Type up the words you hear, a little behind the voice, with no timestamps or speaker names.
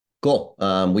Cool.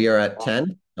 We are at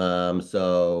 10.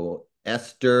 So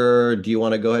Esther, do you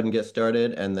want to go ahead and get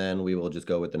started? And then we will just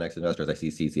go with the next investors. I see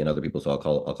CC and other people, so I'll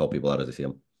call people out as I see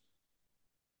them.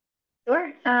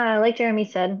 Sure. Like Jeremy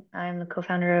said, I'm the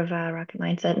co-founder of Rocket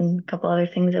Mindset and a couple other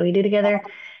things that we do together.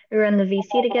 We run the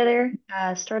VC together.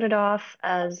 Started off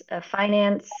as a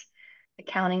finance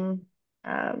accounting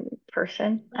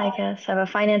person, I guess. I have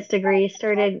a finance degree.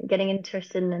 Started getting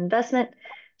interested in investment.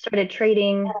 Started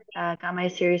trading. Got my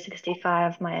Series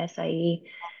 65, my SIE,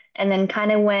 and then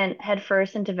kind of went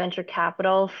headfirst into venture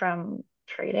capital from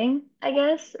trading, I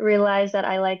guess. Realized that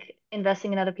I like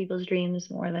investing in other people's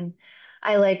dreams more than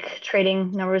I like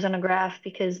trading numbers on a graph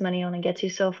because money only gets you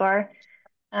so far.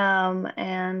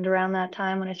 And around that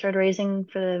time, when I started raising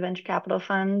for the venture capital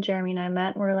fund, Jeremy and I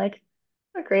met and we're like,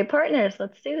 we're great partners.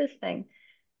 Let's do this thing.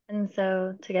 And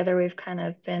so together we've kind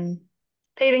of been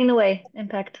paving the way,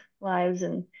 impact lives,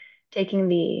 and taking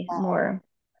the more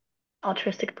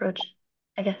altruistic approach,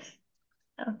 I guess.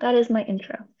 So that is my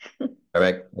intro.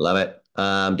 Perfect. Love it.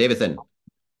 Davidson.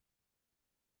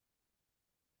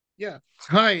 Yeah.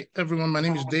 Hi, everyone. My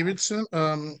name is Davidson.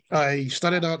 I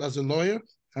started out as a lawyer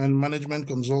and management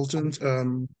consultant.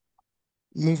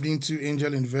 Moved into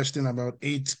angel investing about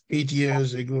eight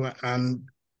years ago, and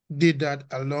did that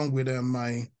along with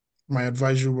my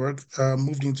advisory work.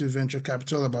 Moved into venture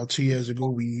capital about 2 years ago.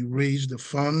 We raised a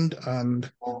fund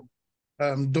and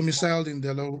domiciled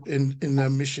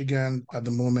in Michigan at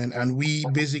the moment, and we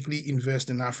basically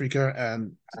invest in Africa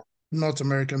and North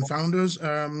American founders.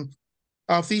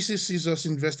 Our thesis sees us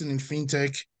investing in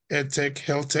fintech, edtech,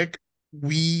 health tech.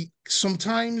 We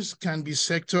sometimes can be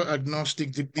sector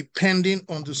agnostic depending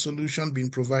on the solution being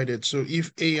provided. So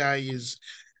if AI is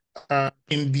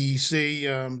in the,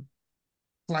 say,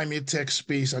 climate tech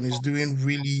space and is doing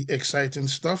really exciting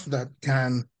stuff that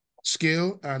can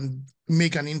scale and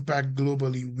make an impact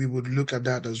globally, we would look at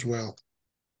that as well.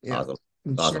 Yeah. Awesome.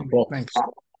 In Awesome. summary, Cool. thanks.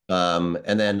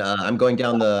 And then I'm going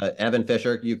down the Evan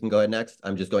Fisher. You can go ahead next.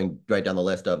 I'm just going right down the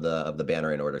list of the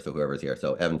banner in order. So whoever's here.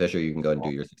 So Evan Fisher, you can go ahead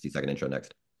and do your 60-second intro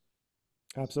next.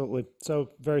 Absolutely.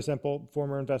 So very simple,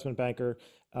 former investment banker.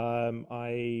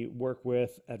 I work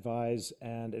with, advise,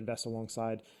 and invest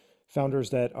alongside founders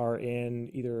that are in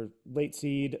either late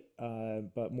seed,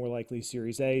 but more likely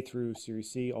Series A through Series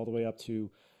C, all the way up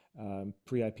to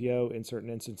pre-IPO in certain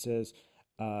instances.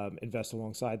 Invest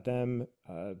alongside them,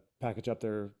 package up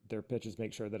their pitches,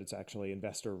 make sure that it's actually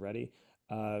investor ready.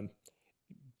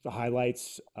 The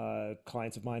highlights,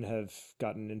 clients of mine have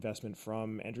gotten investment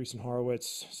from Andreessen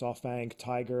Horowitz, SoftBank,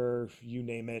 Tiger, you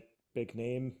name it, big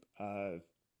name.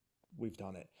 We've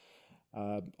done it.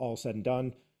 All said and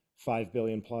done, 5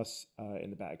 billion plus in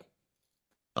the bag.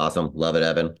 Awesome. Love it,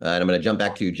 Evan. And I'm going to jump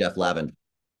back to Jeff Lavin.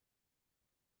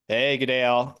 Hey, good day,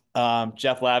 all.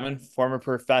 Jeff Lavin, former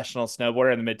professional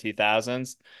snowboarder in the mid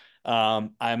 2000s.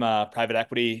 I'm a private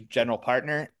equity general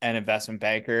partner and investment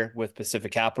banker with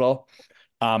Pacific Capital.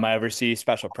 I oversee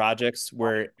special projects.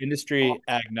 We're industry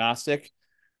agnostic.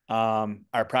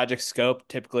 Our project scope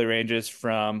typically ranges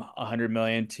from 100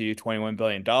 million to $21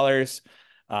 billion.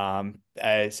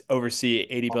 I oversee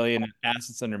 80 billion in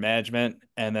assets under management.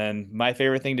 And then my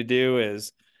favorite thing to do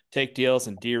is take deals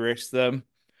and de-risk them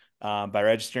by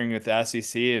registering with the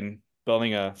SEC and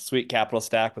building a sweet capital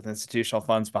stack with institutional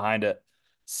funds behind it.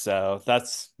 So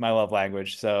that's my love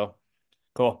language. So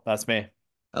cool. That's me.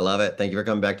 I love it. Thank you for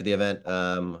coming back to the event.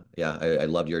 Yeah, I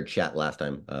loved your chat last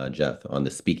time, Jeff, on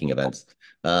the speaking events.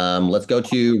 Let's go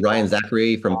to Ryan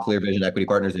Zachary from Clear Vision Equity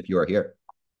Partners if you are here.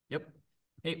 Yep.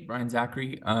 Hey, Ryan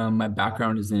Zachary. My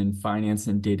background is in finance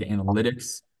and data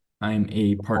analytics. I'm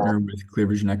a partner with Clear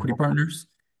Vision Equity Partners.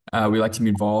 We like to be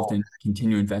involved and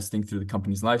continue investing through the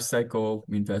company's life cycle.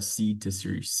 We invest seed to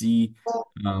Series C.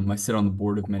 I sit on the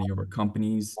board of many of our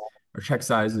companies. Our check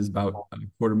size is about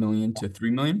 $250,000 to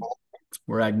 $3 million.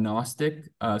 We're agnostic,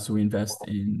 so we invest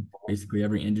in basically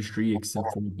every industry except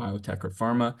for biotech or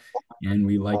pharma, and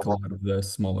we like a lot of the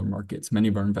smaller markets. Many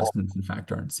of our investments, in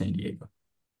fact, are in San Diego.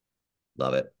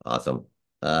 Love it. Awesome.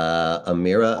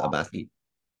 Amira Abbasi.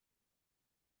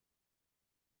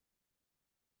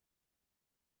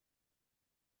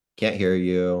 Can't hear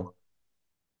you.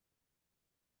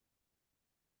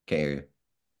 Can't hear you.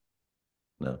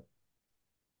 No.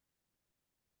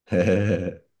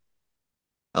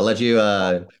 I'll let you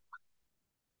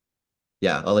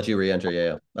yeah, I'll let you re-enter.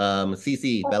 Yeah, yeah.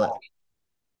 CC Bella.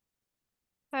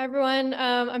 Hi, everyone.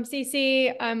 I'm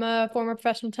Cece. I'm a former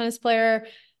professional tennis player.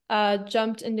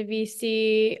 Jumped into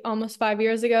VC almost 5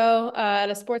 years ago at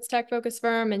a sports tech focused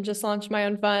firm and just launched my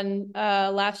own fund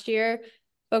last year.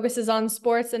 Focuses on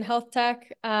sports and health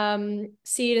tech.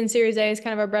 Seed and Series A is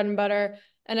kind of our bread and butter.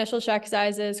 Initial check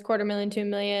sizes, $250,000, $2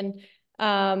 million,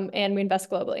 and we invest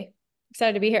globally.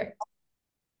 Excited to be here.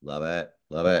 Love it.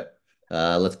 Love it.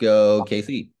 Let's go,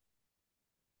 Casey.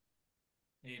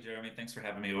 Hey, Jeremy, thanks for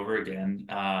having me over again.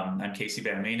 I'm Casey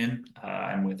Van Manen.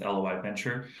 I'm with LOI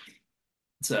Venture.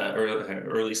 It's an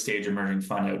early stage emerging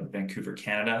fund out in Vancouver,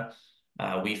 Canada.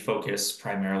 We focus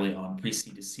primarily on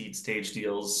pre-seed to seed stage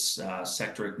deals,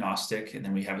 sector agnostic, and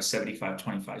then we have a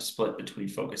 75-25 split between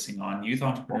focusing on youth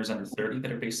entrepreneurs under 30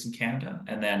 that are based in Canada,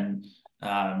 and then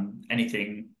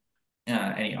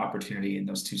any opportunity in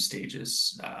those two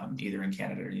stages, either in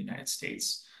Canada or the United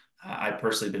States. I've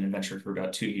personally been in venture for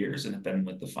about 2 years and have been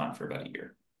with the fund for about a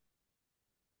year.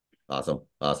 Awesome.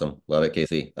 Awesome. Love it,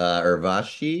 Casey.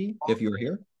 Urvashi, if you were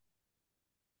here.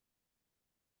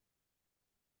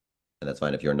 And that's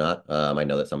fine if you're not. I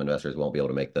know that some investors won't be able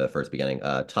to make the first beginning.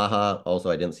 Taha, also,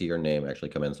 I didn't see your name actually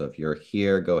come in. So if you're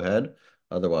here, go ahead.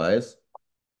 Otherwise,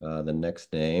 the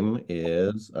next name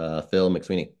is Phil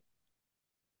McSweeney.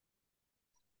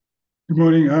 Good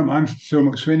morning. I'm Phil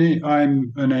McSweeney.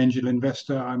 I'm an angel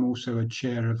investor. I'm also a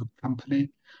chair of a company.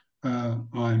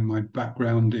 My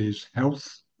background is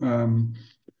health.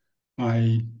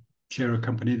 I chair a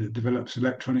company that develops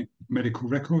electronic medical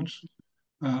records.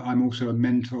 I'm also a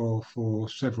mentor for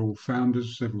several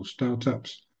founders, several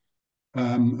startups.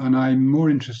 And I'm more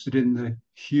interested in the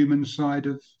human side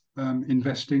of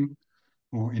investing,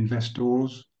 or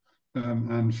investors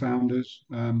and founders.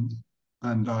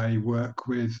 And I work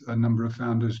with a number of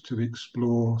founders to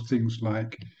explore things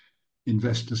like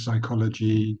investor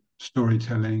psychology,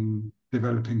 storytelling,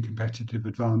 developing competitive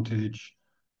advantage,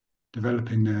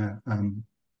 developing their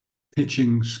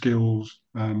pitching skills,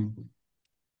 and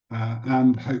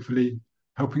hopefully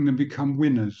helping them become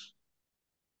winners.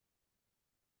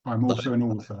 I'm also an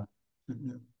author.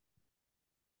 Yeah.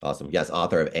 Awesome. Yes,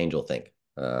 author of Angel Think.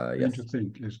 Yes. Angel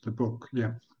Think is the book.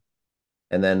 Yeah.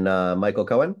 And then Michael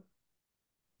Cohen.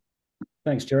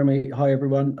 Thanks, Jeremy. Hi,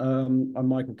 everyone. I'm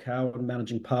Michael Cowan,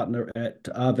 managing partner at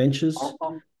R Ventures,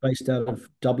 based out of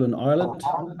Dublin, Ireland.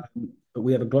 But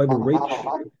we have a global reach,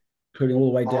 including all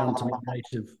the way down to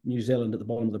native New Zealand at the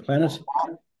bottom of the planet.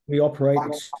 We operate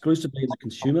exclusively in the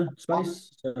consumer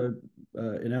space. So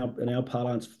in our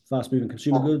parlance, fast-moving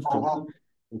consumer goods or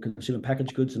consumer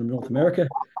packaged goods in North America.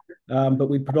 But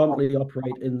we predominantly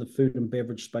operate in the food and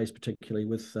beverage space, particularly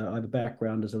with I have a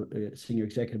background as a senior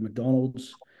executive at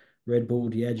McDonald's, Red Bull,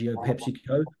 Diageo,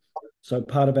 PepsiCo. So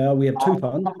we have two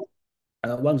funds.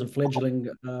 One's a fledgling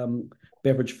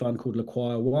beverage fund called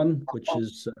L'Acquire One, which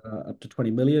is up to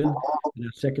 20 million. And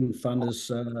our second fund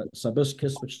is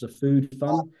Hibiscus, which is a food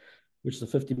fund, which is a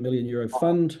 50 million euro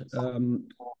fund,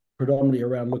 predominantly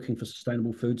around looking for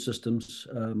sustainable food systems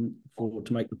to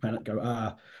make the planet go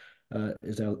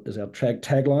is our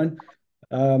tagline.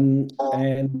 Any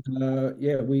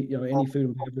food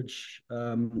and beverage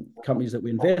companies that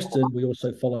we invest in, we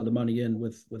also follow the money in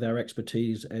with our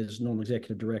expertise as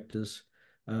non-executive directors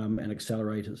and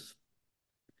accelerators.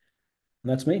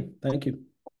 And that's me. Thank you.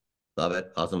 Love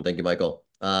it. Awesome. Thank you, Michael.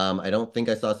 I don't think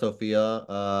I saw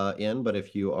Sophia in, but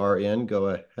if you are in, go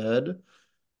ahead.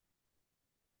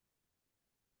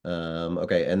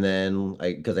 Okay, and then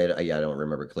I don't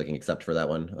remember clicking except for that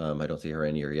one. I don't see her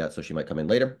in here yet, so she might come in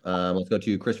later. Let's go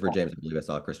to Christopher James. I believe I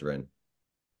saw Christopher in.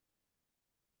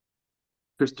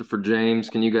 Christopher James,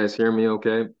 can you guys hear me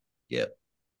okay? Yeah.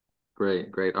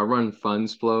 Great. I run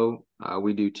Funds Flow.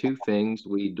 We do two things.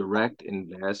 We direct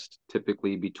invest,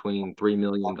 typically between $3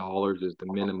 million is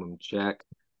the minimum check.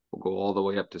 We'll go all the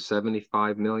way up to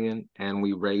 75 million, and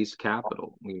we raise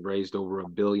capital. We raised over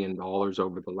 $1 billion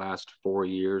over the last 4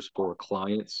 years for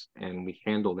clients, and we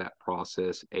handle that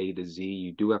process A to Z.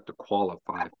 You do have to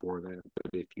qualify for that,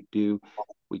 but if you do,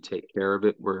 we take care of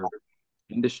it. We're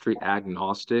industry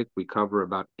agnostic. We cover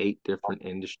about 8 different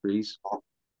industries.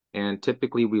 And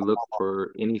typically we look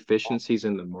for inefficiencies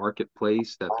in the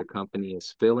marketplace that the company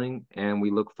is filling, and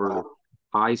we look for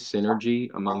high synergy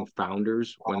among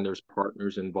founders when there's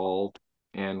partners involved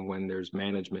and when there's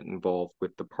management involved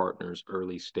with the partners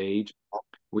early stage.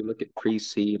 We look at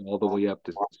pre-seed all the way up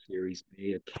to Series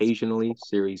A, occasionally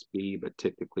Series B, but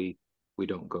typically we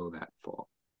don't go that far.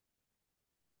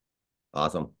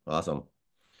 Awesome.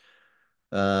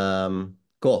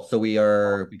 Cool. So we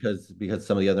are, because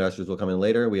some of the other investors will come in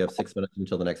later, we have 6 minutes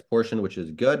until the next portion, which is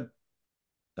good.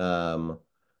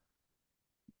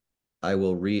 I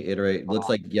will reiterate. Looks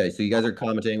like, yeah, so you guys are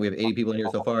commenting. We have 80 people in here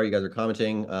so far. You guys are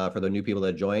commenting. For the new people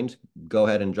that joined, go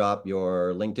ahead and drop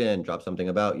your LinkedIn, drop something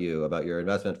about you, about your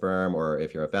investment firm, or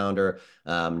if you're a founder.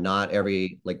 Not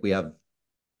every, like we have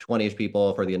 20-ish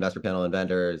people for the investor panel and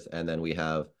vendors, and then we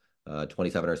have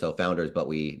 27 or so founders, but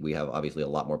we have obviously a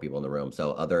lot more people in the room.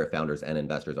 So other founders and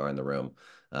investors are in the room.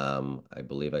 I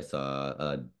believe I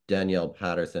saw Danielle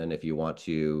Patterson. If you want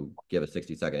to give a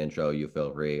 60-second intro, you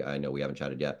feel free. I know we haven't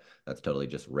chatted yet. That's totally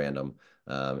just random.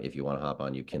 If you want to hop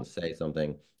on, you can say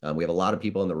something. We have a lot of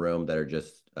people in the room that are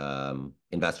just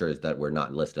investors that were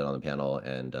not listed on the panel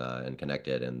and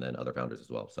connected, and then other founders as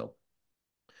well. So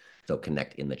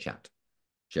connect in the chat.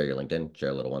 Share your LinkedIn. Share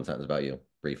a little one sentence about you.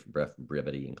 Brief,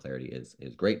 brevity, and clarity is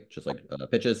great, just like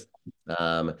pitches.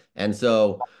 And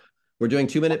so we're doing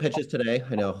 2-minute pitches today.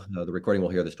 I know the recording will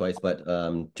hear this twice, but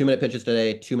 2-minute pitches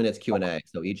today, 2 minutes Q&A.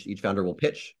 So each founder will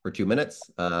pitch for 2 minutes.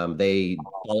 They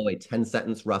follow a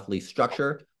 10-sentence roughly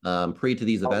structure. Pre to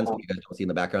these events, what you guys don't see in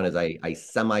the background is I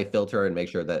semi-filter and make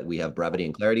sure that we have brevity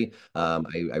and clarity.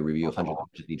 I review hundreds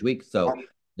of pitches each week. So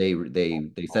they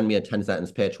send me a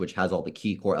 10-sentence pitch, which has all the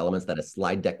key core elements that a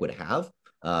slide deck would have.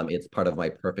 It's part of my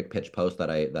perfect pitch post that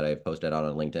I've posted out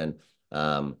on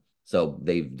LinkedIn. So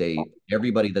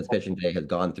everybody that's pitching today has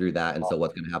gone through that. And so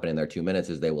what's going to happen in their 2 minutes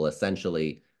is they will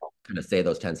essentially kind of say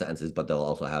those 10 sentences, but they'll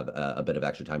also have a bit of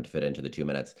extra time to fit into the 2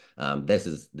 minutes. This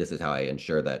is how I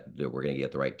ensure that we're going to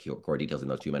get the right core details in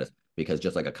those 2 minutes, because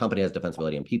just like a company has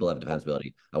defensibility and people have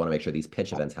defensibility, I want to make sure these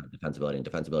pitch events have defensibility, and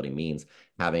defensibility means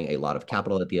having a lot of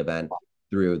capital at the event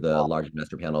through the large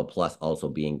investor panel, plus also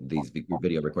being these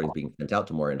video recordings being sent out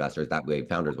to more investors. That way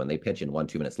founders, when they pitch in 1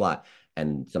 2-minute slot,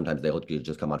 and sometimes they'll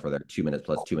just come on for their 2 minutes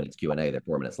plus 2 minutes Q&A, their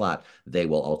 4-minute slot, they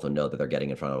will also know that they're getting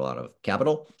in front of a lot of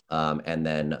capital. And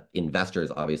then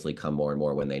investors obviously come more and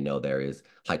more when they know there is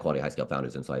high quality, high scale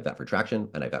founders. And so I vet for traction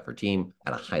and I vet for team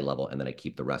at a high level, and then I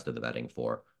keep the rest of the vetting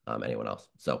for anyone else.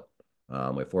 So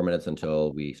we have 4 minutes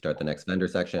until we start the next vendor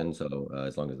section. So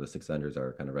as long as the 6 vendors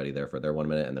are kind of ready there for their 1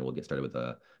 minute, and then we'll get started with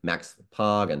Max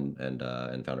Pog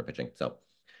and founder pitching. So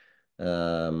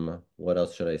what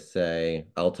else should I say?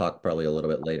 I'll talk probably a little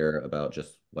bit later about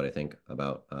just what I think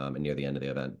about near the end of the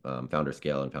event, founder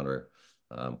scale and founder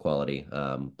quality.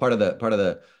 Part of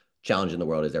the challenge in the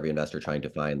world is every investor trying to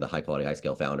find the high quality, high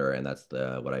scale founder, and that's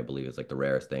what I believe is like the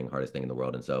rarest thing, hardest thing in the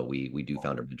world. And so we do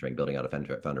founder mentoring, building out a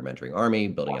founder mentoring army,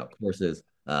 building out courses,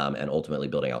 and ultimately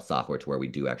building out software to where we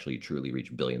do actually truly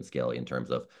reach billion scale in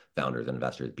terms of founders and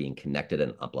investors being connected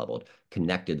and up-leveled.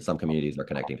 Connected, some communities are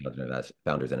connecting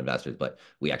founders and investors, but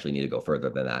we actually need to go further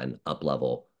than that and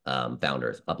up-level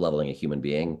founders. Up-leveling a human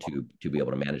being to be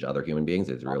able to manage other human beings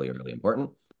is really, really important.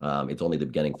 It's only the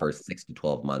beginning first 6 to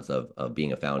 12 months of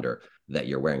being a founder that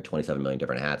you're wearing 27 million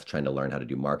different hats, trying to learn how to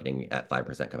do marketing at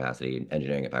 5% capacity,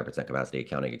 engineering at 5% capacity,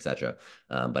 accounting, etc.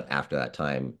 But after that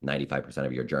time, 95%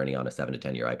 of your journey on a 7 to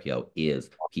 10 year IPO is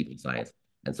people science.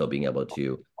 And so being able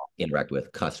to interact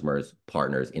with customers,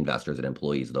 partners, investors, and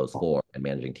employees, those 4, and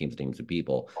managing teams of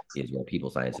people is where people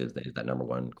science is that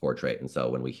 #1 core trait. And so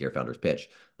when we hear founders pitch,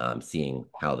 seeing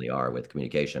how they are with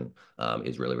communication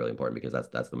is really, really important, because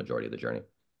that's the majority of the journey.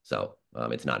 So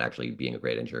it's not actually being a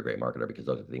great engineer, great marketer, because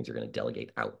those are the things you're going to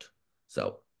delegate out.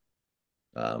 So,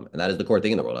 and that is the core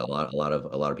thing in the world. A lot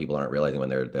of people aren't realizing when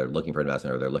they're looking for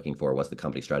investment, or they're looking for what's the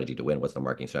company strategy to win, what's the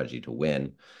marketing strategy to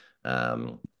win.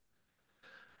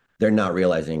 They're not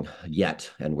realizing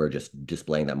yet, and we're just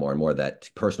displaying that more and more, that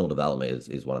personal development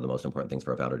is one of the most important things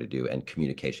for a founder to do, and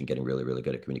communication, getting really, really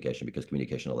good at communication, because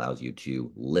communication allows you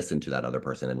to listen to that other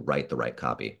person and write the right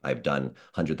copy. I've done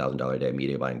 $100,000 a day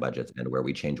media buying budgets, and where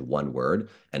we change one word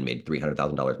and made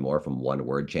 $300,000 more from one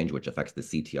word change, which affects the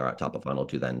CTR at top of funnel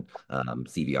to then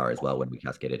CVR as well when we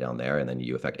cascade it down there, and then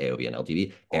you affect AOV and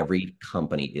LTV. Every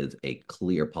company is a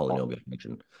clear polynomial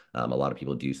function. A lot of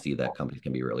people do see that companies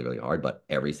can be really, really hard, but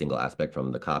every single aspect,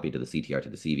 from the copy to the CTR to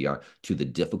the CVR to the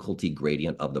difficulty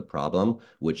gradient of the problem,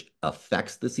 which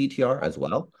affects the CTR as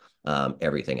well,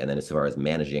 everything. And then as far as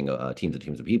managing teams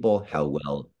of people, how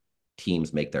well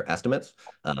teams make their estimates.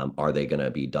 Are they going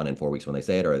to be done in 4 weeks when they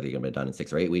say it, or are they going to be done in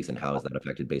 6 or 8 weeks? And how is that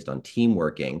affected based on team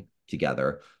working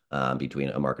together between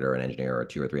a marketer, an engineer, or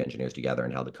 2 or 3 engineers together,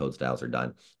 and how the code styles are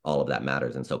done? All of that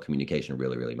matters. And so communication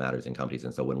really, really matters in companies.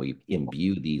 And so when we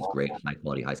imbue these great high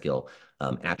quality, high skill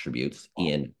attributes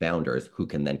in founders, who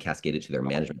can then cascade it to their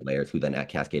management layers, who then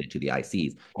cascade it to the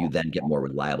ICs, you then get more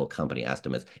reliable company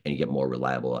estimates, and you get more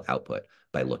reliable output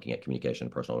by looking at communication,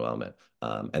 personal development,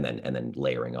 and then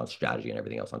layering on strategy and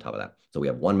everything else on top of that. So we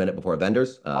have 1 minute before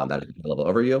vendors. That is a level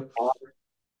overview.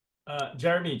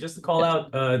 Jeremy, just to call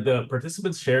out, the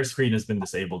participants share screen has been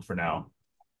disabled for now.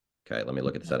 Okay, let me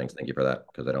look at the settings. Thank you for that,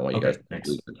 because I don't want you guys to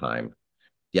lose your time.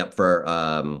 Yep, for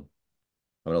I'm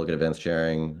gonna look at advanced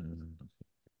sharing.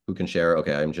 Who can share?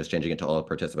 Okay, I'm just changing it to all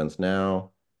participants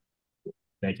now.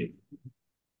 Thank you.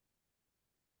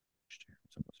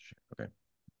 Okay.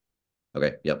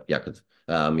 Okay. Yep. Yeah.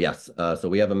 Yes. So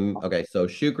we have okay. So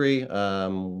Shukri,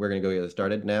 we're gonna go get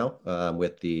started now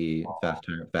with the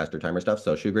faster timer stuff.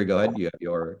 So Shukri, go ahead. You have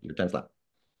your time slot.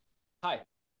 Hi,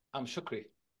 I'm Shukri,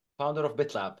 founder of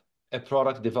BitLab, a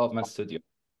product development studio.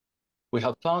 We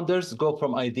help founders go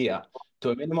from idea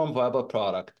to a minimum viable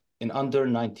product in under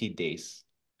 90 days.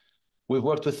 We've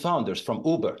worked with founders from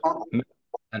Uber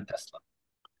and Tesla.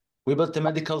 We built a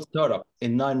medical startup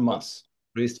in 9 months,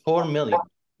 raised 4 million,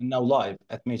 and now live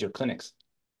at major clinics.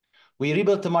 We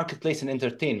rebuilt a marketplace in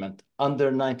entertainment under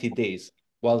 90 days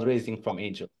while raising from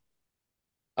angels.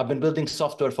 I've been building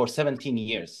software for 17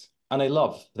 years, and I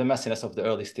love the messiness of the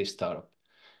early stage startup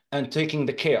and taking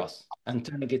the chaos and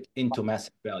turning it into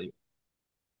massive value.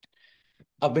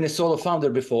 I've been a solo founder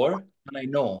before, and I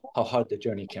know how hard the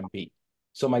journey can be.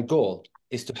 So my goal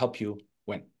is to help you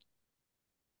win.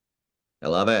 I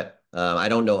love it. I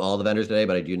don't know all the vendors today,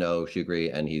 but I do know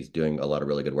Shukri, and he's doing a lot of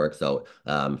really good work. So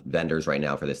vendors right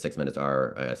now for this 6 minutes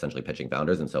are essentially pitching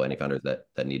founders. And so any founders that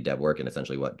need dev work, and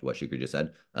essentially what Shukri just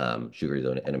said, Shukri is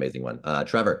an amazing one.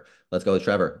 Trevor, let's go with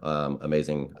Trevor.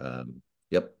 Amazing.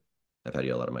 Yep. I've had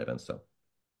you at a lot of my events, so.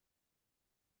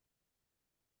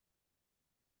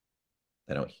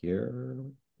 I don't hear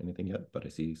anything yet, but I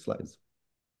see slides.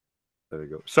 There you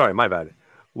go. Sorry, my bad.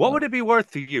 What would it be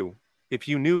worth to you if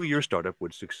you knew your startup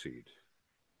would succeed?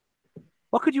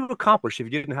 What could you accomplish if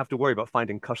you didn't have to worry about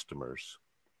finding customers?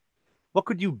 What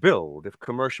could you build if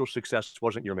commercial success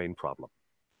wasn't your main problem?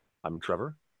 I'm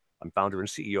Trevor. I'm founder and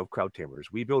CEO of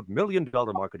CrowdTamers. We build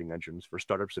million-dollar marketing engines for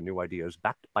startups and new ideas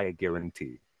backed by a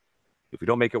guarantee. If you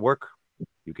don't make it work,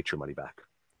 you get your money back.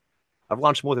 I've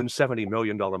launched more than $70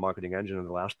 million marketing engine in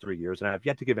the last 3 years, and I've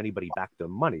yet to give anybody back the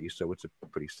money, so it's a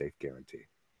pretty safe guarantee.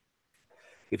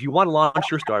 If you want to launch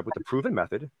your startup with a proven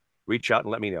method, reach out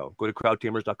and let me know. Go to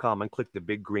crowdtamers.com and click the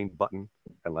big green button,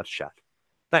 and let's chat.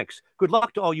 Thanks. Good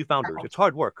luck to all you founders. It's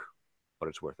hard work, but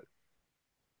it's worth it.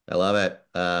 I love it.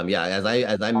 Yeah, as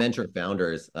I mentor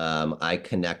founders, I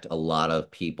connect a lot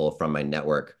of people from my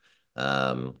network.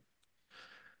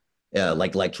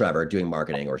 Like Trevor doing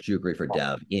marketing or Shukri for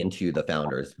dev into the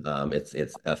founders.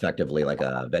 It's effectively like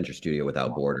a venture studio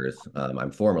without borders.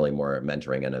 I'm formerly more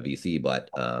mentoring and a VC, but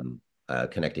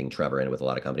connecting Trevor in with a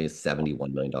lot of companies,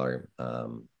 $71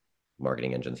 million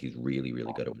marketing engines. He's really,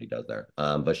 really good at what he does there.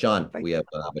 Bashan, we have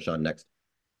Bashan next.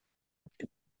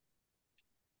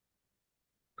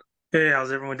 Hey,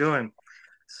 how's everyone doing?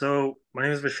 So my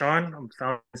name is Bashan. I'm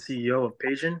founder and CEO of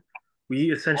Pagein. We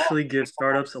essentially give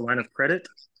startups a line of credit.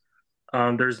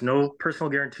 There's no personal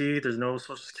guarantee. There's no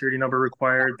social security number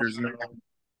required. There's no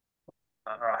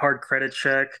hard credit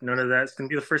check. None of that. It's going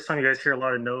to be the first time you guys hear a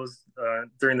lot of no's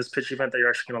during this pitch event that you're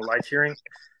actually going to like hearing.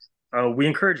 We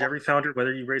encourage every founder,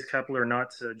 whether you raise capital or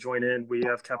not, to join in. We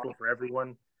have capital for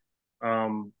everyone.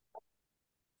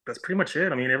 That's pretty much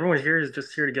it. I mean, everyone here is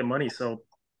just here to get money. So,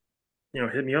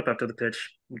 hit me up after the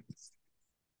pitch.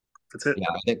 That's it.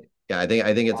 Yeah, I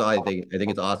think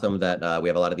it's awesome that we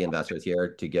have a lot of the investors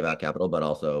here to give out capital, but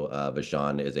also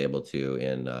Bashan is able to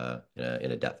in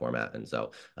a debt format, and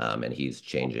so and he's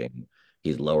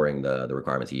lowering the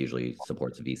requirements. He usually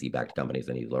supports VC-backed companies,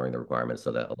 and he's lowering the requirements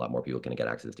so that a lot more people can get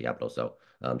access to capital. So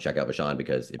check out Bashan,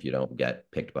 because if you don't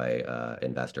get picked by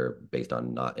investor based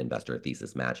on not investor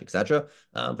thesis match, etc.,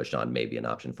 Bashan may be an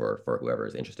option for whoever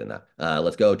is interested in that.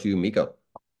 Let's go to Miko.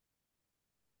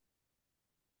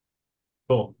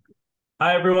 Cool.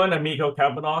 Hi, everyone. I'm Miko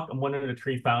Kavanagh. I'm one of the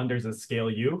 3 founders at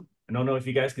ScaleU. I don't know if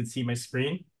you guys can see my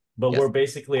screen, but we're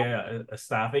basically a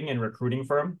staffing and recruiting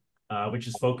firm, which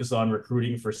is focused on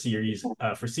recruiting for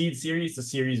seed series to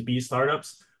Series B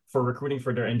startups, for recruiting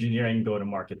for their engineering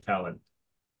go-to-market talent.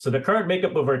 So the current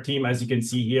makeup of our team, as you can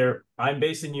see here, I'm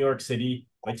based in New York City.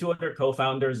 My 2 other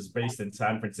co-founders is based in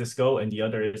San Francisco, and the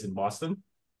other is in Boston.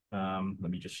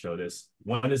 Let me just show this.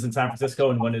 One is in San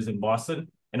Francisco and one is in Boston,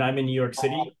 and I'm in New York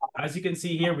City. As you can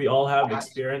see here, we all have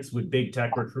experience with big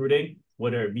tech recruiting,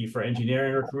 whether it be for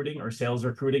engineering recruiting or sales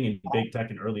recruiting in big tech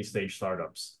and early stage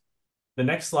startups. The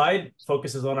next slide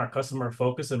focuses on our customer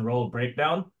focus and role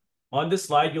breakdown. On this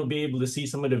slide, you'll be able to see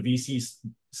some of the VCs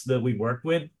that we work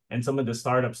with and some of the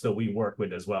startups that we work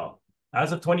with as well.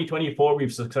 As of 2024,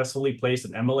 we've successfully placed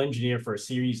an ML engineer for a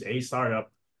Series A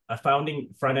startup, a founding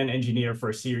front-end engineer for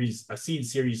a seed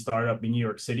series startup in New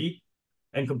York City,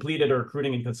 and completed a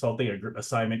recruiting and consulting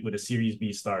assignment with a Series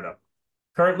B startup.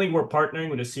 Currently, we're partnering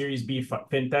with a Series B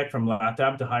fintech from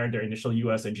LATAM to hire their initial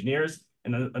US engineers,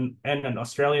 and an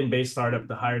Australian-based startup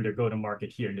to hire their go-to-market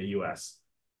here in the US.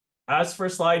 As for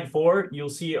slide 4, you'll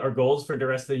see our goals for the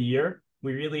rest of the year.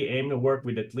 We really aim to work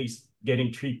with at least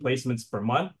getting 3 placements per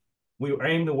month. We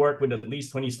aim to work with at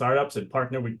least 20 startups and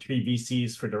partner with 3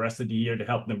 VCs for the rest of the year to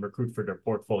help them recruit for their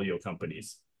portfolio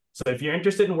companies. So if you're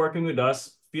interested in working with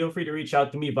us, feel free to reach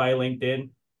out to me via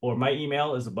LinkedIn, or my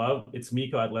email is above. It's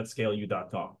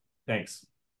miko@letscaleu.com. Thanks.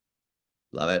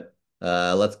 Love it.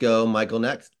 Let's go Michael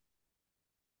next.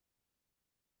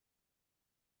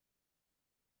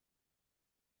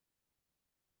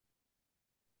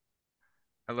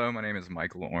 Hello, my name is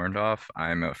Michael Orndorff.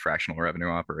 I'm a fractional revenue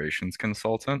operations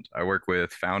consultant. I work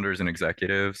with founders and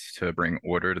executives to bring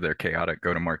order to their chaotic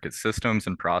go-to-market systems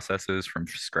and processes, from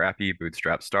scrappy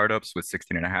bootstrap startups with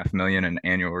 16.5 million in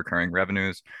annual recurring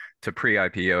revenues to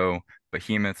pre-IPO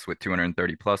behemoths with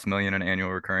 230 plus million in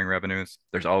annual recurring revenues.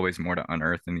 There's always more to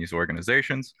unearth in these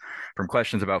organizations, from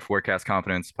questions about forecast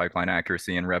confidence, pipeline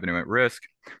accuracy, and revenue at risk.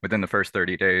 Within the first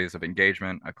 30 days of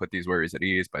engagement, I put these worries at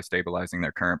ease by stabilizing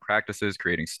their current practices,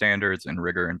 creating standards and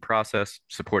rigor in process,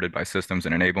 supported by systems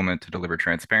and enablement to deliver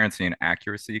transparency and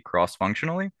accuracy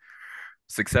cross-functionally.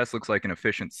 Success looks like an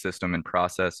efficient system and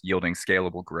process yielding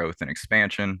scalable growth and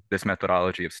expansion. This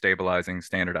methodology of stabilizing,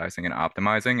 standardizing, and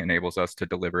optimizing enables us to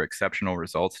deliver exceptional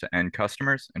results to end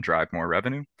customers and drive more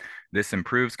revenue. This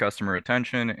improves customer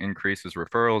retention, increases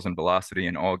referrals and velocity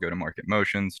in all go-to-market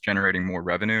motions, generating more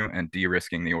revenue and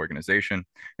de-risking the organization,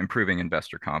 improving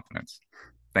investor confidence.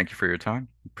 Thank you for your time.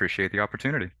 Appreciate the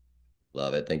opportunity.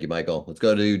 Love it. Thank you, Michael. Let's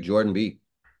go to Jordan B.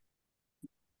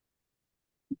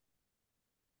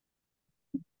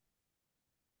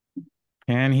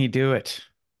 Can he do it?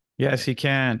 Yes, he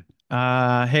can.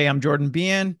 Hey, I'm Jordan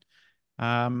Bean.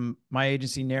 My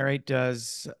agency Narrate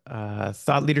does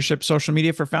thought leadership social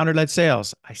media for founder-led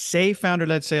sales. I say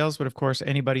founder-led sales, but of course,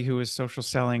 anybody who is social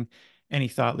selling, any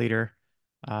thought leader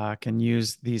can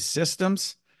use these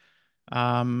systems.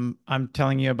 I'm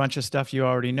telling you a bunch of stuff you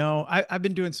already know. I've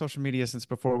been doing social media since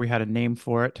before we had a name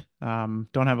for it. Don't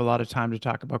have a lot of time to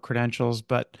talk about credentials,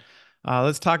 but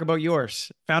let's talk about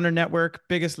yours. Founder network,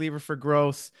 biggest lever for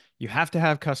growth. You have to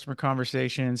have customer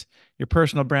conversations. Your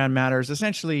personal brand matters.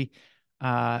 Essentially,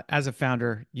 as a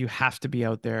founder, you have to be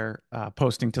out there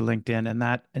posting to LinkedIn, and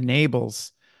that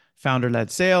enables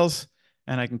founder-led sales.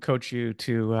 And I can coach you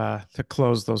to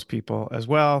close those people as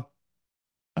well.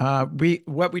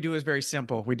 What we do is very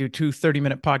simple. We do 2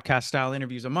 30-minute podcast style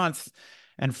interviews a month.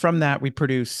 And from that, we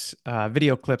produce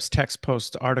video clips, text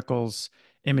posts, articles,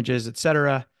 images,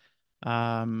 etc.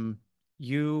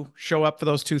 You show up for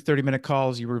those 2 30-minute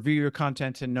calls. You review your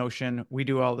content in Notion. We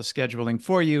do all the scheduling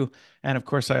for you. And of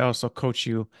course, I also coach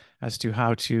you as to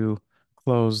how to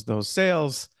close those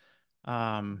sales.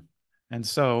 And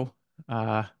so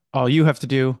all you have to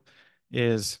do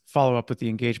is follow up with the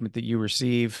engagement that you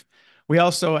receive. We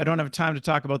also, I don't have time to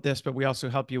talk about this, but we also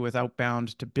help you with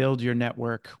outbound to build your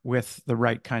network with the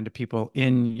right kind of people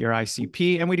in your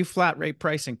ICP. And we do flat rate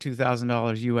pricing,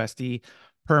 $2,000 USD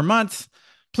per month.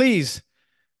 Please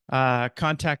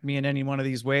contact me in any one of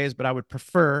these ways, but I would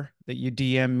prefer that you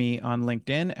DM me on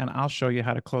LinkedIn, and I'll show you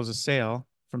how to close a sale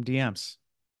from DMs.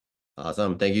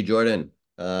 Awesome. Thank you, Jordan.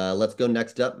 Let's go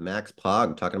next up, Max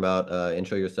Pog, talking about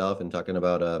intro yourself and talking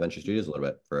about Venture Studios a little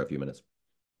bit for a few minutes.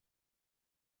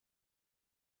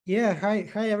 Yeah,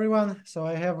 hi everyone. So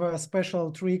I have a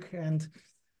special trick, and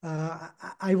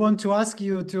I want to ask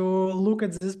you to look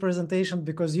at this presentation,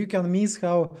 because you can miss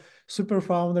how super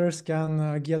founders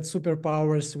can get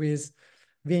superpowers with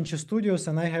venture studios,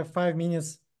 and I have 5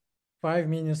 minutes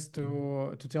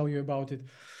to tell you about it.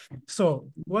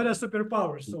 So what are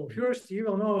superpowers? So first, you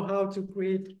will know how to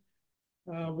create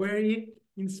a very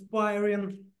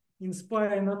inspiring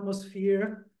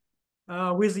atmosphere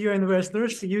with your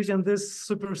investors using this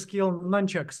super skill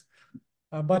nunchucks.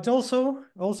 But also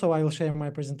I will share my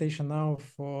presentation now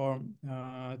for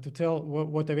to tell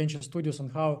what are venture studios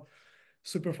and how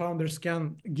super founders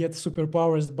can get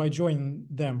superpowers by joining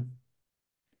them.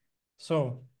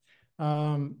 So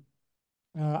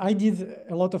I did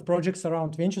a lot of projects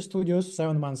around venture studios,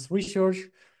 7 months research,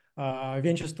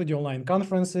 venture studio online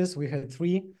conferences. We had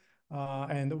 3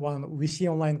 and 1 VC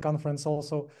online conference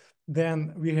also.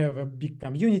 Then we have a big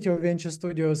community of venture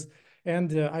studios,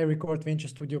 and I record venture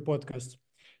studio podcasts.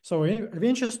 So a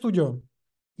venture studio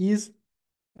is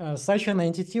such an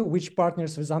entity which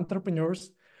partners with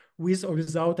entrepreneurs with or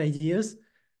without ideas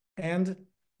and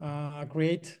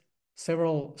create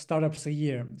several startups a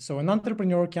year. So an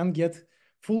entrepreneur can get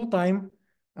full-time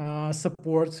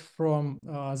support from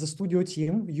the studio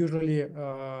team, usually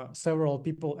several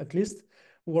people at least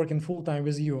working full-time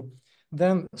with you.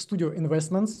 Then studio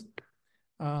investments.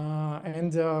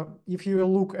 And if you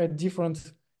look at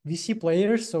different VC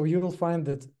players, so you will find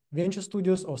that venture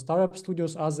studios or startup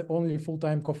studios are the only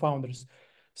full-time co-founders.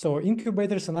 So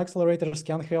incubators and accelerators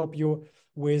can help you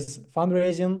with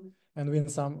fundraising and with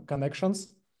some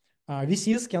connections.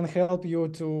 VCs can help you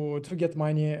to get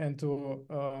money and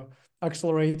to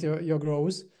accelerate your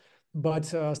growth. But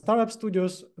startup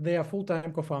studios, they are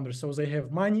full-time co-founders. So they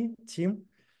have money, team,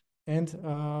 and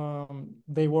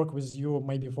they work with you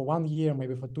maybe for 1 year,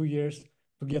 maybe for 2 years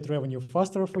to get revenue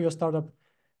faster for your startup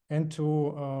and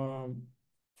to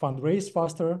fundraise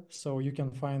faster. So you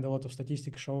can find a lot of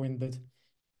statistics showing that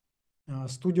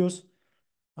studios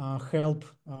help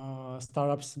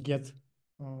startups get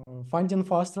funding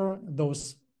faster.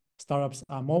 Those startups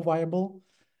are more viable.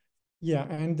 Yeah,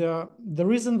 and the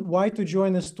reason why to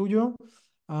join a studio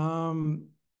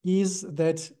is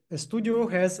that a studio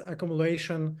has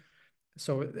accumulation.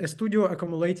 So a studio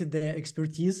accumulated their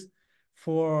expertise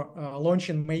for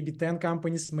launching maybe 10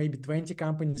 companies, maybe 20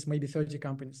 companies, maybe 30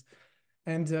 companies.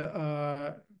 And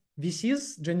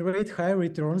VCs generate higher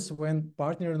returns when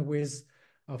partnering with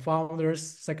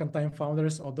founders, second-time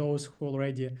founders, or those who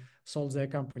already sold their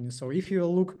company. So if you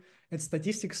look at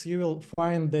statistics, you will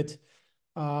find that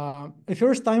a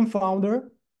first-time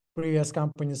founder, previous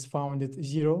companies founded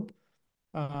 0,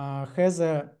 has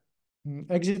a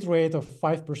exit rate of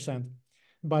 5%.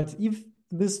 But if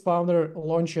this founder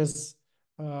launches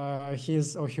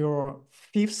his or her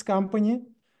 5th company,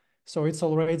 so it's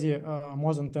already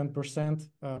more than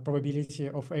 10% probability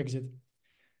of exit.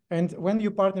 And when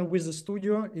you partner with the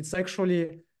studio, it's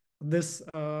actually this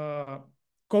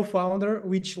co-founder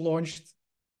which launched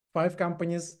 5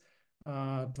 companies,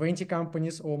 20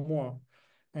 companies or more.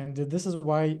 And this is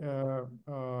why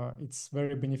it's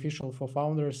very beneficial for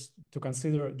founders to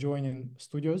consider joining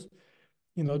studios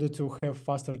in order to have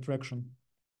faster traction.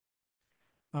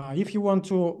 If you want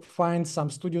to find some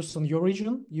studios in your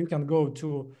region, you can go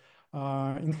to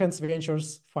Enhance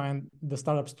Ventures, find the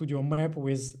startup studio map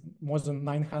with more than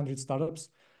 900 startups.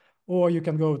 Or you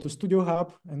can go to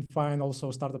StudioHUB and find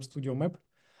also startup studio map.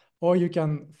 Or you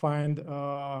can find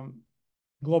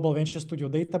Global Venture Studio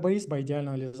database by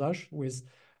Idealno Lizage with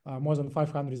more than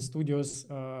 500 studios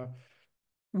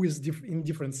in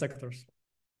different sectors.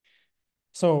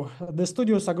 So the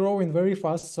studios are growing very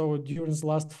fast. So during the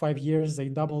last 5 years, they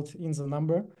doubled in the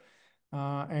number.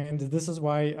 And this is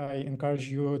why I encourage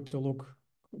you to look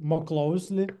more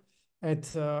closely at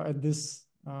this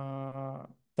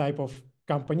type of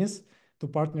companies to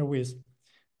partner with.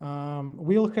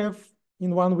 We'll have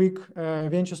in 1 week a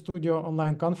Venture Studio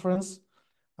online conference.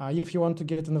 If you want to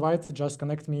get invited, just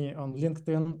connect me on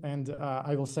LinkedIn and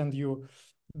I will send you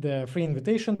the free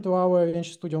invitation to our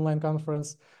Venture Studio online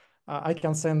conference. I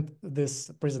can send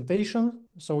this presentation,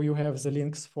 so you have the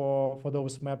links for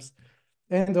those maps.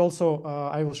 And also,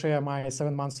 I will share my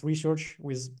 7 months research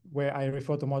where I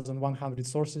refer to more than 100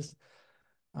 sources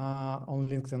on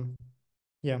LinkedIn.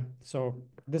 Yeah, so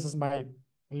this is my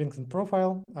LinkedIn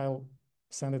profile. I'll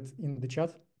send it in the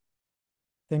chat.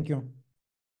 Thank you.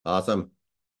 Awesome.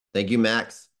 Thank you,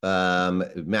 Max.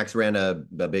 Max ran a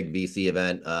big VC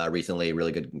event recently.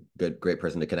 Really great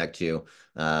person to connect to.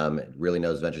 Really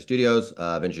knows Venture Studios.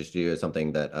 Venture Studio is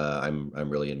something that I'm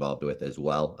really involved with as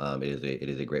well. It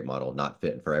is a great model, not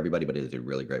fit for everybody, but it is a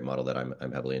really great model that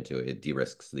I'm heavily into. It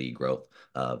de-risks the growth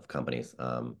of companies.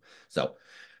 So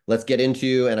let's get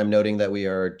into, and I'm noting that we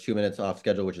are 2 minutes off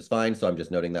schedule, which is fine. So I'm just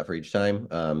noting that for each time.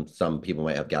 Some people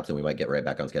might have gaps and we might get right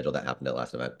back on schedule. That happened at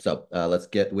last event. So let's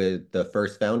get with the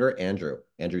first founder,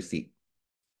 Andrew C.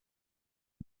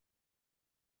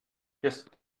 Yes.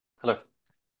 Hello.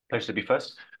 Pleasure to be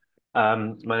first.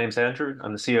 My name's Andrew.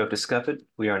 I'm the CEO of Discovered.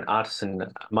 We are an artisan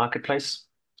marketplace.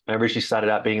 I originally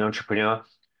started out being an entrepreneur,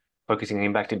 focusing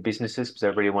on impacting businesses because I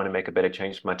really want to make a better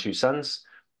change for my 2 sons.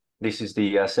 This is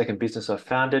the second business I've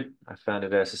founded. I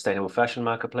founded a sustainable fashion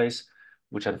marketplace,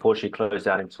 which unfortunately closed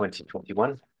out in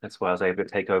 2021. That's why I was able to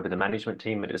take over the management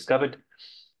team at Discovered.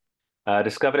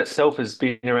 Discovered itself has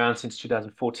been around since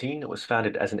 2014. It was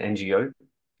founded as an NGO,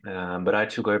 but I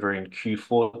took over in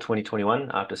Q4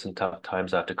 2021 after some tough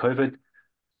times after COVID. In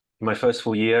my first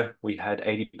full year, we had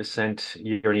 80%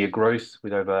 year-on-year growth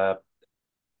with over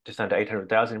just under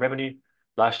 800,000 in revenue.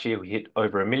 Last year, we hit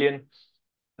over 1 million.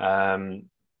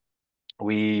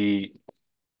 We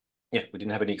didn't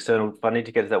have any external funding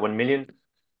to get to that 1 million.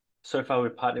 So far,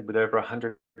 we've partnered with over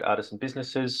 100 artisan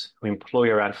businesses. We employ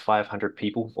around 500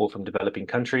 people, all from developing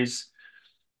countries.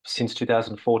 Since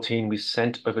 2014, we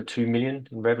sent over 2 million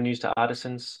in revenues to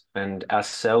artisans, and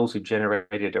ourselves, we've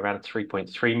generated around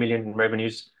 3.3 million in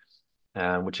revenues,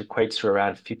 which equates to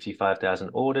around 55,000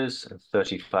 orders and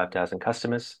 35,000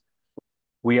 customers.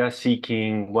 We are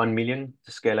seeking 1 million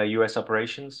to scale our US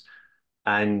operations.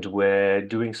 And we're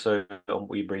doing so on what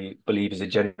we believe is a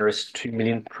generous 2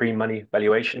 million pre-money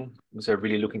valuation. So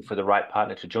really looking for the right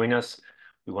partner to join us.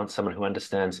 We want someone who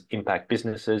understands impact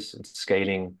businesses and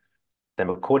scaling them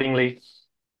accordingly.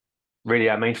 Really,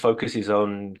 our main focus is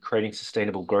on creating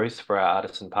sustainable growth for our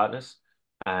artists and partners,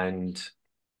 and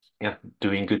yeah,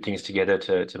 doing good things together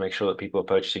to make sure that people are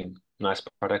purchasing nice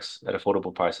products at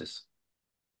affordable prices.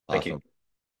 Thank you.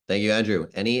 Thank you, Andrew.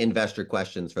 Any investor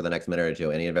questions for the next minute or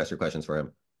two? Any investor questions for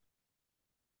him?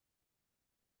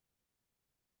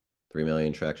 3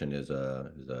 million traction is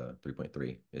a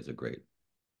 3.3 is a great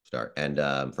start. And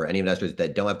for any investors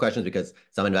that don't have questions, because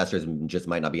some investors just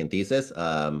might not be in thesis,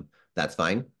 that's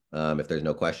fine. If there's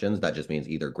no questions, that just means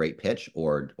either great pitch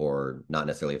or not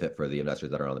necessarily a fit for the investors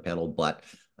that are on the panel. But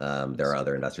there are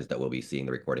other investors that will be seeing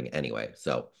the recording anyway.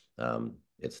 So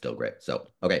it's still great. So,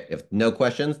 okay, if no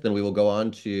questions, then we will go on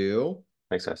to...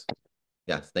 Thanks, guys.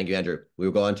 Yes, thank you, Andrew. We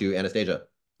will go on to Anastasia.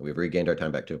 We've regained our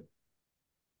time back too.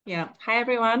 Yeah. Hi,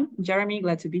 everyone. Jeremy,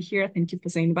 glad to be here. Thank you for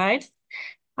the invite.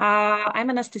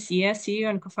 I'm Anastasia, CEO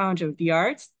and co-founder of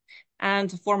VArt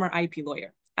and a former IP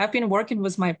lawyer. I've been working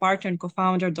with my partner and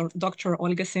co-founder, Dr.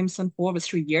 Olga Simpson, for over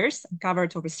 3 years and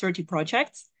covered over 30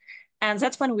 projects. And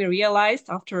that's when we realized,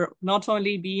 after not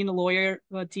only being a lawyer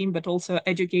team, but also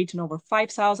educating over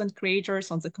 5,000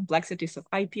 creators on the complexities of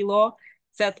IP law,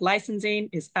 that licensing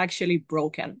is actually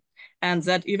broken. And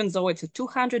that even though it's a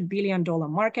 $200 billion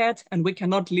market, and we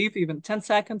cannot live even 10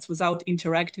 seconds without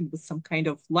interacting with some kind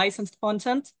of licensed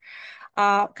content,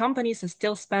 companies are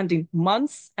still spending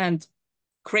months and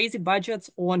crazy budgets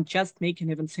on just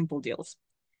making even simple deals.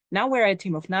 Now we're a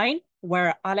team of 9,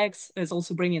 where Alex is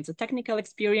also bringing the technical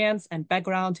experience and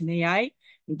background in AI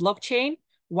and blockchain,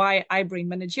 while I bring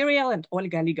managerial and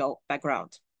Olga legal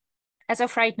background. As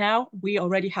of right now, we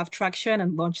already have traction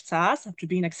and launched SaaS after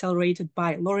being accelerated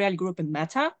by L'Oreal Group and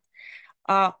Meta.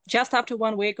 Just after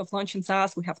 1 week of launching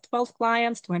SaaS, we have 12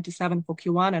 clients, 27 for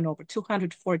Q1, and over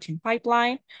 214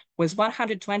 pipeline, with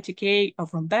 120K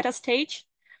from beta stage.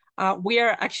 We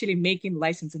are actually making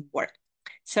licensing work.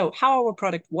 So how our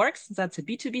product works, that's a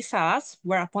B2B SaaS,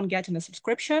 where upon getting a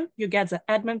subscription, you get the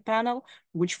admin panel,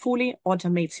 which fully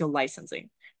automates your licensing,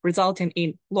 resulting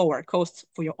in lower costs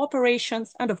for your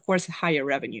operations and, of course, a higher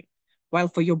revenue. While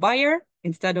for your buyer,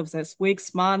 instead of this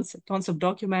weeks, months, tons of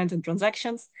documents and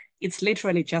transactions, it's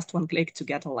literally just 1 click to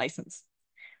get a license.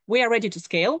 We are ready to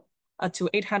scale to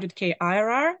 800K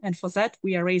IRR, and for that,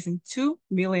 we are raising $2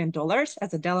 million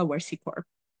as a Delaware C Corp.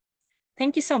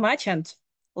 Thank you so much, and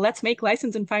let's make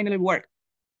licensing finally work.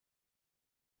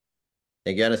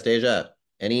 Thank you, Anastasia.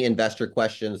 Any investor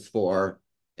questions for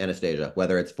Anastasia,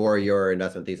 whether it's for your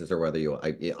investment thesis or whether you...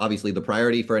 obviously, the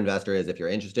priority for investor is if you're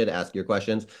interested, ask your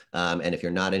questions. And if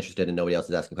you're not interested and nobody else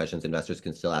is asking questions, investors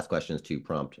can still ask questions to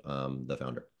prompt the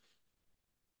founder.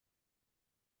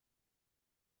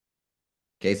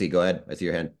 Casey, go ahead. I see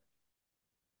your hand.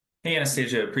 Hey,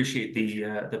 Anastasia, appreciate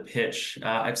the pitch.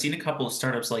 I've seen a couple of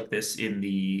startups like this in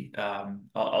the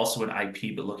also in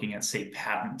IP, but looking at, say,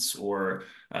 patents or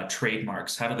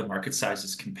trademarks. How do the market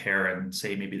sizes compare and,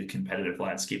 say, maybe the competitive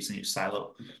landscapes in each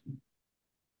silo?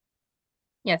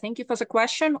 Yeah, thank you for the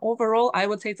question. Overall, I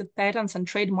would say that patents and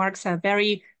trademarks are a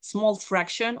very small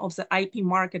fraction of the IP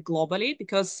market globally,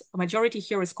 because a majority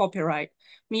here is copyright.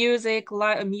 Music,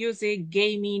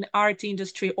 gaming, art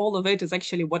industry, all of it is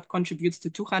actually what contributes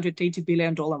to $280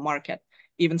 billion market.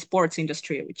 Even sports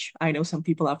industry, which I know some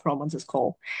people are from on this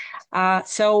call.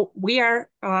 So we are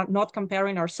not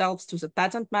comparing ourselves to the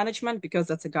patent management because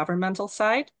that's a governmental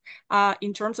side.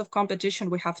 In terms of competition,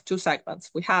 we have 2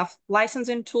 segments. We have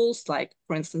licensing tools like,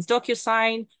 for instance,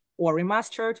 DocuSign or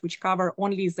Remastered, which cover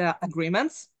only the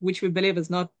agreements, which we believe is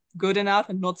not good enough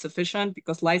and not sufficient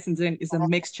because licensing is a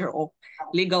mixture of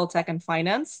legal, tech, and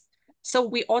finance. So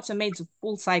we automate the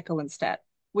full cycle instead.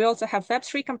 We also have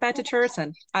Web3 competitors,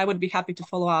 and I would be happy to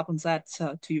follow up on that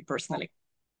to you personally.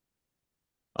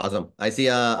 Awesome. I see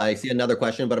another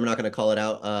question, but I'm not going to call it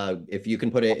out. If you can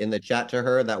put it in the chat to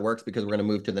her, that works, because we're going to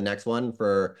move to the next one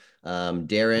for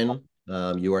Darren.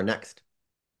 You are next.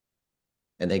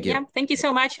 And thank you. Yeah, thank you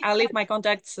so much. I'll leave my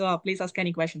contacts. Please ask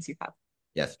any questions you have.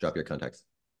 Yes, drop your contacts.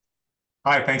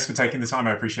 Hi, thanks for taking the time.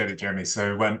 I appreciate it, Jeremy.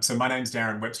 So my name's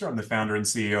Darren Webster. I'm the founder and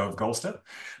CEO of Golster.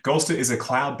 Golster is a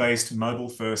cloud-based,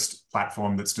 mobile-first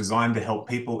platform that's designed to help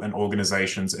people and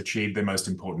organizations achieve their most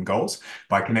important goals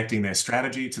by connecting their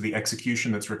strategy to the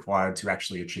execution that's required to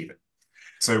actually achieve it.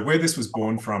 So where this was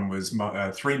born from was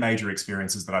 3 major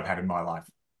experiences that I've had in my life.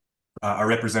 I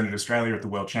represented Australia at the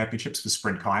World Championships for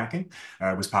sprint kayaking.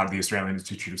 Was part of the Australian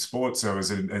Institute of Sport. So as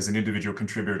an individual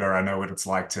contributor, I know what it's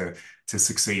like to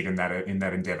succeed in that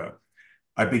endeavor.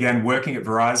 I began working at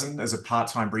Verizon as a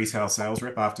part-time retail sales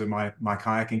rep after my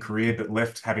kayaking career, but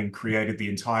left having created the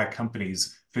entire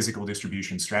company's physical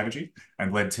distribution strategy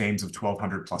and led teams of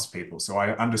 1,200 plus people. So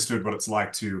I understood what it's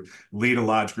like to lead a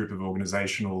large group of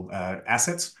organizational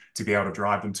assets to be able to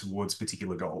drive them towards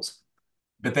particular goals.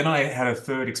 But then I had a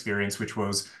third experience, which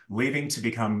was leaving to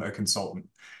become a consultant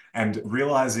and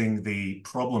realizing the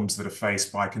problems that are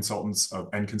faced by consultants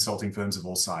and consulting firms of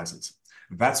all sizes.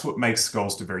 That's what makes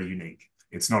Golster very unique.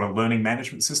 It's not a learning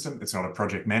management system. It's not a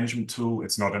project management tool.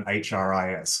 It's not an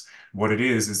HRIS. What it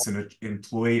is an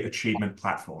employee achievement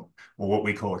platform, or what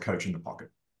we call a coach in the pocket.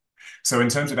 So in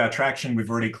terms of our traction, we've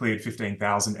already cleared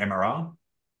 15,000 MRR.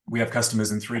 We have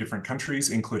customers in 3 different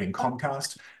countries, including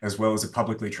Comcast, as well as a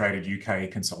publicly traded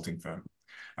UK consulting firm.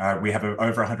 We have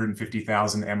over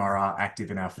 150,000 MRR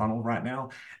active in our funnel right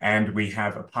now, and we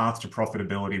have a path to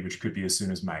profitability, which could be as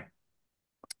soon as May.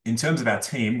 In terms of our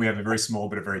team, we have a very small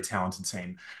but a very talented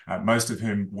team, most of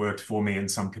whom worked for me in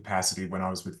some capacity when I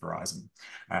was with Verizon.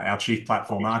 Our chief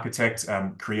platform architect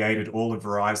created all of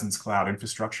Verizon's cloud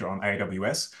infrastructure on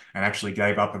AWS and actually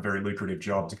gave up a very lucrative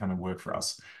job to come and work for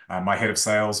us. My head of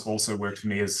sales also worked for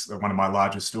me as one of my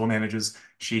largest store managers.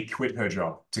 She quit her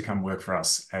job to come work for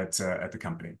us at the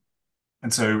company.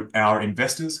 And so our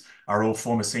investors are all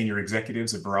former senior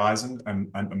executives of Verizon and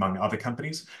among other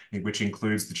companies, which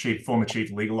includes the former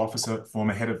chief legal officer,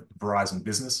 former head of Verizon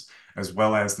Business, as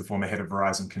well as the former head of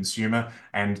Verizon Consumer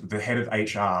and the head of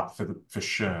HR for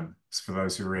SHRM, for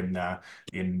those who are in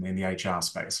the HR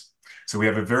space. So we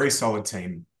have a very solid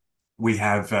team. We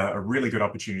have a really good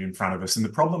opportunity in front of us. And the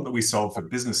problem that we solve for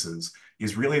businesses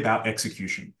is really about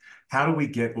execution. How do we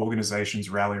get organizations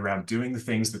rally around doing the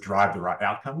things that drive the right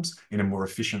outcomes in a more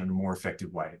efficient and more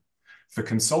effective way? For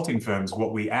consulting firms,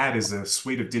 what we add is a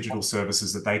suite of digital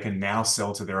services that they can now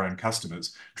sell to their own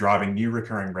customers, driving new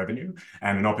recurring revenue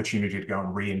and an opportunity to go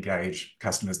and re-engage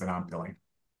customers that aren't billing.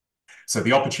 So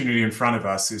the opportunity in front of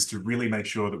us is to really make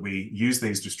sure that we use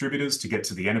these distributors to get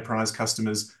to the enterprise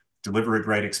customers, deliver a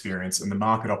great experience, and the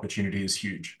market opportunity is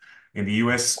huge. In the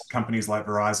US, companies like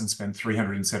Verizon spend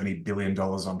 $370 billion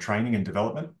on training and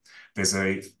development. There's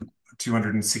a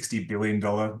 $260 billion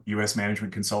US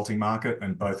management consulting market,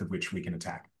 and both of which we can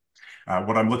attack.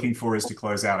 What I'm looking for is to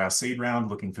close out our seed round,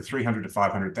 looking for 300 to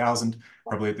 500,000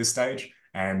 probably at this stage,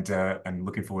 and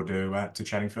looking forward to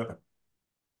chatting further.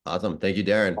 Awesome. Thank you,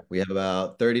 Darren. We have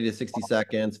about 30 to 60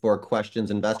 seconds for questions.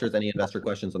 Investors, any investor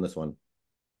questions on this one?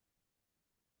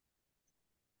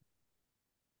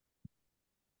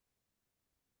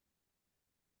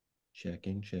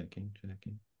 Checking.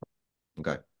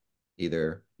 Okay.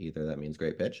 Either that means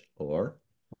great pitch or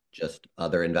just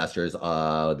other investors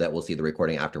that will see the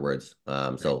recording afterwards.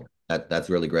 So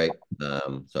that's really great.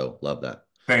 So love that.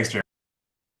 Thanks, Jeremy.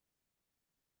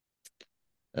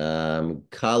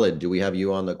 Khalid, do we have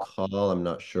you on the call? I'm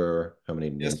not sure how many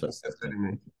names. Yes,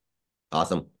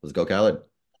 Awesome. Let's go, Khalid.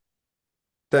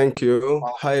 Thank you.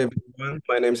 Hi, everyone.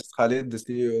 My name is Khalid, the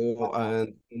CEO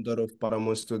and founder of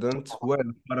Paramount Student. Well,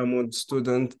 Paramount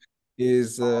Student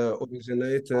is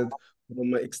originated from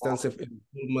my extensive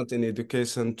involvement in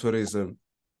education tourism.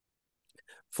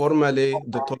 Formerly,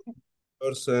 the top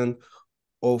person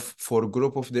for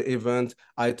group of the event,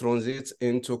 I transit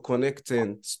into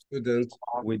connecting students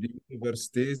with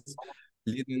universities,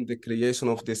 leading the creation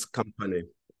of this company.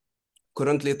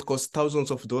 Currently, it costs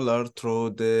thousands of dollars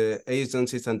through the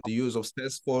agencies and the use of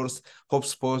Salesforce,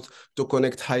 HubSpot to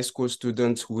connect high school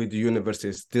students with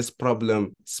universities. This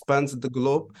problem spans the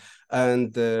globe,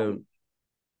 and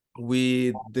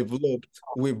we built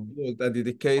a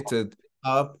dedicated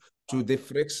app to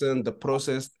defriction the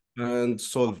process and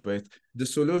solve it. The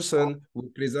solution we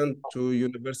present to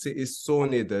university is so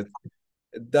needed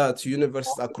that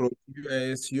universities across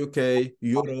US, UK,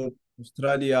 Europe,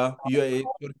 Australia, UAE,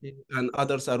 Turkey, and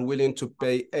others are willing to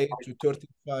pay 8 to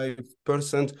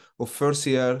 35% of first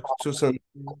year tuition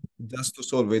just to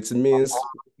solve it. It means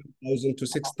 $1,000 to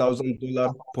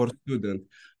 $6,000 per student.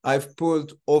 I've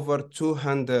pulled over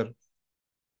 200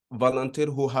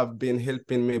 volunteers who have been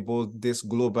helping me build this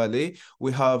globally.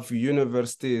 We have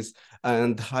universities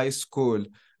and high school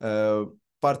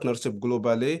partnership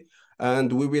globally,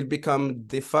 and we will become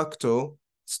de facto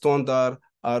standard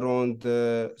around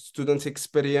the student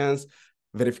experience,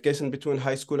 verification between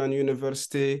high school and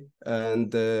university,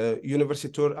 and university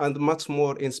tour, and much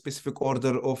more in specific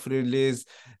order of release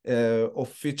of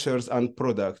features and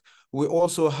product. We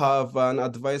also have an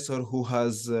advisor who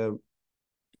has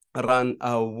run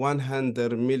a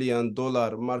 $100 million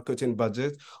marketing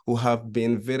budget, who have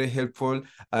been very helpful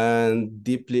and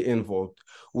deeply involved.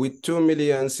 With 2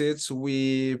 million seats,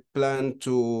 we plan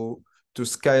to to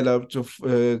scale up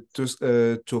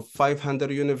to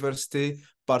 500 university,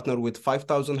 partner with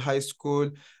 5,000 high school,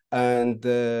 and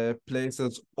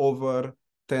places over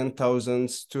 10,000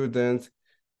 students,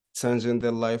 changing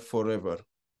their life forever.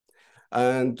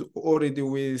 And already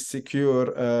we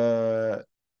secure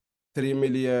 3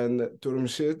 million term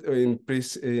sheet in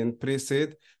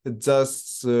pre-seed.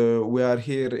 Just we are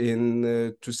here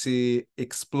to see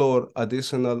explore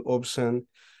additional option.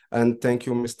 And thank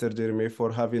you, Mr. Jeremy,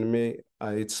 for having me.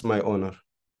 It's my honor.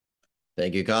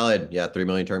 Thank you, Khalid. Yeah, 3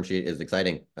 million term sheet is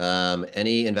exciting.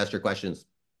 Any investor questions?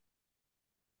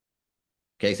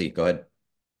 Casey, go ahead.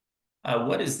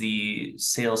 What is the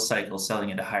sales cycle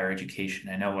selling into higher education?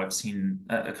 I know I've seen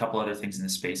a couple other things in the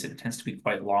space. It tends to be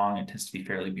quite long. It tends to be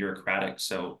fairly bureaucratic.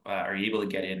 So are you able to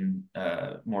get in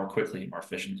more quickly, more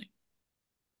efficiently?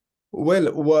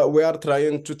 Well, we are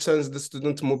trying to change the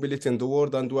student mobility in the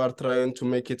world, and we are trying to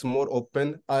make it more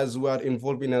open, as we are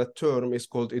involved in a term. It's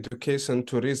called education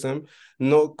tourism.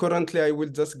 No, currently, I will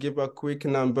just give a quick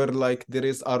number. Like there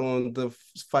is around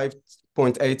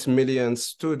 5.8 million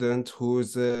students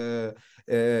who's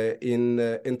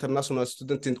international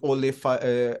student in only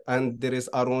and there is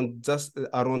around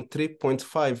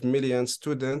 3.5 million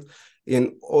students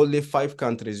in only 5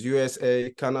 countries: USA,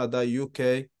 Canada,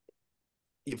 UK,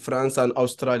 France, and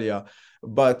Australia.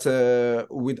 But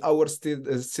with our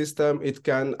system, it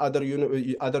can other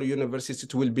universities,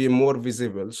 it will be more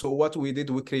visible. So what we did,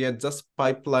 we create just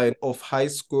pipeline of high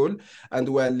school, and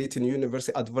we are letting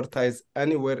university advertise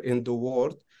anywhere in the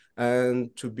world,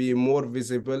 and to be more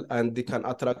visible, and they can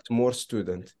attract more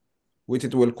students, which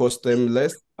it will cost them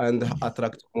less and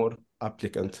attract more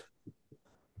applicants.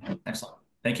 Excellent.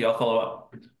 Thank you. I'll follow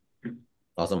up.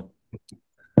 Awesome.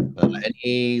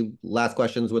 Any last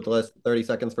questions with the last 30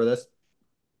 seconds for this?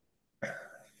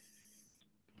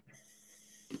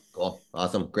 Cool.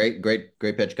 Awesome. Great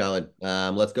pitch, Khalid.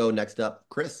 Let's go next up,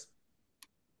 Chris.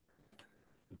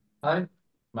 Hi,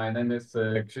 my name is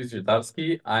Chris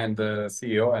Żytarski. I'm the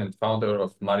CEO and founder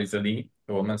of Marizeli,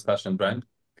 a women's fashion brand.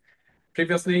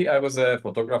 Previously, I was a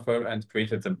photographer and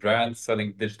created a brand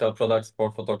selling digital products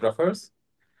for photographers.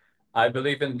 I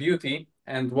believe in beauty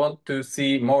and want to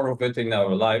see more of it in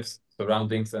our lives,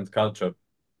 surroundings, and culture.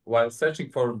 While searching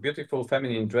for beautiful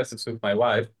feminine dresses with my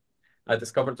wife, I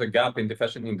discovered a gap in the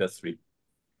fashion industry.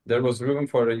 There was room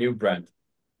for a new brand,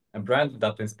 a brand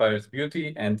that inspires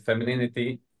beauty and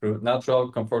femininity through natural,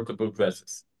 comfortable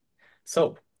dresses.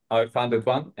 So I founded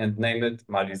one and named it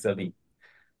Marizeli.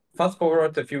 Fast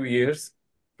forward a few years,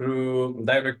 through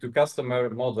direct-to-customer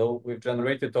model, we've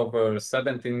generated over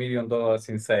 $17 million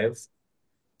in sales,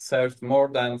 served more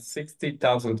than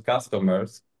 60,000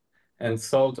 customers, and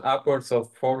sold upwards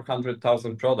of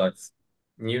 400,000 products,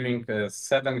 nearing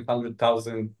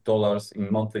 $700,000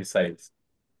 in monthly sales.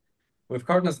 We've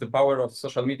harnessed the power of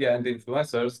social media and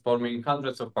influencers, forming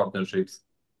hundreds of partnerships.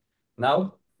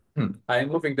 Now, I am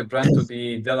moving the brand to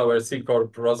the Delaware C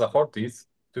Corp Rosa Fortis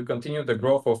to continue the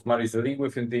growth of Marizeli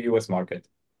within the US market.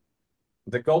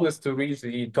 The goal is to reach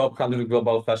the top 100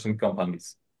 global fashion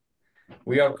companies.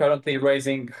 We are currently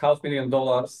raising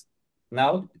 $500,000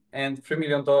 now and $3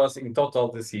 million in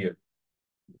total this year.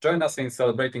 Join us in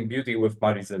celebrating beauty with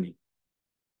Marizeli.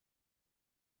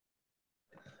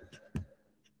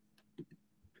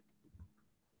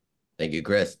 Thank you,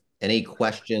 Chris. Any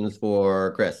questions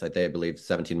for Chris? I believe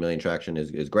 17 million traction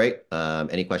is great.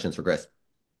 Any questions for Chris?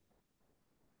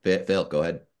 Phil, go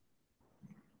ahead.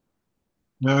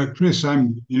 Chris,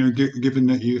 given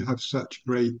that you have such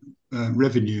great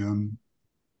revenue, I'm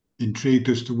intrigued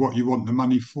as to what you want the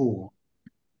money for,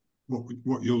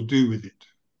 what you'll do with it.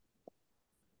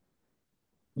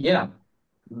 Yeah,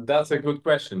 that's a good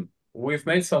question. We've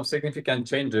made some significant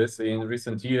changes in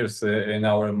recent years in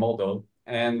our model,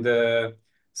 and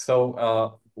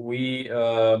we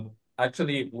are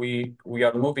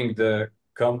moving the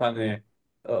company,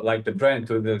 like the brand,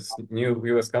 to this new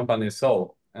US company.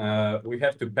 So we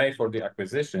have to pay for the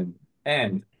acquisition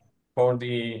and for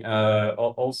the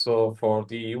also for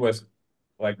the US,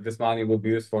 like this money will be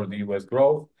used for the US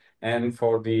growth and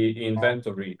for the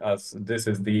inventory, as this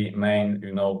is the main,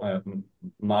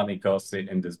 money cost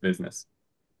in this business.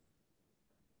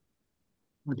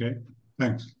 Okay,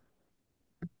 thanks.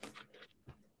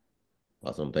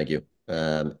 Awesome, thank you.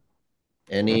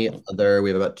 Any other?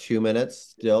 We have about 2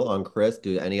 minutes still on Chris.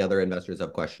 Do any other investors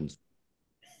have questions?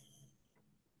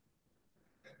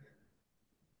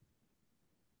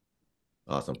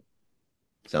 Awesome.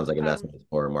 Sounds like investment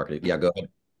for marketing. Yeah, go ahead.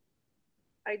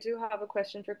 I do have a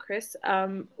question for Chris.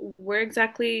 Where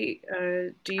exactly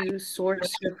do you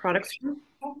source your products from?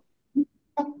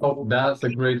 Oh, that's a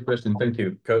great question. Thank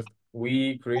you. Because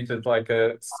we created like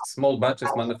a small batches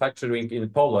manufacturing in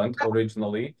Poland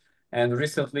originally, and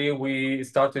recently we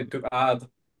started to add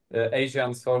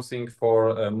Asian sourcing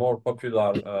for more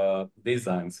popular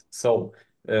designs. So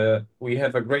we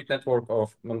have a great network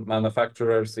of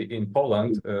manufacturers in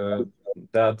Poland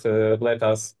that let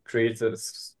us create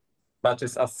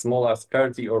batches as small as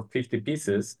 30 or 50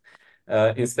 pieces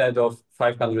instead of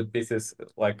 500 pieces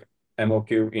like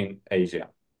MOQ in Asia.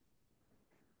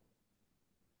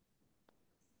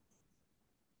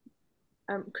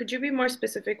 Could you be more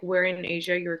specific where in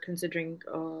Asia you're considering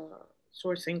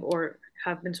sourcing or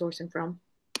have been sourcing from?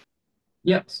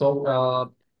 Yeah,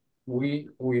 so we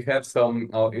have some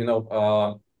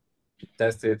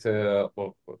tested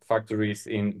factories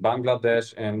in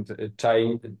Bangladesh and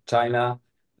China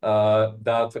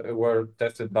that were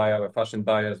tested by our fashion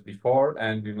buyers before,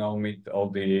 and meet all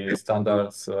the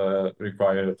standards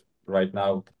required right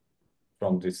now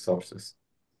from these sources.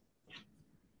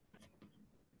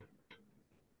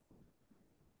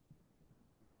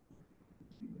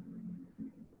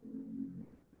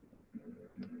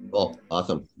 Cool.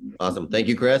 Awesome. Thank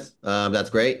you, Chris. That's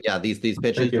great. Yeah, these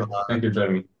pitches. Thank you,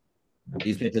 Jeremy.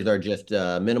 These pitches are just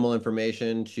minimal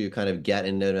information to kind of get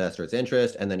an investor's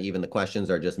interest, and then even the questions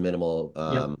are just minimal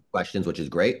questions, which is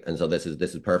great. And so this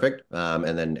is perfect.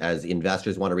 And then as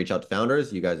investors want to reach out to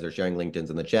founders, you guys are sharing LinkedIn's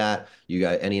in the chat.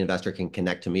 Any investor can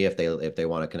connect to me if they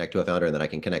want to connect to a founder, and then I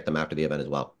can connect them after the event as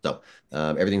well. So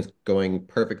everything's going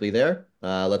perfectly there.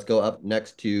 Let's go up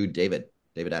next to David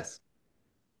S.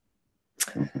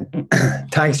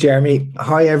 Thanks, Jeremy.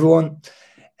 Hi, everyone.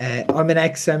 I'm an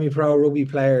ex-semi-pro rugby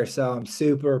player, so I'm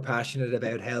super passionate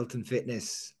about health and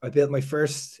fitness. I built my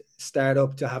first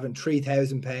startup to having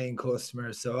 3,000 paying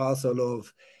customers, so I also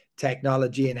love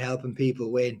technology and helping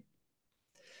people win.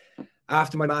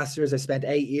 After my master's, I spent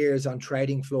 8 years on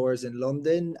trading floors in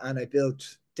London, and I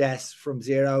built desks from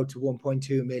 0 to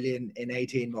 1.2 million in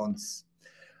 18 months.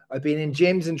 I've been in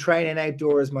gyms and training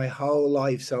outdoors my whole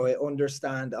life, so I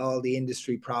understand all the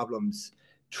industry problems.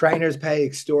 Trainers pay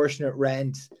extortionate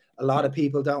rent. A lot of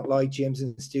people don't like gyms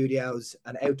and studios,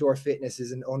 and outdoor fitness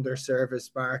is an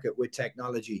underserviced market with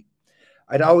technology.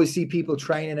 I'd always see people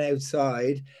training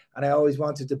outside, and I always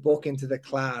wanted to book into the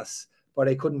class, but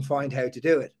I couldn't find how to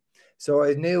do it. So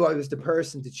I knew I was the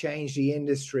person to change the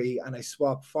industry, and I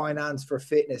swapped finance for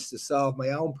fitness to solve my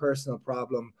own personal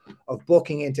problem of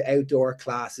booking into outdoor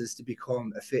classes to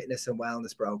become a fitness and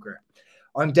wellness broker.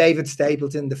 I'm David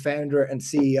Stapleton, the founder and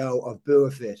CEO of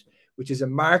BuaFit, which is a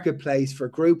marketplace for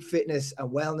group fitness and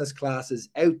wellness classes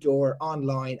outdoor,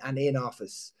 online, and in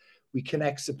office. We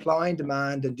connect supply and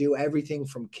demand and do everything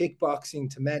from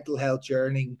kickboxing to mental health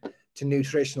journey to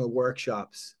nutritional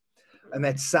workshops. I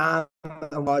met Sam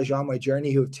and Waj on my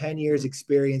journey, who have 10 years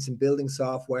experience in building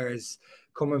softwares,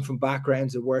 coming from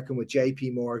backgrounds of working with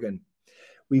JP Morgan.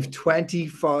 We've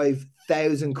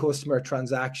 25,000 customer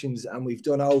transactions, and we've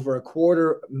done over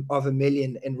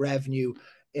 $250,000 in revenue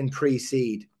in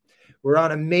pre-seed. We're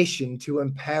on a mission to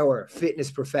empower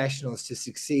fitness professionals to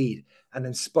succeed and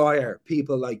inspire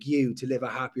people like you to live a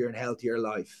happier and healthier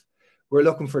life. We're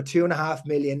looking for 2.5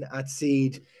 million at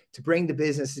seed to bring the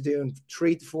business to doing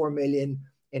 3 to 4 million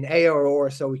in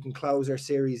ARR so we can close our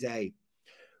Series A.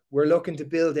 We're looking to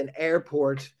build an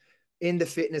airport in the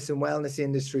fitness and wellness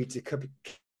industry to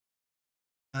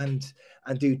and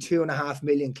do 2.5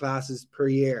 million classes per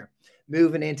year,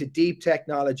 moving into deep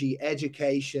technology,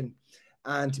 education,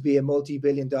 and to be a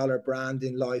multi-billion-dollar brand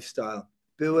in lifestyle.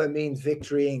 Bua means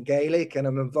victory in Gaelic, and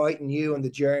I'm inviting you on the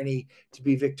journey to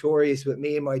be victorious with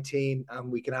me and my team, and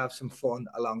we can have some fun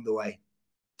along the way.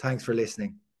 Thanks for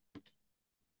listening.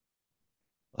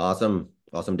 Awesome,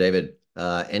 David.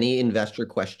 Any investor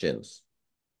questions?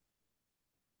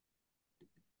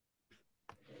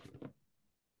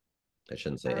 I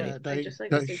shouldn't say any. I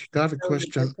have a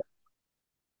question.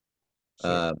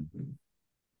 Sorry,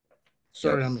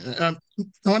 I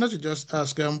wanted to just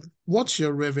ask, what's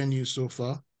your revenue so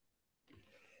far?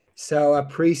 So at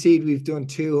pre-seed, we've done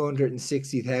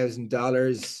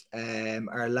 $260,000.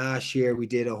 Our last year we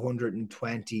did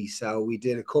 120. So we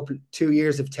did 2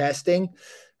 years of testing,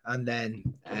 and then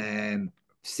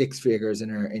 6 figures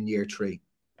in year 3.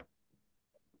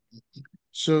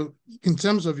 So in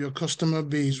terms of your customer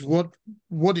base, what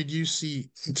did you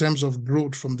see in terms of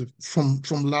growth from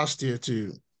last year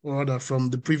to, or rather from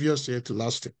the previous year to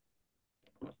last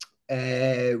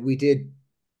year? We did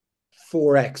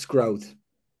 4x growth.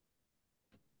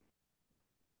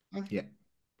 Okay. Yeah.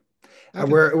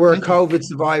 And we're a COVID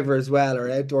survivor as well.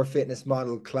 Our outdoor fitness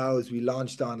model closed. We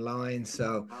launched online,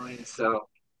 so it's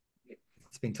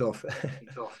been tough.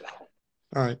 All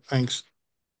right, thanks.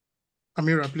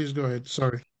 Amira, please go ahead.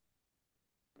 Sorry.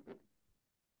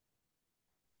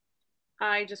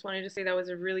 I just wanted to say that was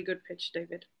a really good pitch,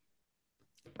 David.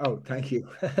 Oh, thank you.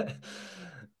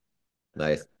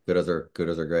 Nice. Kudos are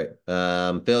great.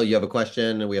 Phil, you have a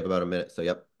question, and we have about a minute. So,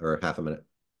 yep, or half a minute.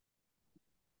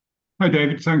 Hi,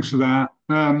 David. Thanks for that.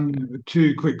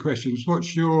 Two quick questions.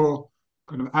 What's your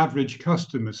kind of average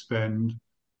customer spend?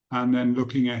 And then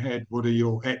looking ahead, what are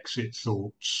your exit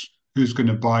thoughts? Who's going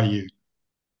to buy you?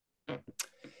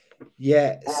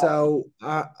 Yeah, so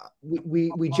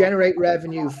we generate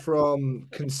revenue from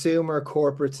consumer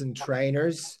corporates and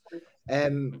trainers.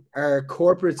 Our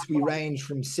corporates, we range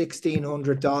from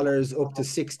 $1,600 up to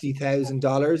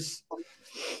 $60,000.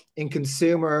 In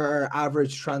consumer, our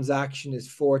average transaction is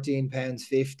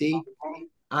 £14.50.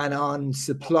 And on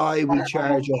supply, we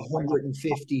charge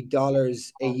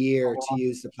 $150 a year to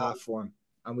use the platform.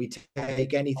 And we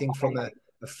take anything from a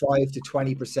 5 to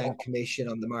 20% commission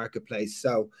on the marketplace.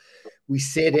 So we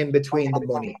sit in between the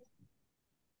money.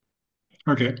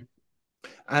 Okay.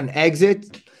 And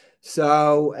exit.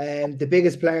 So the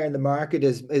biggest player in the market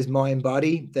is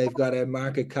MindBody. They've got a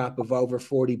market cap of over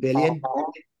 40 billion.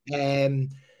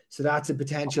 So that's a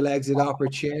potential exit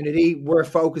opportunity. We're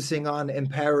focusing on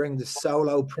empowering the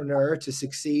solopreneur to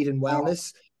succeed in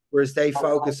wellness, whereas they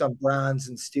focus on brands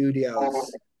and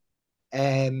studios.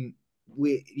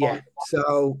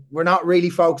 So we're not really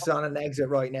focused on an exit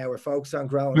right now. We're focused on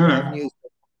growing revenues.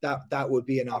 That would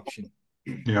be an option.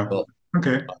 Yeah. Cool.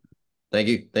 Okay. Thank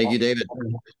you, David.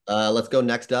 Let's go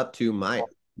next up to Maya.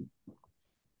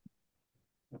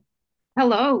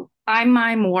 Hello, I'm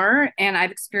Maya Moore, and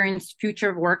I've experienced future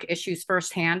of work issues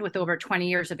firsthand with over 20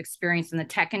 years of experience in the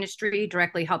tech industry,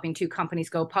 directly helping 2 companies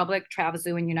go public,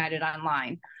 Travelzoo and United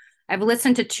Online. I've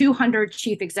listened to 200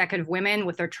 chief executive women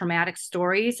with their traumatic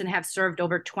stories and have served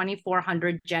over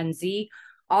 2,400 Gen Z,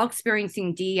 all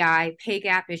experiencing DEI, pay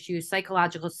gap issues,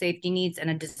 psychological safety needs, and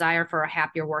a desire for a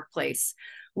happier workplace.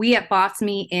 We at Boss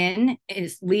Me In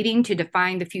is leading to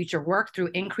define the future of work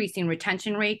through increasing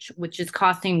retention rates, which is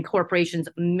costing corporations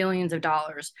millions of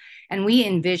dollars. And we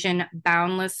envision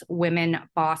boundless women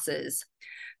bosses.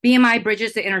 BMI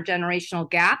bridges the intergenerational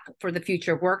gap for the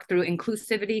future of work through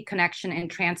inclusivity, connection,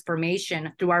 and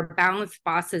transformation through our Boundless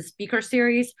Bosses speaker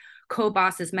series,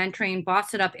 Co-Bosses mentoring,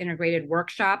 Boss It Up integrated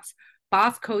workshops,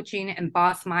 boss coaching, and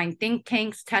boss mind think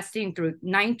tanks, testing through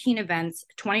 19 events,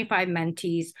 25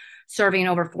 mentees, serving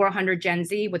over 400 Gen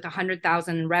Z with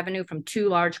 100,000 in revenue from 2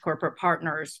 large corporate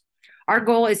partners. Our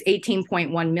goal is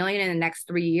 18.1 million in the next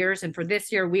 3 years. And for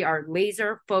this year, we are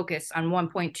laser focused on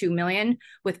 1.2 million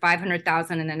with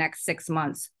 500,000 in the next 6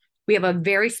 months. We have a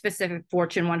very specific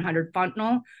Fortune 100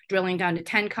 funnel, drilling down to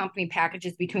 10 company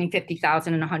packages between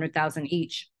 50,000 and 100,000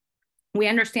 each. We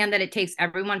understand that it takes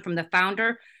everyone from the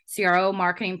founder, CRO,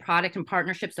 marketing, product, and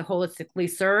partnerships to holistically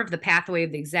serve the pathway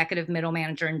of the executive, middle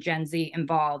manager, and Gen Z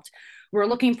involved. We're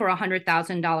looking for a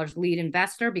 $100,000 lead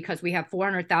investor because we have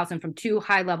 400,000 from 2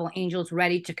 high-level angels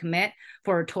ready to commit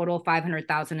for a total of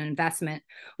 500,000 in investment.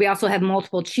 We also have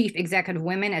multiple chief executive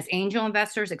women as angel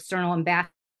investors, external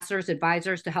ambassadors,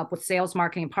 advisors to help with sales,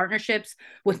 marketing, and partnerships,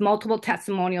 with multiple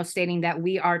testimonials stating that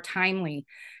we are timely.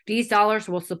 These dollars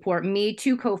will support me,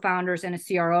 2 co-founders, and a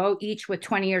CRO, each with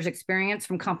 20 years experience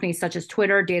from companies such as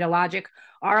Twitter, DataLogic,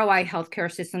 ROI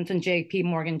Healthcare Systems, and JP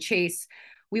Morgan Chase.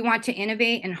 We want to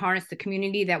innovate and harness the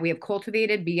community that we have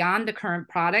cultivated beyond the current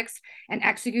products and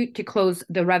execute to close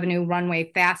the revenue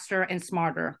runway faster and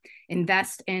smarter.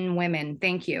 Invest in women.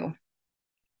 Thank you.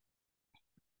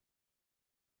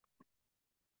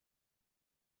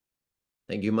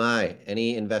 Thank you, Mai.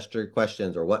 Any investor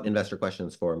questions, or what investor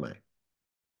questions for Mai?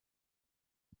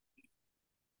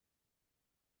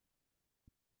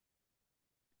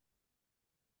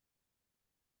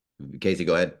 Casey,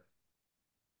 go ahead.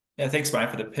 Yeah, thanks, Mai,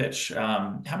 for the pitch.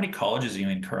 How many colleges are you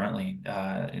in currently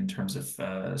in terms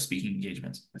of speaking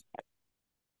engagements?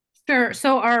 Sure.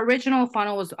 So our original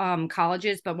funnel was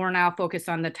colleges, but we're now focused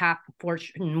on the top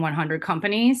Fortune 100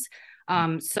 companies.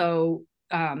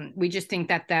 We just think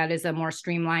that that is a more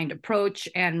streamlined approach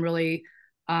and really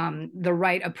the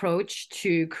right approach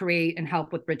to create and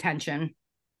help with retention.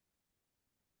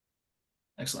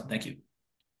 Excellent. Thank you.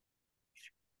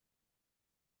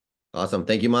 Awesome.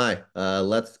 Thank you, Mai.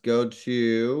 Let's go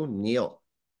to Neil.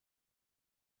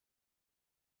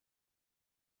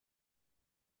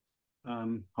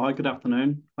 Hi, good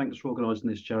afternoon. Thanks for organising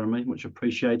this, Jeremy. Much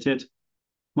appreciated.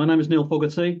 My name is Neil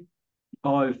Fogarty.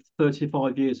 I've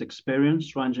 35 years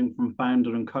experience, ranging from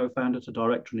founder and co-founder to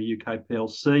director in a UK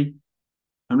PLC,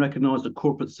 and recognise that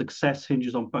corporate success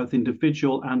hinges on both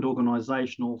individual and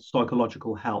organisational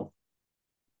psychological health.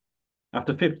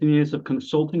 After 15 years of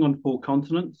consulting on 4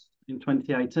 continents, in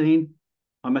 2018,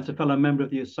 I met a fellow member of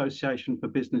the Association for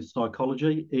Business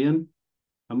Psychology, Ian,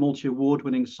 a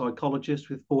multi-award-winning psychologist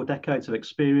with 4 decades of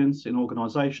experience in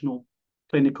organizational,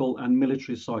 clinical, and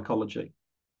military psychology.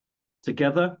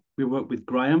 Together, we work with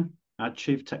Graham, our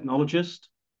chief technologist,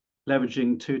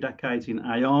 leveraging 2 decades in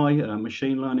AI,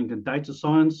 machine learning, and data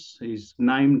science. He's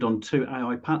named on 2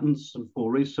 AI patents and 4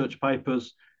 research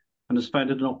papers, and has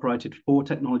founded and operated 4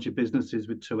 technology businesses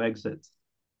with 2 exits.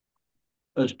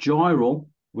 As Gyral,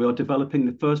 we are developing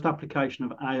the first application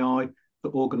of AI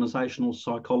for organizational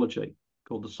psychology,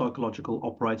 called the Psychological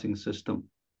Operating System.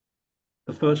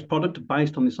 The first product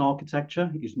based on this architecture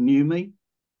is NewMe.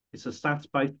 It's a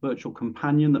SaaS-based virtual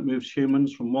companion that moves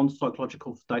humans from one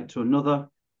psychological state to another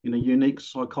in a unique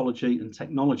psychology and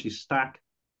technology stack,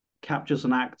 captures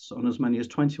and acts on as many as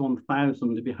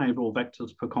 21,000 behavioral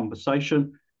vectors per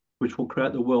conversation, which will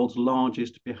create the world's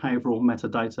largest behavioral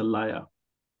metadata layer.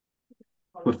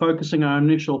 We're focusing our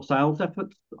initial sales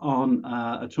efforts on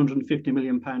a £250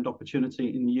 million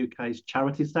opportunity in the UK's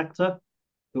charity sector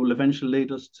that will eventually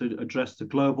lead us to address the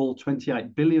global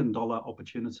 $28 billion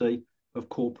opportunity of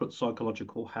corporate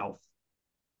psychological health.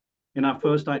 In our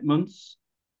first 8 months,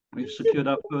 we've secured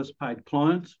our first paid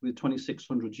client with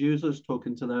 2,600 users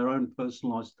talking to their own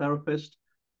personalised therapist,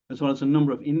 as well as a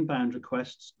number of inbound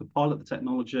requests to pilot the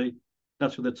technology.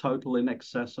 That's with a total in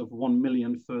excess of 1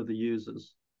 million further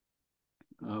users.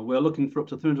 We're looking for up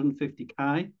to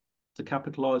 350K to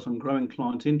capitalise on growing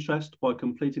client interest by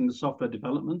completing the software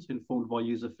development informed by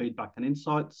user feedback and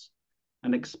insights,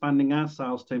 and expanding our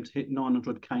sales team to hit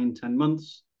 900K in 10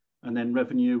 months, and then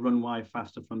revenue runway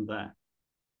faster from there.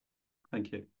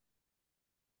 Thank you.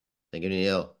 Thank you,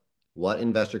 Neil. What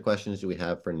investor questions do we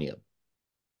have for Neil?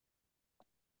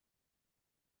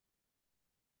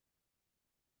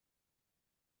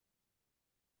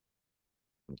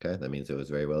 Okay, that means it was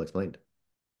very well explained.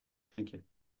 Thank you.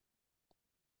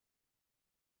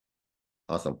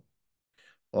 Awesome.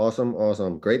 Awesome,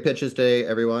 awesome. Great pitches today,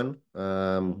 everyone.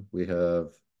 We have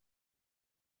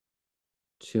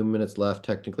 2 minutes left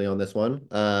technically on this one.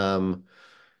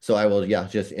 So I will,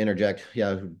 just interject.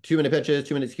 2-minute pitches,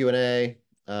 2 minutes Q&A.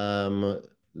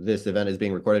 This event is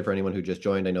being recorded for anyone who just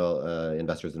joined. I know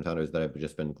investors and founders that I've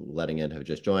just been letting in have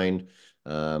just joined.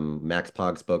 Max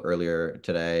Pog spoke earlier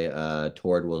today.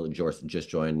 Tord will just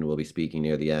join and will be speaking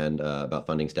near the end about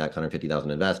Funding Stack,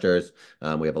 150,000 investors.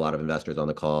 We have a lot of investors on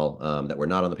the call that were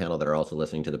not on the panel that are also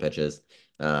listening to the pitches.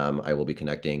 I will be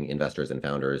connecting investors and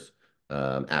founders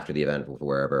after the event for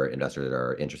wherever investors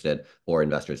are interested, or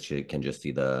investors can just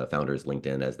see the founders'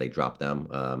 LinkedIn as they drop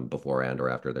them before and or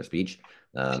after their speech,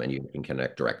 and you can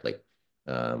connect directly.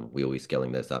 We will be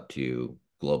scaling this up to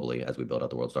globally as we build out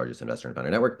the world's largest investor and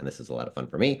founder network, and this is a lot of fun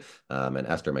for me and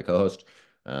Esther, my co-host.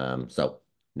 So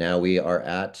now we are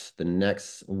at the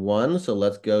next one, so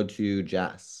let's go to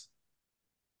Jas.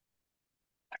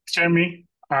 Thanks, Jeremy.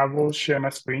 I will share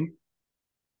my screen.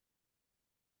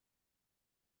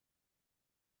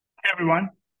 Hey everyone,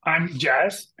 I'm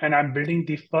Jas, and I'm building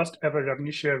the first ever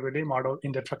revenue share relay model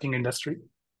in the trucking industry.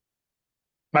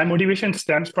 My motivation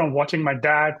stems from watching my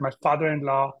dad, my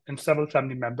father-in-law, and several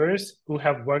family members who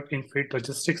have worked in freight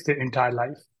logistics their entire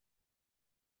life.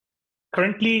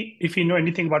 Currently, if you know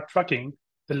anything about trucking,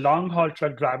 the long-haul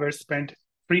truck drivers spend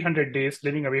 300 days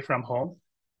living away from home.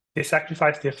 They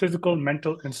sacrifice their physical,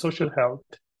 mental, and social health,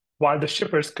 while the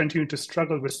shippers continue to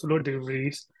struggle with slow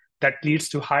deliveries that leads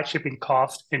to high shipping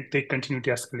costs, and they continue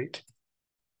to escalate.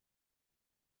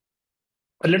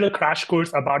 A little crash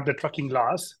course about the trucking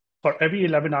laws. For every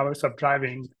 11 hours of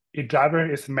driving, a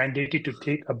driver is mandated to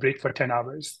take a break for 10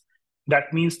 hours.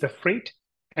 That means the freight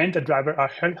and the driver are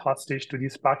held hostage to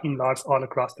these parking lots all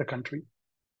across the country.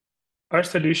 Our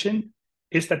solution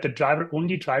is that the driver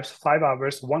only drives 5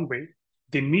 hours one way.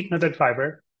 They meet another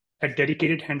driver at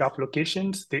dedicated handoff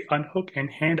locations. They unhook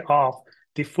and hand off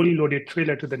the fully loaded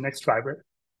trailer to the next driver.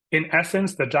 In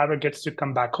essence, the driver gets to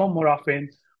come back home more often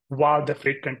while the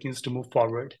freight continues to move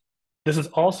forward. This is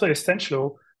also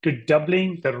essential to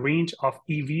doubling the range of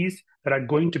EVs that are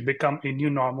going to become a new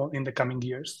normal in the coming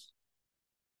years.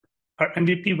 Our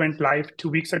MVP went live 2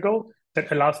 weeks ago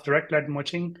that allows direct lead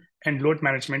merging and load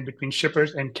management between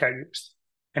shippers and carriers.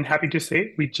 And happy to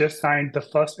say, we just signed the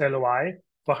first LOI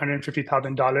for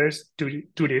 $150,000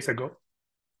 two days ago.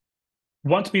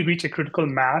 Once we reach a critical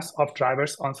mass of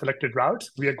drivers on selected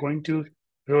routes, we are going to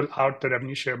roll out the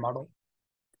revenue share model.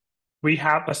 We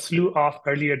have a slew of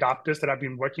early adopters that I've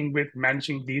been working with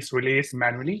managing these relays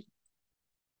manually.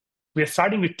 We are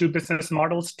starting with 2 business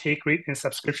models, take rate and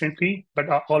subscription fee, but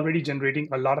are already generating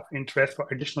a lot of interest for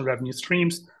additional revenue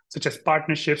streams, such as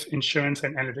partnerships, insurance,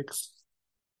 and analytics.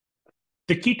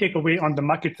 The key takeaway on the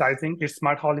market sizing is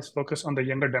Smart Haul is focused on the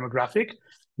younger demographic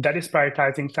that is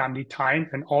prioritizing family time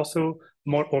and also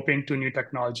more open to new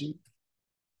technology.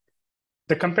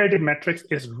 The competitive metrics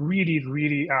is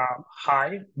really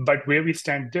high, but where we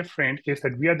stand different is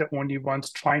that we are the only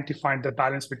ones trying to find the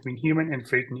balance between human and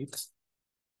freight needs.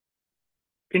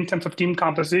 In terms of team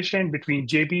composition, between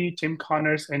JB, Tim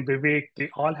Connors, and Vivek, they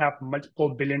all have multiple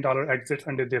billion-dollar exits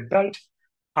under their belt.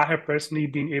 I have personally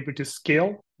been able to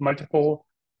scale multiple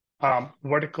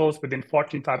verticals within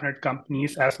Fortune 500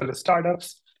 companies as well as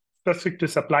startups. Specific to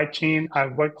supply chain,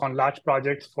 I've worked on large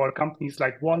projects for companies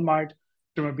like Walmart,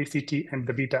 BCT, and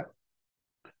DaVita.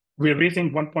 We're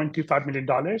raising $1.25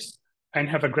 million and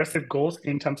have aggressive goals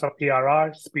in terms of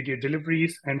ARR, speedier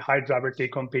deliveries, and high driver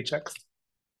take-home paychecks.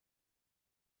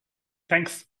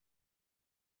 Thanks.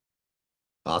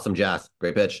 Awesome, Jas.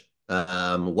 Great pitch.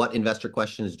 What investor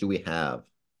questions do we have?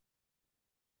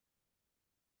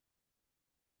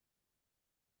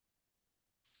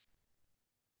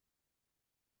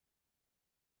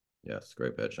 Yes,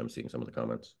 great pitch. I'm seeing some of the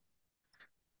comments.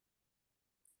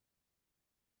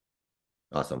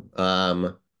 Awesome.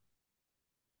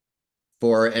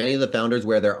 For any of the founders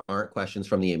where there aren't questions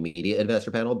from the immediate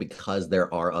investor panel, because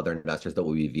there are other investors that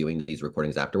will be viewing these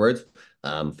recordings afterwards,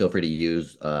 feel free to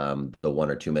use the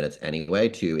 1 or 2 minutes anyway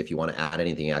to, if you want to add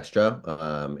anything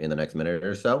extra in the next minute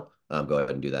or so, go ahead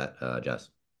and do that, Jess.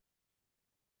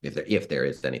 If there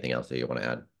is anything else that you want to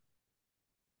add.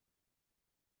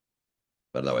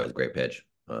 But otherwise, great pitch.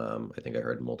 I think I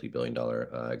heard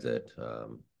multi-billion-dollar exit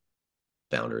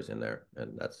founders in there,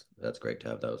 and that's great to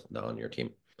have those on your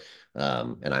team.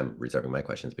 And I'm reserving my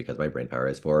questions because my brain power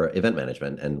is for event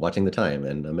management and watching the time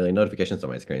and a million notifications on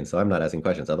my screen. So I'm not asking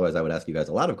questions. Otherwise, I would ask you guys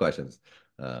a lot of questions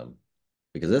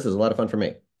because this is a lot of fun for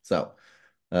me. So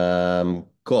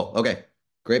cool. Okay.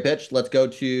 Great pitch. Let's go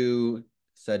to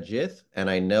Sajith. And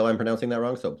I know I'm pronouncing that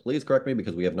wrong, so please correct me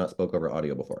because we have not spoke over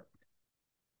audio before.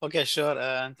 Okay, sure.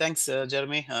 Thanks,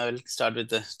 Jeremy. I'll start with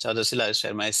the Chargerzilla. I'll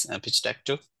share my pitch deck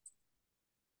too.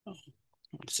 Oh,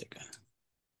 1 second.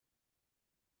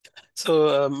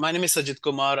 So my name is Sajith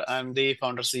Kumar. I'm the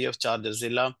founder CEO of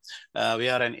Chargerzilla. We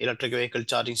are an electric vehicle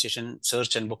charging station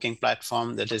search and booking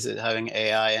platform that is having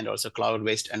AI and also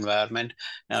cloud-based environment.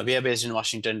 We are based in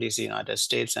Washington, D.C., United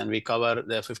States, and we cover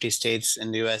the 50 states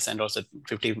in the US and also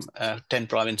 10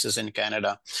 provinces in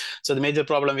Canada. So the major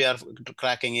problem we are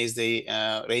cracking is the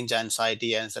range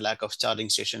anxiety and the lack of charging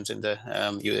stations in the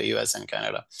US and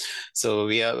Canada. So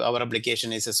our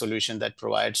application is a solution that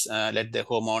provides let the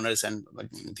homeowners and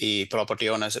the property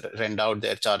owners rent out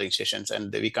their charging stations,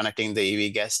 and we connecting the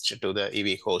EV guest to the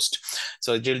EV host.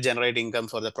 So it will generate income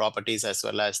for the properties as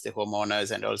well as the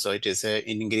homeowners, and also it is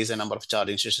increase the number of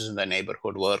charging stations in the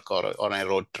neighborhood, work, or on a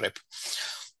road trip.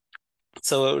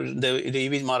 So the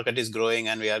EV market is growing,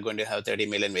 and we are going to have 30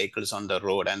 million vehicles on the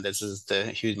road, and this is the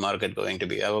huge market going to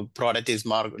be. Our product is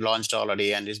launched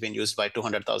already, and it's been used by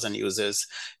 200,000 users,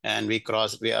 and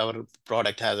our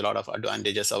product has a lot of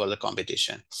advantages over the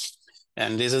competition.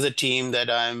 And this is a team that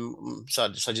I'm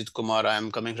Sajith Kumar.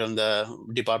 I'm coming from the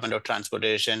Department of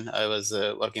Transportation. I was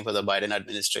working for the Biden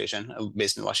administration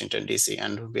based in Washington, D.C.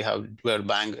 And we have World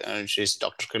Bank, and she's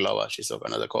Dr. Krylova. She's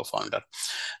another co-founder.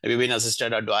 We've been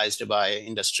advised by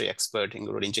industry expert,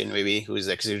 including Jane Vivi, who is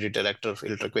Executive Director of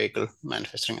Electric Vehicle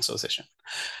Manufacturing Association.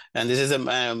 And this is a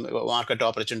market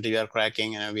opportunity we are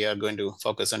cracking, and we are going to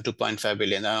focus on 2.5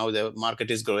 billion. Now the market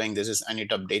is growing. I need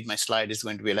to update my slide. It's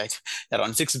going to be like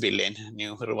around 6 billion.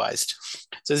 New revised.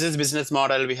 So this is business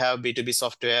model. We have B2B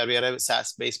software. We are a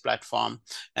SaaS-based platform,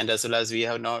 and as well as we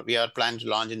are planning to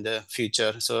launch in the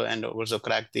future. So and also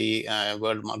crack the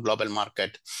global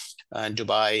market,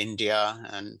 Dubai, India,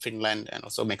 and Finland, and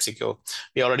also Mexico.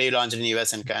 We already launched in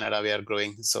US and Canada. We are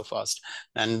growing so fast,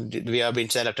 and we have been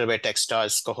selected by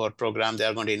Techstars cohort program. They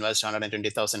are going to invest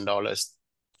 $120,000.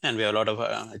 And we have a lot of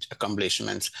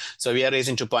accomplishments. So we are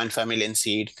raising 2.5 million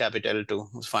seed capital to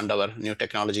fund our new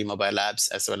technology mobile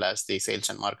apps, as well as the sales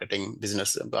and marketing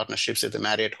business partnerships with the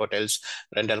Marriott hotels,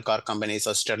 rental car companies,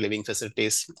 assisted living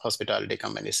facilities, hospitality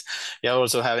companies. We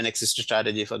also have an exit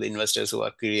strategy for the investors who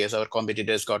are curious. Our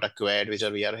competitors got acquired,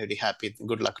 we are really happy.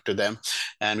 Good luck to them.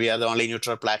 And we are the only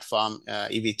neutral platform,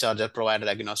 EV charger provider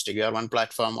agnostic. We are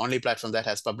only platform that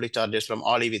has public chargers from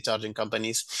all EV charging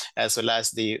companies, as well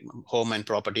as the home and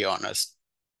property owners.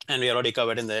 And we are already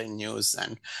covered in the news,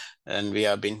 and we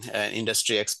have been an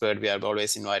industry expert. We are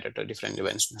always invited to different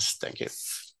events. Thank you.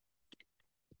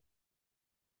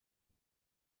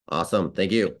 Awesome.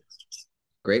 Thank you.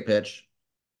 Great pitch.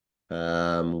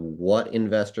 What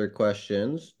investor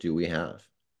questions do we have?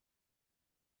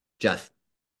 Jeff.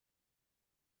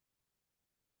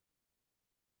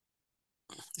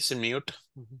 It's in mute.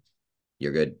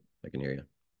 You're good. I can hear you.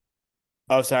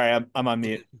 Oh, sorry. I'm on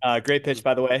mute. Great pitch,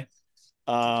 by the way.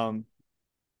 Are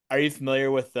you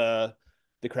familiar with the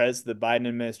credits the Biden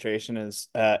administration has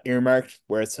earmarked,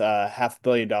 where it's $500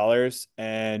 million?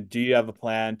 And do you have a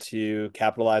plan to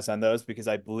capitalize on those? Because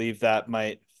I believe that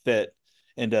might fit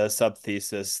into a sub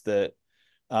thesis that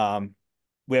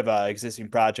we have an existing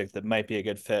project that might be a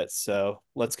good fit. So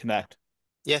let's connect.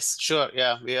 Yes, sure.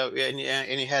 Yeah, we have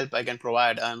any help I can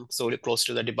provide. I'm so close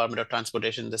to the Department of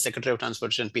Transportation, the Secretary of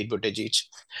Transportation, Pete Buttigieg,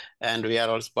 and we are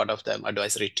also part of the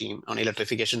advisory team on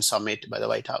electrification summit by the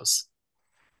White House.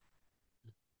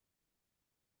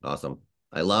 Awesome.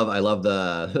 I love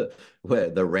the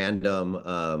the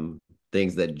random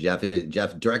things that Jeff,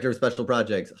 Director of Special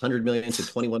Projects, $100 million to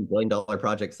 $21 billion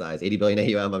project size, 80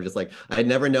 billion AUM. I'm just like, I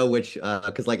never know which,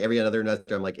 because like every other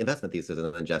investor, I'm like investment thesis,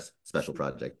 and then Jeff's special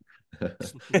project.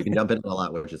 You can jump in a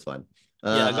lot, which is fun.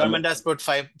 Yeah, government has put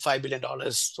 $5 billion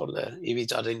for the EV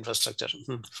charging infrastructure.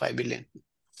 $5 billion.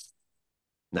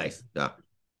 Nice. Yeah,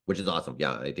 which is awesome.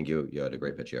 Yeah, I think you had a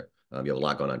great pitch here. You have a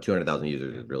lot going on. 200,000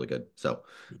 users is really good. So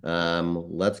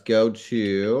let's go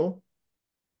to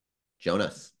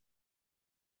Jonas.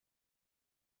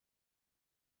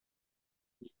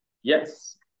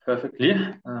 Yes, perfectly.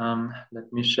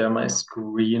 Let me share my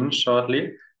screen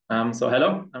shortly. So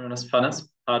hello, I'm Manush,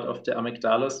 part of the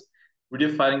amygdalos,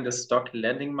 redefining the stock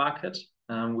lending market.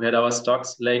 We had our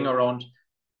stocks laying around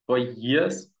for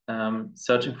years,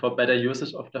 searching for better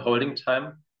usage of the holding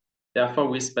time. Therefore,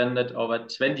 we spent over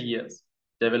 20 years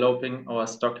developing our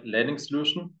stock lending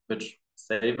solution, which is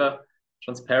safer,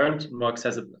 transparent, and more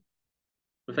accessible.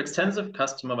 With extensive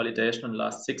customer validation in the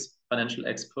last 6 financial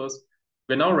expos,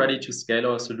 we're now ready to scale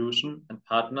our solution and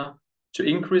partner to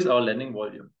increase our lending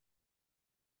volume.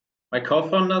 My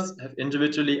co-founders have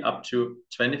individually up to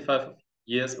 25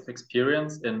 years of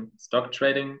experience in stock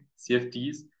trading,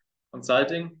 CFDs,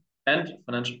 consulting, and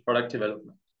financial product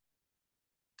development.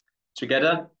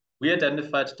 Together, we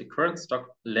identified the current stock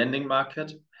lending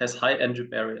market has high entry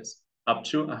barriers, up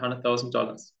to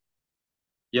 $100,000.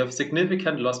 You have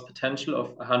significant loss potential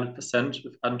of 100%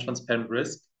 with untransparent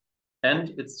risk,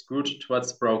 and it's skewed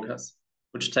towards brokers,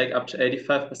 which take up to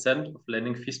 85% of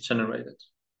lending fees generated.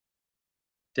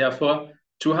 Therefore,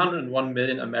 201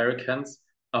 million Americans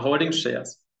are holding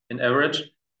shares, in average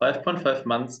 5.5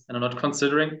 months, and are not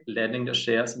considering lending their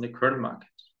shares in the current market.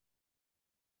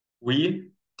 We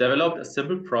developed a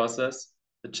simple process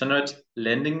that generates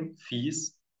lending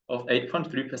fees of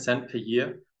 8.3% per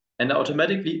year and are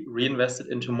automatically reinvested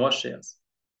into more shares.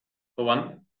 For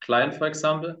one client, for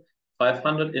example,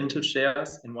 500 Intel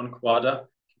shares in 1 quarter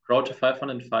can grow to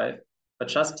 505 by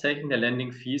just taking the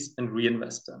lending fees and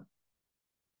reinvest them.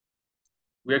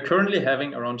 We are currently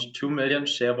having around 2 million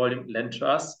share volume lent to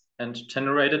us and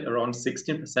generated around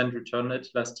 16% return on it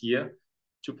last year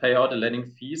to pay out the lending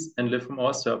fees and live from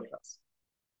our surplus.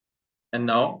 And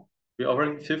now we're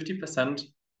offering 50%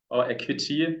 our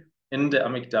equity in the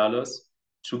amygdalos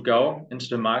to go into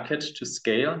the market to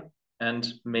scale,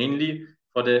 and mainly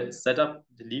for the setup,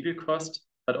 the legal cost,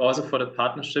 but also for the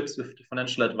partnerships with the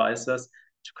financial advisors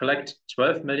to collect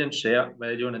 12 million share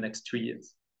value in the next 2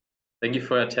 years. Thank you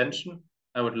for your attention.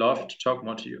 I would love to talk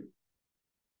more to you.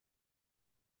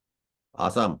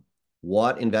 Awesome.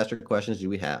 What investor questions do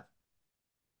we have?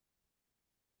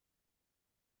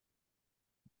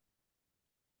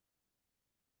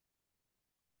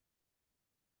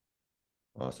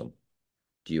 Awesome.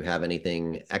 Do you have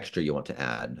anything extra you want to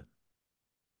add?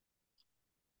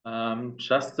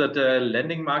 Just that the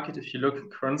lending market, if you look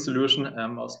at current solution,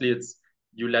 mostly it's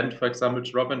you lend, for example,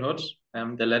 to Robinhood.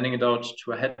 They're lending it out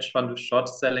to a hedge fund with short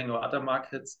selling or other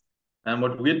markets. And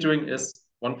what we're doing is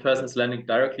one person is lending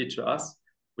directly to us.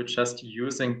 We're just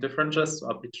using differences,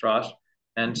 arbitrage,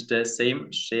 and the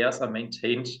same shares are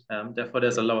maintained. Therefore,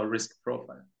 there's a lower risk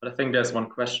profile. But I think there's one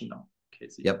question now,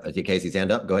 Casey. Yep, I see Casey's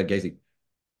hand up. Go ahead, Casey.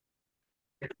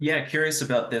 Yeah, curious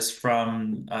about this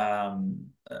from,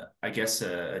 I guess,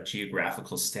 a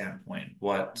geographical standpoint.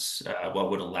 What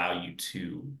would allow you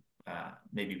to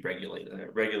maybe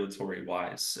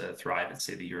regulatory-wise thrive in,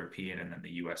 say, the European and then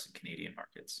the US and Canadian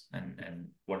markets? And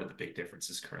what are the big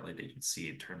differences currently that you can see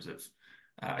in terms of,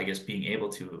 I guess, being able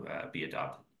to be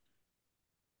adopted?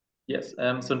 Yes,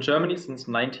 so in Germany, since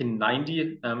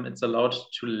 1990, it's allowed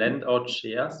to lend out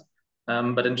shares.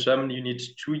 But in Germany, you need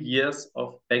 2 years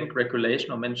of bank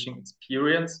regulation or managing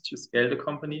experience to scale the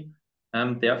company.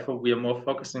 Therefore, we are more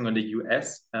focusing on the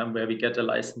US, where we get a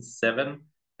license 7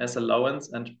 as allowance.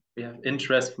 And we have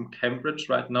interest from Cambridge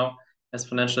right now as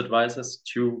financial advisors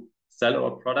to sell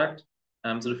our product.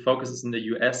 So the focus is in the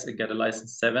US and get a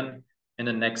license 7 in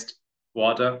the next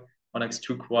quarter or next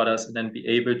 2 quarters, and then be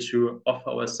able to offer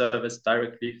our service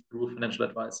directly through financial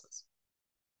advisors.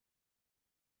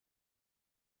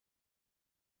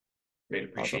 Great,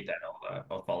 appreciate that.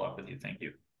 I'll follow up with you. Thank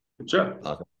you. Sure.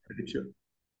 Awesome. Sure.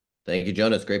 Thank you,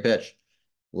 Jonas. Great pitch.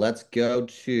 Let's go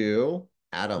to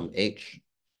Adam H.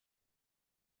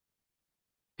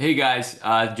 Hey guys,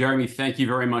 Jeremy, thank you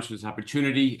very much for this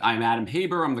opportunity. I'm Adam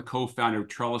Haber. I'm the co-founder of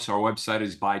Trellis. Our website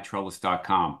is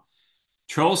buytrellis.com.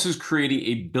 Trellis is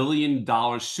creating $1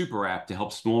 billion super app to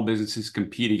help small businesses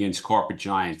compete against corporate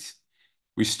giants.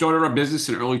 We started our business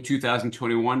in early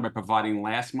 2021 by providing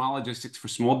last mile logistics for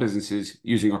small businesses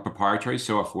using our proprietary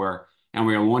software, and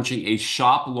we are launching a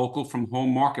shop local from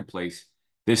home marketplace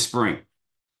this spring.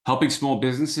 Helping small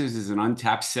businesses is an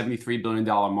untapped $73 billion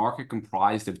market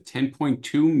comprised of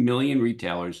 10.2 million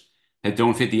retailers that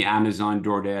don't fit the Amazon,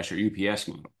 DoorDash, or UPS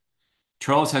model.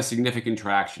 Trellis has significant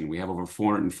traction. We have over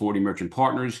 440 merchant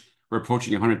partners. We're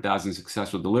approaching 100,000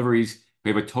 successful deliveries. We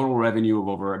have a total revenue of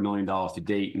over $1 million to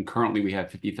date, and currently we have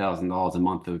 $50,000 a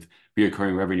month of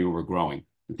recurring revenue. We're growing.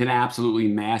 It's an absolutely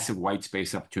massive white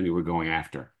space opportunity we're going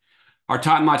after. Our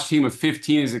top-notch team of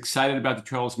 15 is excited about the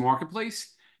Trellis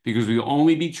marketplace because we will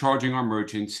only be charging our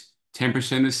merchants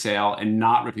 10% of the sale and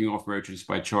not ripping off merchants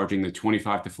by charging the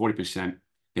 25 to 40%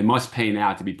 they must pay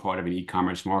now to be part of an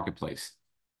e-commerce marketplace.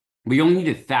 We only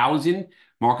need 1,000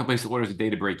 marketplace orders a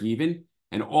day to break even,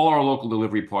 and all our local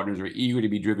delivery partners are eager to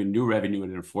be driven new revenue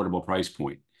at an affordable price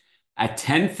point. At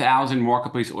 10,000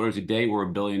 marketplace orders a day, we're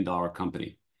 $1 billion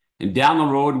company. And down the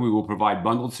road, we will provide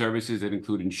bundled services that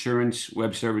include insurance,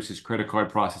 web services, credit card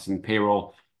processing,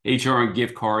 payroll, HR, and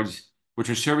gift cards, which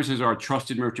are services our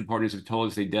trusted merchant partners have told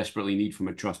us they desperately need from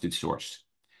a trusted source.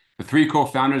 The three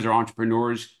co-founders are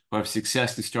entrepreneurs who have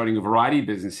success in starting a variety of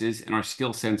businesses, and our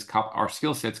skill sets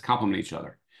complement each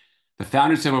other. The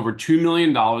founders have over $2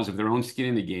 million of their own skin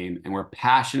in the game, and we're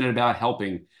passionate about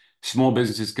helping small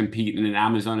businesses compete in an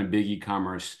Amazon and big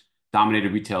e-commerce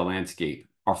dominated retail landscape.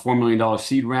 Our $4 million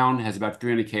seed round has about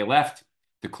 $300K left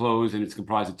to close, and it's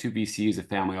comprised of 2 VCs, a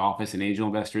family office, and angel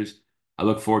investors. I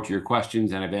look forward to your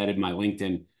questions, and I've added my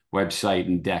LinkedIn website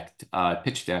and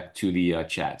pitch deck to the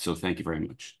chat. So thank you very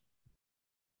much.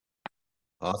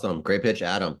 Awesome. Great pitch,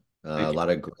 Adam. A lot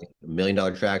of great $1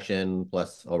 million traction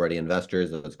plus already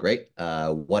investors. That's great.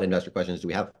 What investor questions do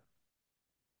we have?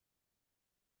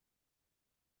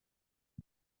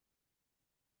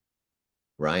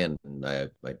 Ryan, I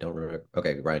don't remember.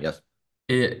 Okay, Ryan, yes.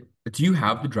 Do you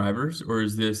have the drivers, or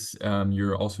is this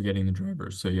you're also getting the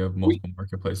drivers? So you have multiple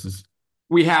marketplaces.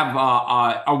 We have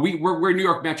we're New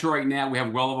York Metro right now. We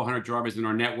have well over 100 drivers in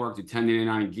our network, the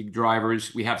 1099 gig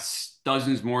drivers. We have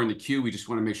dozens more in the queue. We just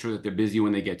want to make sure that they're busy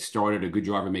when they get started. A good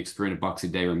driver makes $300 a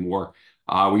day or more.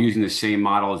 We're using the same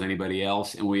model as anybody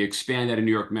else, and we expand out of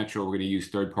New York Metro. We're going to use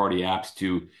third-party apps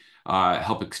to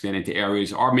help expand into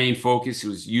areas. Our main focus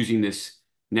was using this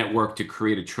network to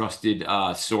create a trusted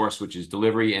source, which is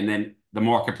delivery, and then the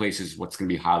marketplace is what's going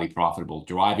to be highly profitable,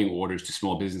 driving orders to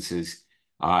small businesses.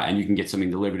 And you can get something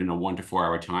delivered in a 1 to 4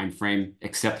 hour time frame,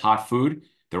 except hot food.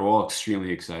 They're all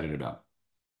extremely excited about.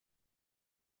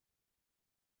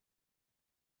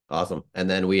 Awesome. And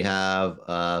then we have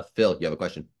Phil. You have a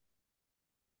question?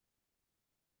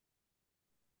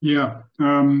 Yeah.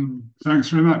 Thanks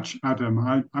very much, Adam.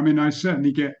 I mean, I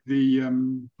certainly get the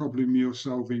problem you're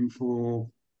solving for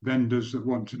vendors that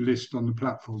want to list on the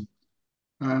platform.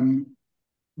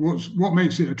 What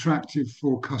makes it attractive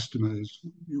for customers?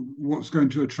 What's going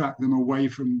to attract them away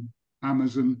from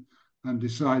Amazon and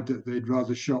decide that they'd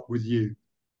rather shop with you?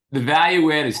 The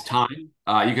value add is time.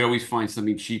 You can always find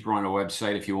something cheaper on a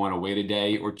website if you want to wait a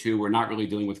day or two. We're not really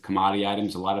dealing with commodity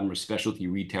items. A lot of them are specialty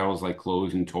retailers like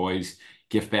clothes and toys,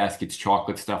 gift baskets,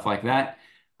 chocolate, stuff like that.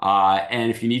 And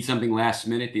if you need something last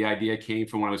minute, the idea came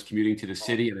from when I was commuting to the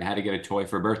city and I had to get a toy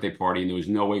for a birthday party, and there was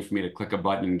no way for me to click a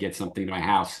button and get something to my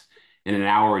house in an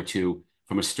hour or two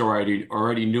from a store I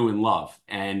already knew and love.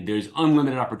 And there's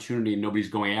unlimited opportunity and nobody's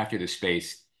going after this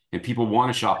space. And people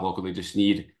want to shop local. They just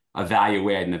need a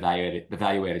value add, and the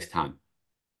value add is time.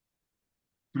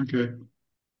 Okay.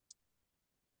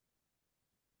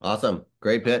 Awesome.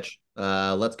 Great pitch.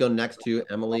 Let's go next to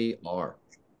Emily R.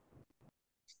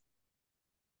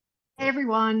 Hey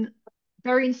everyone,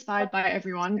 very inspired by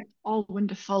everyone, all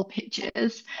wonderful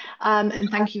pitches, and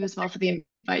thank you as well for the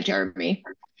invite, Jeremy.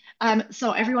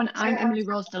 So everyone, I'm Emily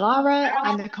Rose Delara.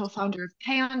 I'm the co-founder of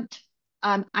Payant.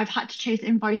 I've had to chase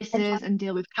invoices and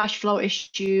deal with cash flow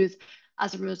issues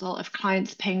as a result of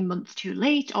clients paying months too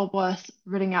late or worse,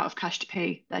 running out of cash to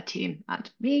pay their team and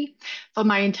me for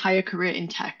my entire career in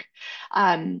tech.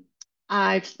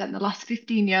 I've spent the last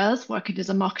 15 years working as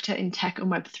a marketer in tech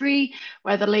and Web3,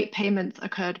 where the late payments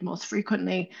occurred most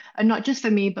frequently, and not just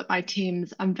for me, but my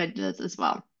teams and vendors as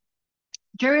well.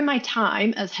 During my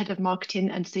time as head of marketing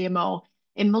and CMO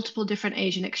in multiple different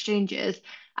Asian exchanges,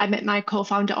 I met my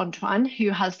co-founder Antoine, who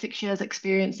has 6 years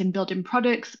experience in building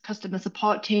products, customer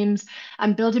support teams,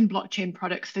 and building blockchain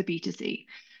products for B2C.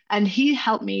 And he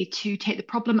helped me to take the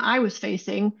problem I was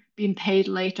facing, being paid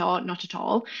late or not at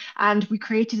all, and we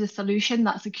created a solution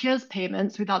that secures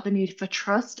payments without the need for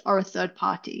trust or a third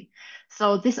party.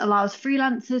 So this allows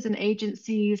freelancers and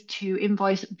agencies to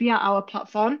invoice via our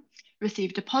platform,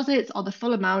 receive deposits or the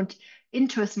full amount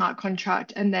into a smart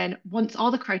contract, and then once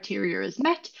all the criteria is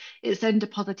met, it's then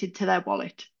deposited to their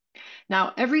wallet.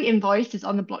 Now, every invoice is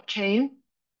on the blockchain,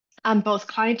 and both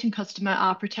client and customer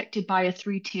are protected by a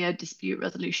 3-tier dispute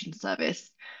resolution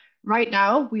service. Right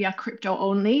now, we are crypto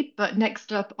only, but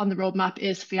next up on the roadmap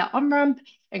is fiat on-ramp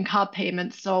and card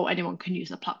payments, so anyone can use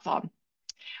the platform.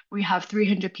 We have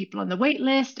 300 people on the wait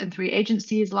list and 3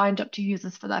 agencies lined up to use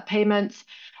us for their payments.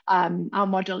 Our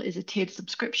model is a tiered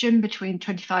subscription between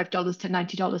 $25 to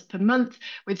 $90 per month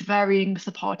with varying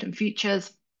support and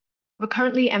features. We're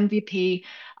currently MVP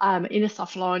in a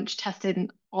soft launch, testing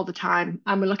all the time,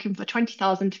 and we're looking for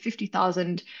 20,000 to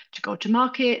 50,000 to go to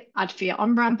market, add fiat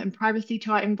on-ramp and privacy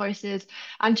to our invoices,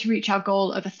 and to reach our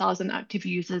goal of 1,000 active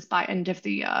users by end of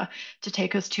the year to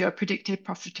take us to a predicted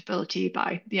profitability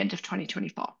by the end of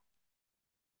 2024.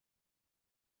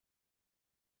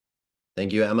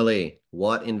 Thank you, Emily.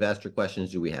 What investor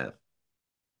questions do we have?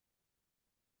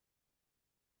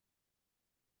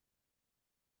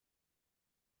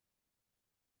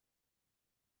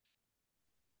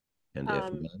 And if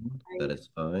none, that is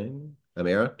fine.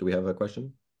 Amira, do we have a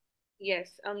question? Yes.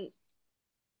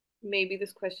 Maybe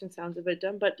this question sounds a bit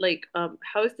dumb, but like,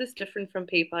 how is this different from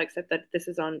PayPal except that this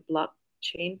is on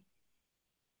blockchain?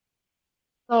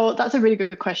 So that's a really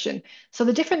good question. So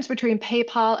the difference between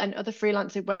PayPal and other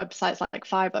freelancing websites like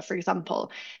Fiverr, for example,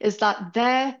 is that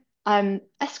their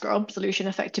escrow solution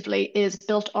effectively is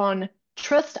built on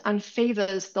trust and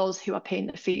favors those who are paying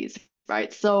the fees,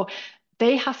 right? So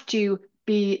they have to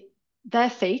be their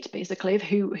fate, basically, of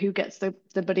who gets the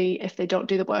money if they don't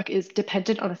do the work is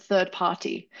dependent on a third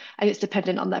party, and it's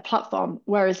dependent on their platform.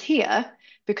 Whereas here,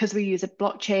 because we use a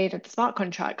blockchain and smart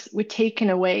contracts, we're taking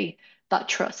away that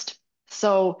trust.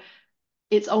 So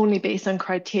it's only based on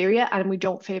criteria and we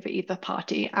don't favor either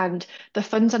party. And the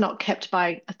funds are not kept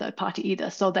by a third party either.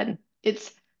 So then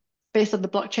it's based on the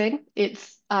blockchain.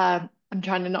 It's, I'm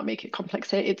trying to not make it complex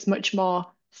here. It's much more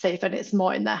safe and it's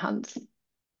more in their hands.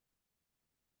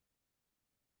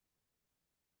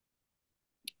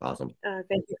 Awesome.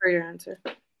 Thank you for your answer.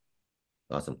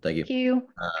 Awesome. Thank you. Thank you.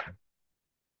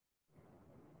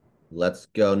 Let's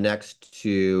go next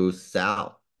to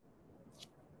Sal.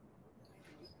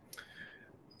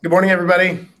 Good morning,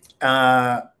 everybody.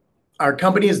 Our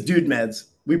company is Dude Meds.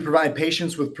 We provide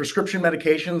patients with prescription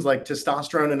medications like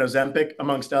testosterone and Ozempic,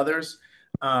 amongst others,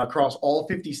 across all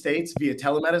 50 states via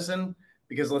telemedicine,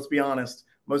 because let's be honest,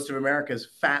 most of America is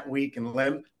fat, weak, and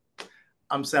limp.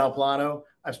 I'm Sal Plato.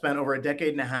 I've spent over a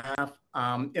decade and a half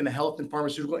in the health and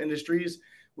pharmaceutical industries,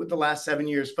 with the last 7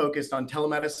 years focused on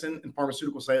telemedicine and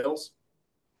pharmaceutical sales.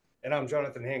 And I'm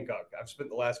Jonathan Hancock. I've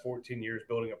spent the last 14 years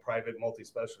building a private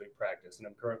multi-specialty practice, and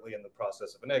I'm currently in the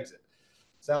process of an exit.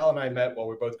 Sal and I met while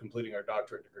we're both completing our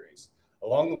doctorate degrees.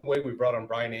 Along the way, we brought on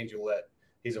Brian Angelette.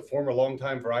 He's a former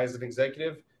longtime Verizon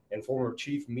executive and former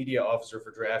chief media officer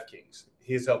for DraftKings.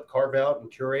 He has helped carve out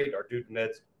and curate our Dude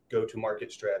Meds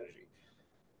go-to-market strategy.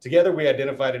 Together, we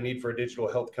identified a need for a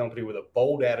digital health company with a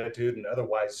bold attitude and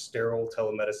otherwise sterile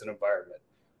telemedicine environment.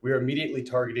 We are immediately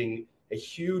targeting a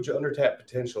huge untapped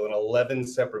potential in 11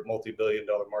 separate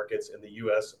multi-billion-dollar markets in the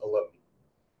US alone.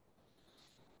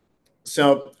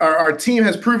 So our team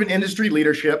has proven industry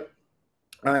leadership,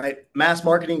 mass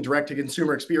marketing,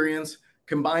 direct-to-consumer experience,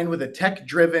 combined with a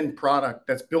tech-driven product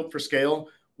that's built for scale,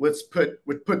 which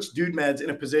puts Dude Meds in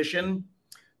a position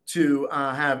to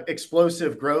have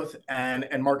explosive growth and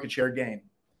market share gain.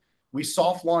 We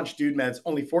soft launched Dude Meds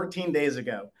only 14 days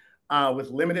ago with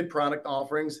limited product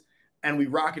offerings, and we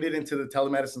rocketed into the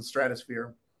telemedicine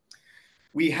stratosphere.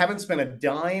 We haven't spent a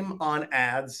dime on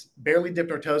ads, barely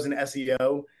dipped our toes in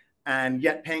SEO, and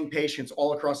yet paying patients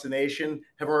all across the nation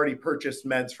have already purchased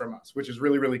meds from us, which is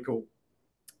really, really cool.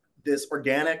 This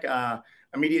organic,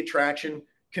 immediate traction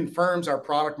confirms our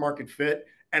product market fit,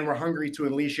 and we're hungry to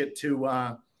unleash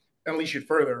it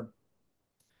further.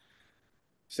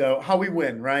 So how we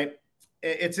win, right?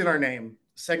 It's in our name.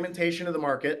 Segmentation of the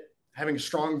market, having a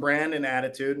strong brand and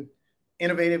attitude,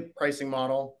 innovative pricing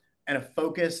model, and a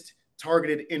focused,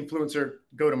 targeted influencer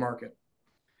go-to-market.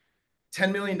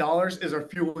 $10 million is our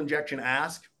fuel injection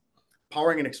ask,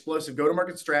 powering an explosive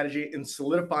go-to-market strategy and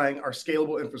solidifying our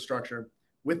scalable infrastructure.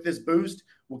 With this boost,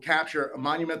 we'll capture a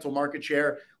monumental market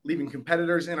share, leaving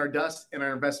competitors in our dust and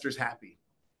our investors happy.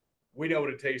 We know what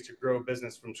it takes to grow a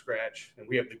business from scratch, and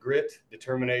we have the grit,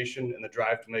 determination, and the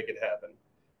drive to make it happen.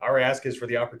 Our ask is for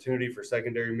the opportunity for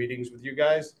secondary meetings with you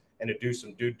guys and to do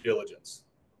some due diligence.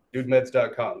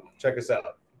 Dudemeds.com. Check us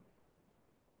out.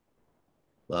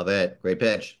 Love it. Great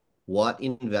pitch. What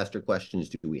investor questions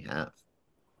do we have?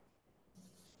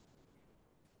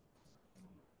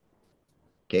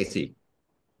 Casey.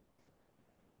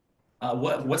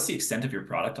 What's the extent of your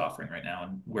product offering right now,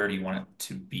 and where do you want it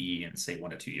to be in, say,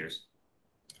 1 to 2 years?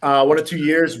 1 to 2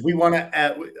 years, we want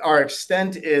to, our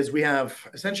extent is we have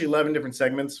essentially 11 different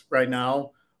segments right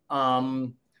now.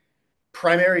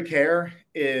 Primary care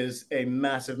is a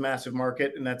massive, massive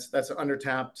market, and that's an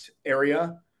undertapped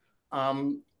area.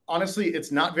 Honestly,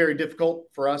 it's not very difficult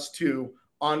for us to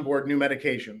onboard new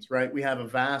medications, right? We have a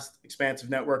vast, expansive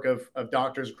network of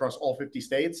doctors across all 50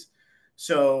 states.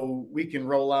 So we can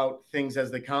roll out things as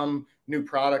they come, new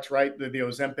products, right? The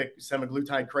Ozempic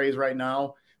semaglutide craze right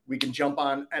now. We can jump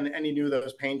on any new of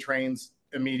those pain trains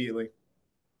immediately.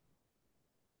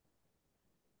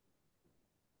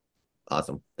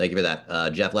 Awesome. Thank you for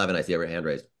that. Jeff Lavin, I see your hand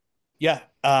raised. Yeah.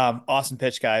 Awesome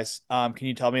pitch, guys. Can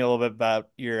you tell me a little bit about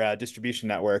your distribution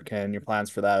network and your plans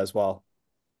for that as well?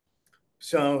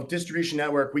 So distribution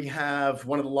network, we have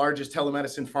one of the largest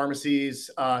telemedicine pharmacies,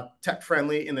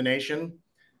 tech-friendly in the nation.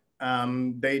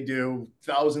 They do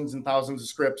thousands and thousands of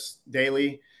scripts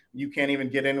daily. You can't even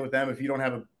get in with them if you don't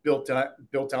have a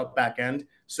built-out back end.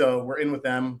 So we're in with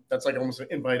them. That's like almost an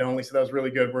invite only. So that was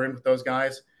really good. We're in with those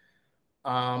guys.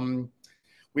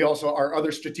 We also are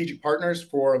other strategic partners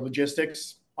for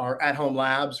logistics, our at-home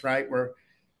labs, right? We're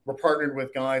partnered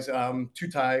with guys,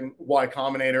 two-time Y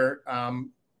Combinator,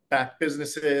 back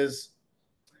businesses,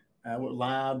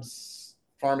 labs,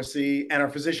 pharmacy, and our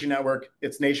physician network.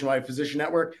 It's nationwide physician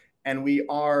network. And we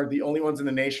are the only ones in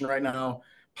the nation right now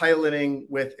piloting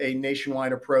with a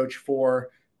nationwide approach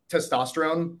for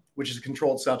testosterone, which is a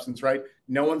controlled substance, right?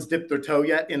 No one's dipped their toe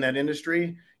yet in that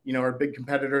industry. You know, our big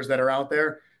competitors that are out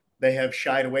there, they have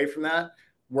shied away from that.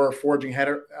 We're forging ahead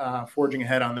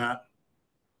on that.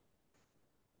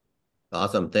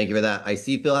 Awesome. Thank you for that. I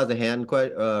see Phil has a hand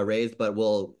raised, but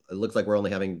it looks like we're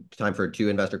only having time for 2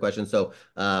 investor questions. So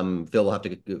Phil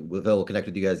will connect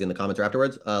with you guys in the comments or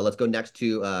afterwards. Let's go next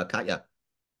to Katya.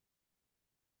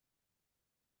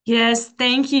 Yes,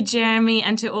 thank you, Jeremy,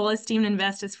 and to all esteemed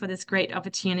investors for this great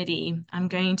opportunity. I'm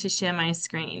going to share my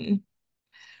screen.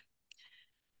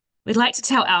 We'd like to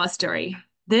tell our story.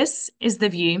 This is the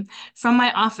view from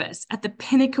my office at the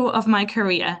pinnacle of my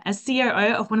career as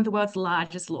COO of one of the world's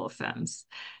largest law firms.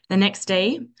 The next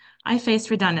day, I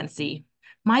faced redundancy.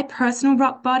 My personal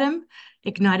rock bottom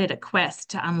ignited a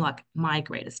quest to unlock my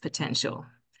greatest potential.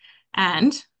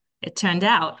 And it turned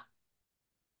out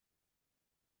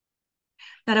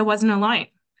that I wasn't alone.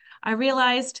 I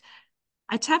realized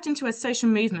I tapped into a social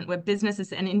movement where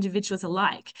businesses and individuals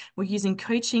alike were using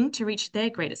coaching to reach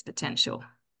their greatest potential.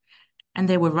 And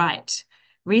they were right.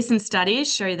 Recent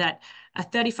studies show that a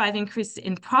 35% increase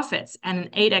in profits and an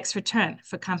 8x return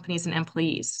for companies and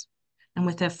employees. And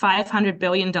with a $500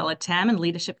 billion TAM in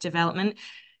leadership development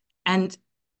and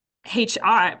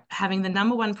HR having the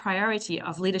 #1 priority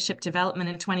of leadership development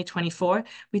in 2024,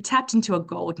 we tapped into a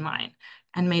gold mine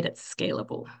and made it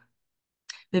scalable.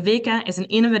 Viveka is an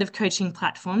innovative coaching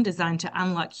platform designed to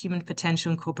unlock human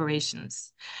potential in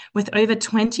corporations. With over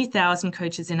 20,000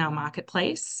 coaches in our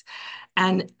marketplace,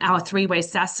 and our 3-way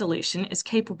SaaS solution is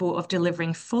capable of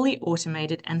delivering fully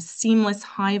automated and seamless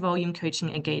high-volume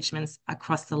coaching engagements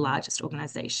across the largest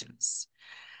organizations.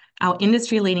 Our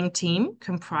industry-leading team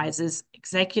comprises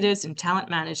executives in talent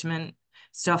management,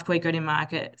 software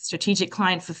go-to-market, strategic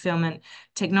client fulfillment,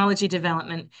 technology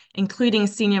development, including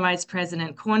Senior Vice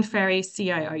President Korn Ferry,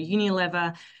 CIO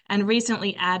Unilever, and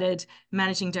recently added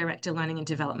Managing Director Learning and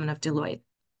Development of Deloitte.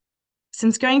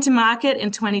 Since going to market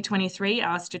in 2023,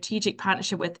 our strategic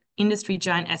partnership with industry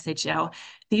giant SHL,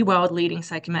 the world-leading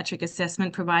psychometric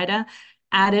assessment provider,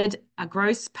 added a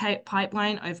gross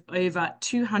pipeline of over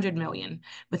 200 million,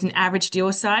 with an average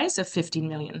deal size of 15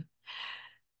 million.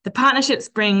 The partnerships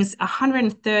brings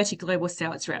 130 global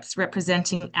sales reps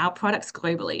representing our products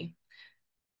globally.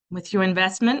 With your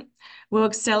investment, we'll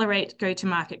accelerate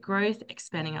go-to-market growth,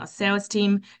 expanding our sales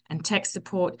team and tech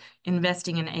support,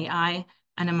 investing in AI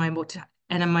and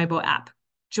a mobile app.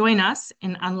 Join us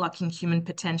in unlocking human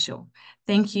potential.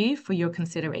 Thank you for your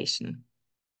consideration.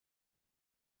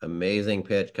 Amazing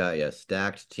pitch, Katya.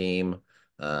 Stacked team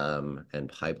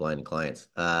and pipeline clients.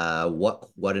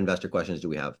 What investor questions do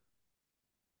we have?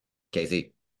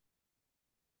 Casey.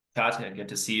 Katya, good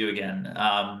to see you again.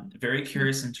 Very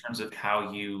curious in terms of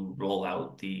how you roll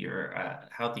out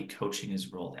how the coaching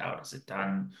is rolled out. Is it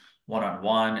done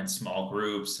one-on-one in small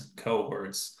groups and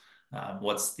cohorts?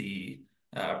 What's the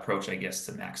approach, I guess,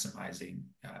 to maximizing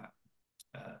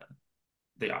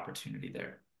the opportunity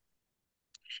there?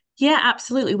 Yeah,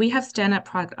 absolutely. We have stand-up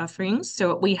product offerings.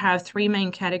 So we have three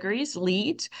main categories: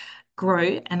 lead,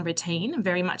 grow, and retain,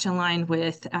 very much aligned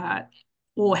with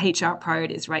all HR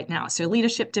priorities right now. So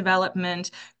leadership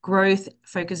development, growth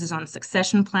focuses on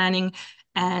succession planning,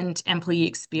 and employee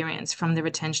experience from the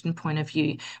retention point of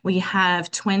view. We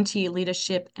have 20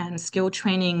 leadership and skill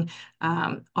training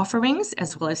offerings,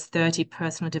 as well as 30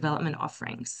 personal development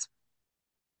offerings.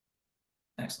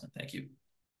 Excellent. Thank you.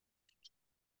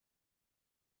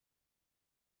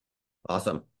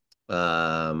 Awesome.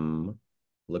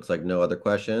 Looks like no other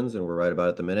questions, and we're right about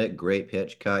at the minute. Great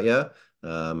pitch, Katya.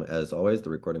 As always, the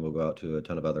recording will go out to a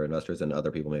ton of other investors, and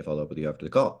other people may follow up with you after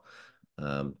the call.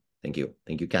 Thank you.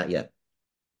 Thank you, Katya.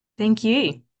 Thank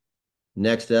you.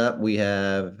 Next up, we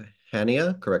have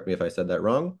Hania. Correct me if I said that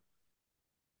wrong.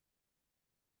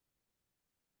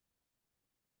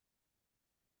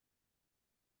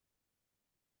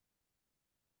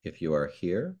 If you are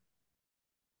here.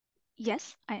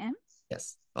 Yes, I am.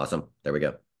 Yes. Awesome. There we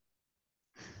go.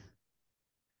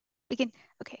 Begin.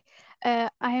 Okay.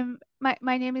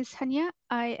 My name is Hania.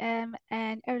 I am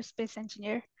an aerospace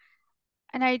engineer,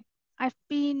 and I've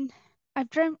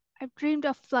dreamed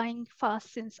of flying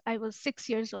fast since I was 6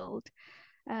 years old.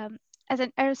 As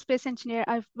an aerospace engineer,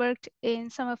 I've worked in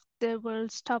some of the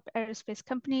world's top aerospace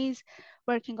companies,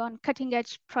 working on cutting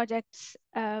edge projects,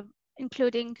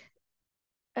 including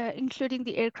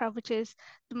the aircraft, which is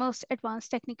the most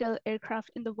advanced technical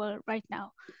aircraft in the world right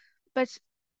now. But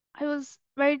I was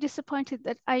very disappointed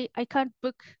that I can't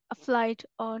book a flight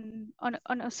on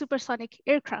a supersonic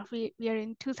aircraft. We are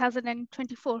in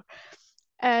 2024.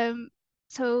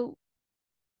 So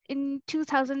in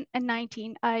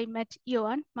 2019, I met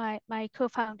Johan, my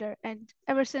co-founder, and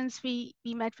ever since we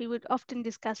met, we would often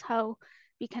discuss how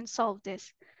we can solve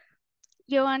this.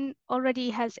 Johan already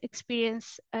has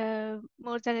experience,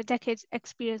 more than a decade's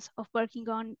experience of working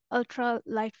on ultra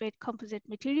lightweight composite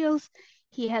materials.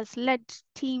 He has led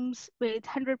teams with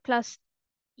 100+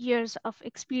 years of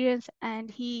experience, and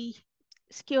he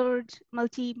secured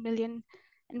multi-million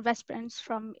investments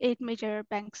from 8 major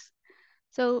banks.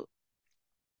 So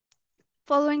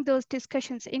following those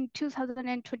discussions in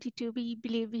 2022, we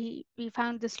believe we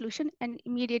found the solution and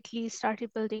immediately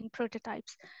started building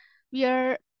prototypes. We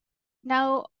are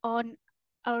now on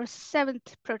our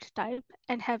 7th prototype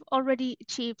and have already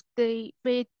achieved the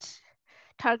weight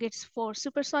targets for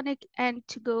supersonic and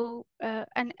to go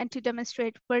and to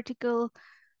demonstrate vertical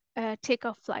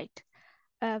takeoff flight.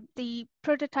 The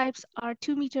prototypes are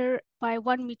 2 meter by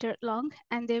 1 meter long,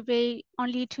 and they weigh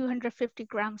only 250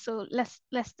 grams, so less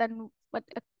than what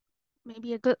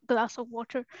maybe a glass of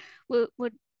water would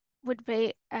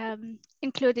weigh,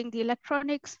 including the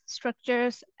electronics,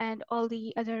 structures, and all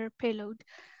the other payload.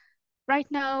 Right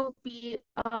now, we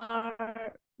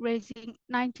are raising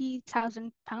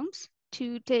 90,000 pounds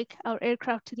to take our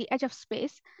aircraft to the edge of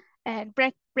space and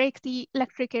break the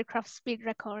electric aircraft speed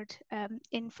record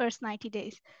in first 90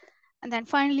 days. And then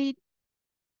finally,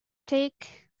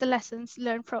 take the lessons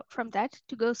learned from that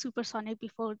to go supersonic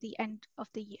before the end of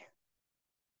the year.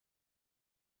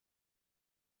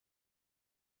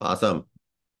 Awesome.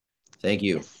 Thank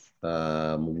you. Yes.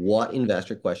 What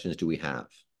investor questions do we have?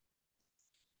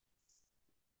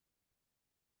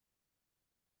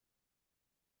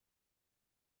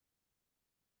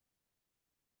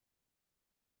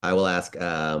 I will ask,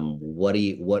 what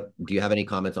do you have any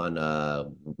comments on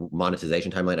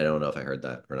monetization timeline? I don't know if I heard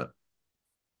that or not.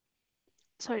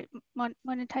 Sorry,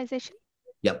 monetization?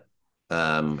 Yep.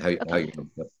 Okay.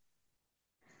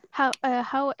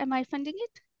 How am I funding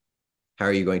it? How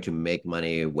are you going to make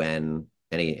money? When?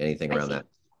 Anything around that?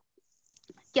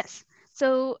 Yes.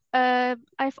 So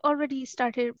I've already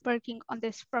started working on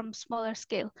this from smaller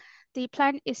scale. The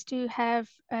plan is to have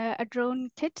a drone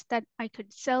kit that I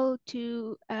could sell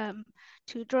to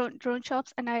drone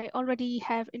shops, and I already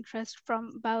have interest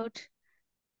from about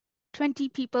 20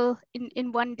 people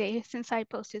in one day since I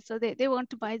posted. So they want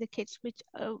to buy the kits, which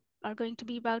are going to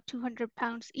be about 200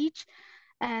 pounds each.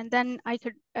 And then I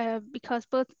could, because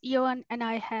both Johan and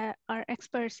I are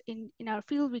experts in our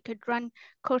field, we could run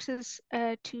courses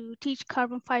to teach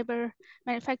carbon fiber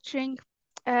manufacturing.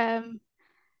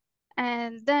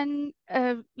 And then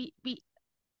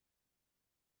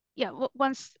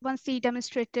once the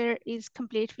demonstrator is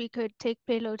complete, we could take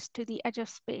payloads to the edge of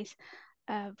space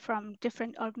from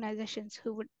different organizations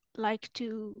who would like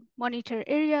to monitor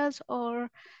areas or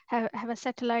have a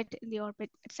satellite in the orbit,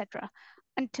 etc.,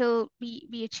 until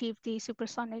we achieve the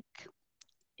supersonic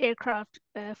aircraft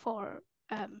for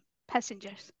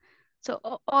passengers. So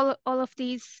all of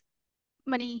these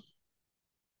money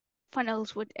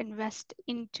funnels would invest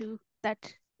into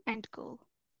that end goal.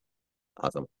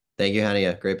 Awesome. Thank you,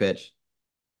 Hania. Great pitch.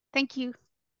 Thank you.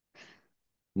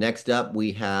 Next up,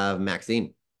 we have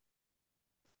Maxine.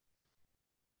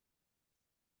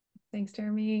 Thanks,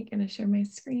 Jeremy. Gonna share my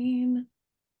screen.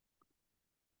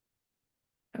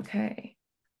 Okay.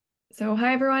 So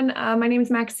hi, everyone. My name is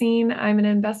Maxine. I'm an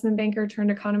investment banker turned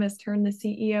economist turned the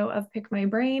CEO of Pick My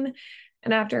Brain.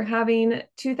 And after having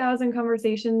 2,000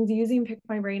 conversations using Pick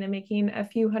My Brain and making a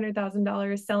few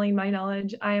 $100,000 selling my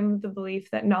knowledge, I am of the belief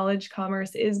that knowledge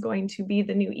commerce is going to be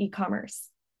the new e-commerce.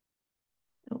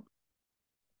 Oh,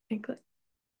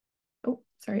 oh,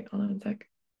 sorry. Hold on a sec.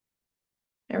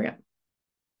 There we go.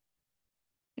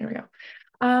 There we go.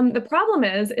 The problem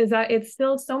is that it's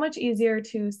still so much easier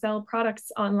to sell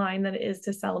products online than it is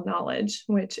to sell knowledge,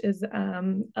 which is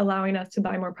allowing us to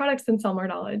buy more products and sell more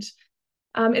knowledge.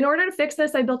 In order to fix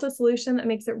this, I built a solution that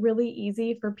makes it really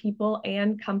easy for people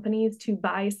and companies to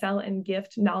buy, sell, and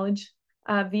gift knowledge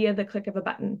via the click of a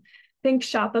button. Think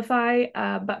Shopify,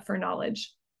 but for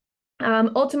knowledge.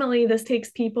 Ultimately, this takes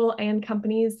people and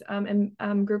companies and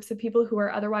groups of people who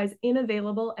are otherwise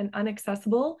unavailable and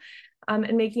inaccessible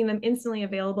and making them instantly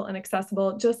available and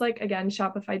accessible, just like, again,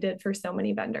 Shopify did for so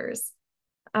many vendors.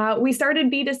 We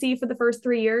started B2C for the first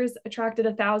 3 years, attracted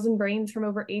 1,000 brains from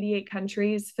over 88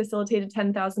 countries, facilitated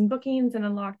 10,000 bookings, and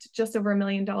unlocked just over $1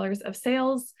 million of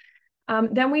sales.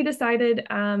 Then we decided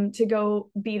to go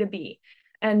B2B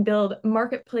and build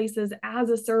marketplaces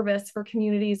as a service for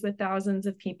communities with thousands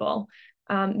of people.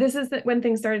 This is when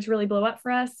things started to really blow up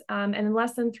for us. And in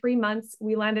less than 3 months,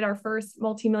 we landed our first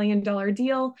multi-million-dollar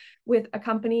deal with a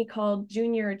company called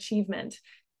Junior Achievement.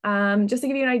 Just to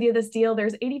give you an idea of this deal,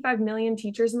 there's 85 million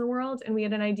teachers in the world, and we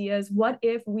had an idea is what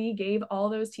if we gave all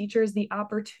those teachers the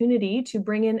opportunity to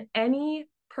bring in any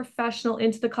professional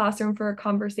into the classroom for a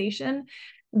conversation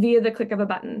via the click of a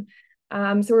button.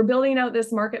 So we're building out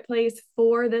this marketplace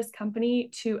for this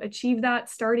company to achieve that,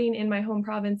 starting in my home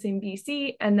province in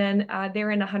BC, and then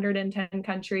they're in 110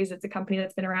 countries. It's a company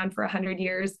that's been around for 100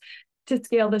 years to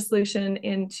scale the solution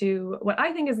into what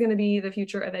I think is going to be the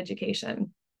future of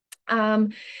education.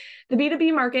 The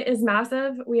B2B market is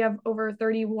massive. We have over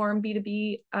 30 warm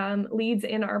B2B leads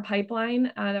in our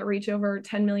pipeline that reach over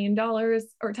 $10 million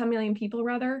or 10 million people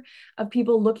rather, of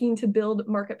people looking to build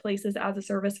marketplaces as a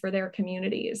service for their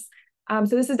communities.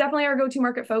 So this is definitely our go-to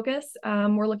market focus.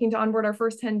 We're looking to onboard our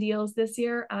first 10 deals this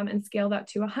year and scale that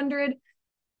to 100.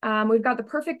 We've got the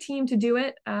perfect team to do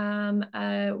it.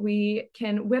 We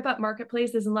can whip up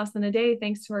marketplaces in less than a day,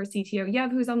 thanks to our CTO,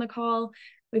 Yev, who's on the call.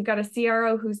 We've got a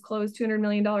CRO who's closed $200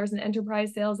 million in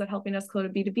enterprise sales that helping us close a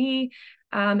B2B,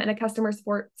 and a customer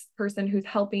support person who's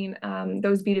helping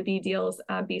those B2B deals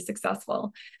be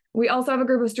successful. We also have a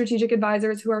group of strategic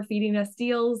advisors who are feeding us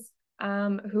deals,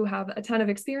 who have a ton of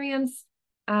experience.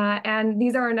 And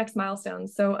these are our next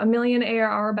milestones. So 1 million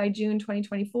ARR by June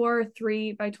 2024,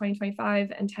 3 by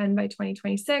 2025, and 10 by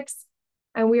 2026.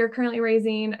 And we are currently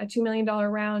raising a $2 million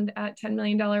round at $10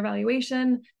 million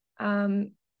valuation,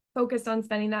 focused on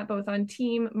spending that both on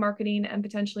team, marketing, and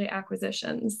potentially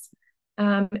acquisitions.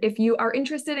 If you are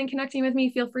interested in connecting with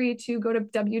me, feel free to go to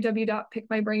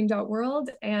www.pickmybrain.world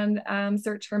and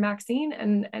search for Maxine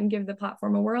and give the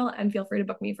platform a whirl, and feel free to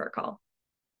book me for a call.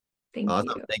 Thank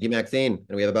Awesome. you. Thank you, Maxine.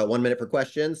 And we have about 1 minute for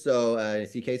questions. So I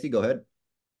see Casey, go ahead.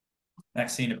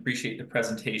 Maxine, appreciate the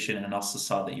presentation, and also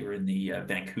saw that you were in the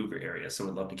Vancouver area, so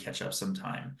would love to catch up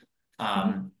sometime.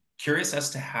 Curious as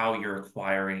to how you're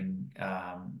acquiring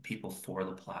people for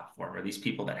the platform. Are these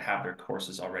people that have their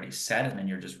courses already set and then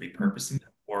you're just repurposing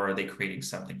them, or are they creating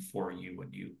something for you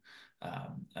when you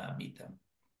meet them?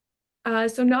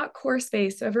 So not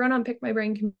course-based. So everyone on Pick My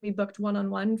Brain can be booked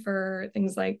one-on-one for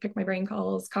things like Pick My Brain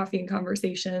calls, coffee and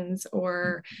conversations,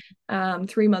 or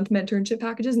 3-month mentorship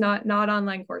packages, not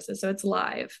online courses. So it's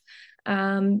live.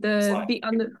 On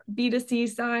the B2C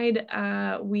side,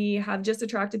 we have just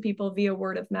attracted people via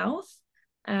word of mouth.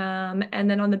 And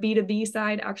then on the B2B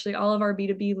side, actually all of our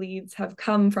B2B leads have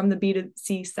come from the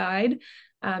B2C side.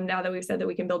 Now that we've said that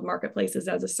we can build marketplaces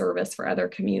as a service for other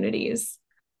communities.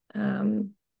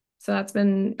 So that's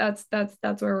where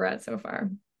we're at so far.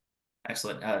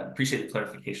 Excellent. Appreciate the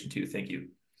clarification too. Thank you.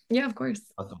 Yeah, of course.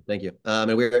 Awesome. Thank you.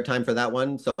 And we're at time for that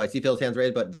one. So I see Phil's hands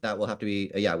raised, but that will have to be,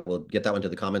 yeah, we'll get that one to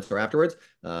the comments or afterwards.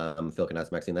 Phil can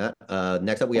ask Maxine that.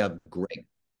 Next up, we have Greg.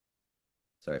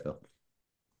 Sorry, Phil.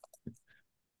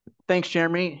 Thanks,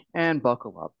 Jeremy, and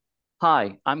buckle up.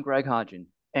 Hi, I'm Greg Hodgin,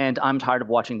 and I'm tired of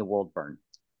watching the world burn.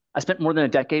 I spent more than a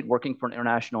decade working for an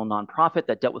international nonprofit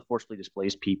that dealt with forcibly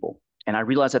displaced people, and I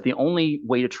realized that the only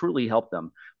way to truly help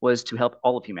them was to help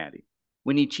all of humanity.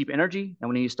 We need cheap energy, and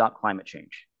we need to stop climate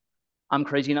change. I'm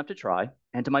crazy enough to try,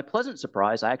 and to my pleasant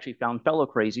surprise, I actually found fellow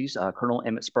crazies, Colonel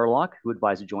Emmett Spurlock, who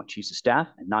advised the Joint Chiefs of Staff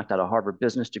and knocked out a Harvard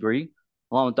business degree,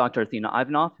 along with Dr. Athena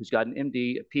Ivanov, who's got an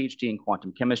MD, a PhD in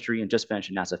quantum chemistry, and just finished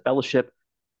a NASA fellowship,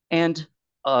 and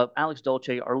Alex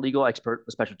Dolce, our legal expert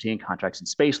with specialty in contracts and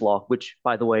space law, which,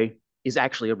 by the way, is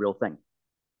actually a real thing.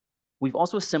 We've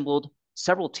also assembled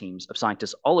several teams of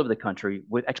scientists all over the country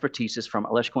with expertise from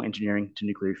electrical engineering to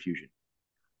nuclear fusion.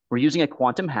 We're using a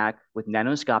quantum hack with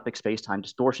nanoscopic space-time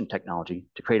distortion technology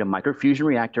to create a microfusion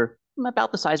reactor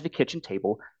about the size of a kitchen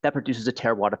table that produces a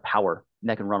terawatt of power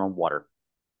and that can run on water.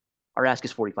 Our ask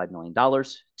is $45 million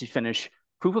to finish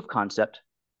proof of concept,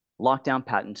 lock down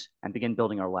patents, and begin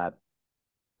building our lab.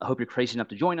 I hope you're crazy enough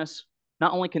to join us.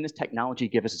 Not only can this technology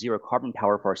give us zero carbon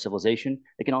power for our civilization,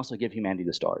 it can also give humanity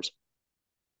the stars.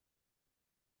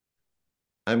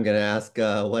 I'm going to ask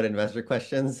what investor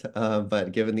questions,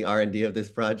 but given the R&D of this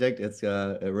project, it's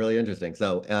really interesting.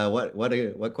 So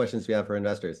what questions do you have for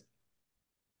investors?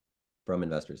 From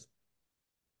investors?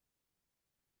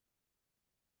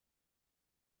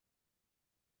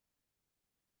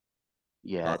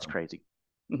 Yeah, it's crazy.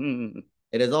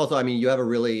 It is also, I mean, you have a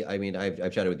really, I mean,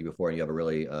 I've chatted with you before, and you have a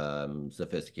really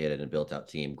sophisticated and built out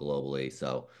team globally.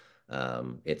 So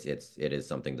it is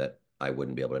something that I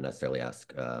wouldn't be able to necessarily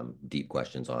ask deep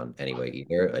questions on anyway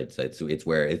either. It's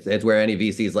where any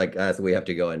VCs like us, we have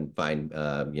to go and find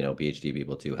PhD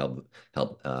people to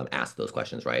help ask those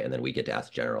questions, right? And then we get to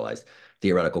ask generalized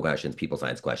theoretical questions, people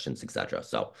science questions, etc.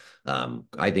 So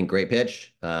I think great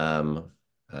pitch.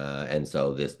 And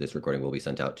so this recording will be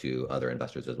sent out to other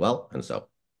investors as well. And so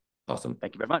awesome.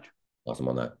 Thank you very much. Awesome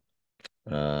on that.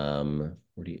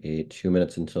 48, 2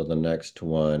 minutes until the next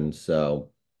one.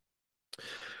 So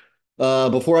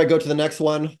before I go to the next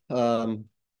one,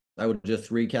 I would just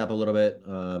recap a little bit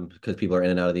because people are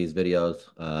in and out of these videos.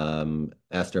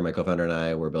 Esther, my co-founder, and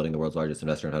I, we're building the world's largest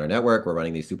investor and founder network. We're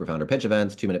running these SuperFounder pitch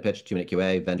events, 2-minute pitch, 2-minute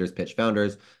QA, vendors pitch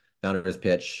founders, founders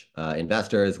pitch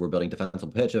investors. We're building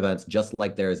defensible pitch events. Just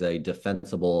like there's a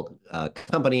defensible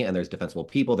company and there's defensible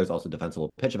people, there's also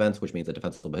defensible pitch events, which means a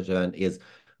defensible pitch event is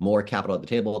more capital at the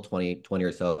table, 20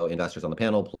 or so investors on the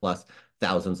panel, plus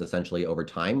thousands essentially over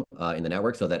time in the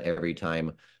network, so that every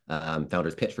time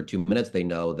founders pitch for 2 minutes, they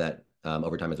know that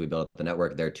over time as we build up the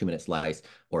network, their 2-minute slice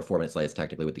or 4-minute slice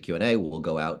technically with the Q&A will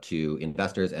go out to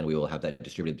investors, and we will have that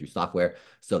distributed through software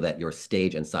so that your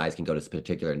stage and size can go to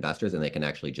particular investors and they can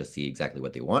actually just see exactly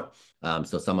what they want.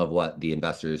 So some of what the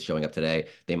investors showing up today,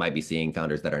 they might be seeing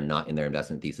founders that are not in their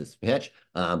investment thesis pitch,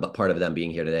 but part of them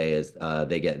being here today is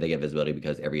they get visibility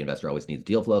because every investor always needs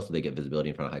deal flow, so they get visibility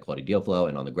in front of high quality deal flow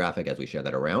and on the graphic as we share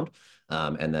that around.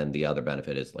 And then the other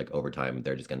benefit is like over time,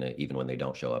 they're just going to, even when they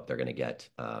don't show up, they're going to get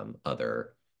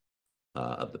other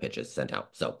of the pitches sent out.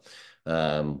 So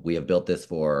we have built this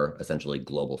for essentially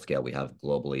global scale. We have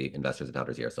globally investors and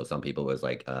founders here. So some people, it was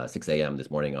like 6 a.m. this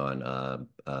morning on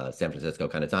San Francisco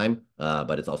kind of time,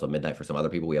 but it's also midnight for some other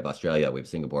people. We have Australia, we have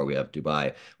Singapore, we have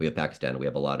Dubai, we have Pakistan, we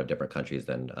have a lot of different countries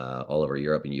and all over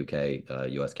Europe and UK,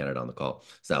 US, Canada on the call.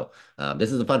 So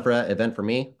this is a fun event for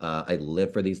me. I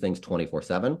live for these things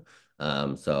 24/7.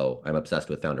 So I'm obsessed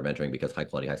with founder mentoring because high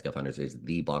quality, high scale founders is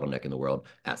the bottleneck in the world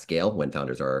at scale when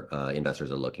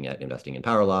investors are looking at investing in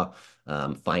power law,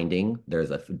 there's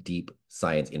a deep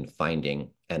science in finding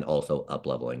and also up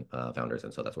leveling founders.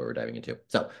 And so that's what we're diving into.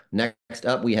 So next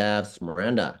up we have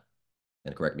Smiranda,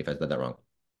 and correct me if I said that wrong.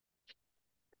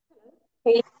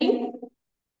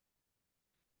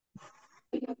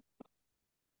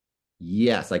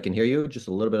 Yes, I can hear you. Just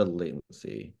a little bit of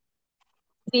latency.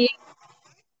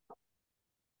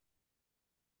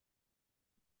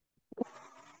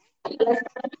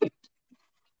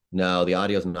 No, the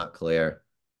audio is not clear.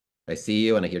 I see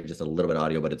you and I hear just a little bit of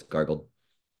audio, but it's gargled.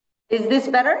 Is this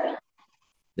better?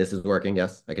 This is working.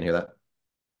 Yes, I can hear that.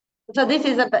 So do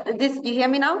you hear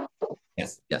me now?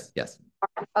 Yes, yes, yes.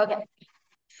 Okay.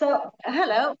 So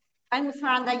hello, I'm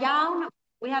Smiranda Young.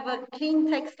 We have a clean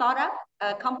tech startup,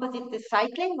 composite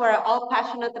recycling. We're all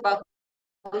passionate about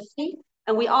the sea,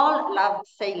 and we all love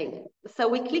sailing. So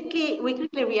we quickly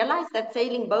realized that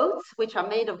sailing boats, which are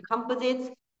made of composites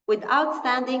with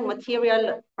outstanding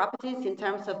material properties in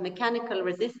terms of mechanical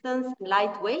resistance,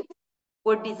 lightweight,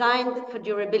 were designed for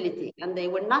durability, and they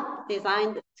were not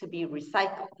designed to be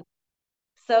recycled.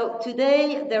 So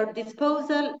today, their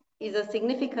disposal is a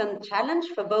significant challenge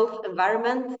for both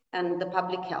environment and the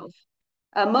public health.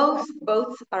 Most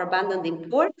boats are abandoned in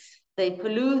ports. They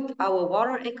pollute our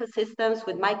water ecosystems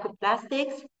with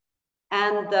microplastics.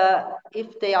 And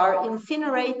if they are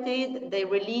incinerated, they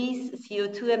release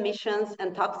CO2 emissions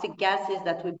and toxic gases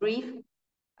that we breathe.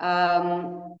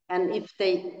 And if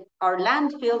they are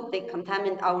landfilled, they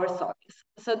contaminate our soils.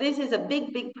 So this is a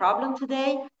big, big problem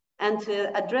today. And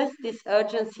to address this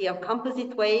urgency of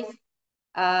composite waste,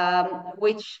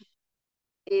 which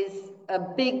is a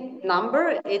big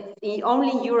number, only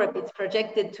in Europe, it's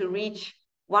projected to reach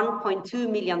 1.2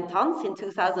 million tons in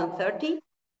 2030.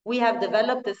 We have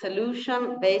developed a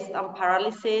solution based on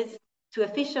pyrolysis to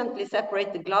efficiently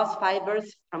separate the glass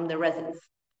fibers from the resins.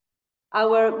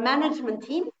 Our management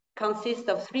team consists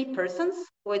of 3 persons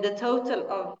with a total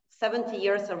of 70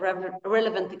 years of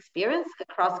relevant experience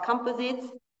across composites,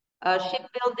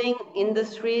 shipbuilding,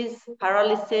 industries,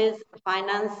 pyrolysis,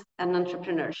 finance, and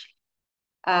entrepreneurship.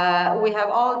 We have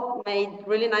all made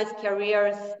really nice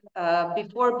careers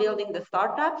before building the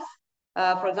startups.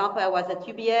 For example, I was at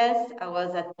UBS, I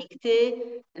was at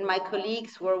Pictet, and my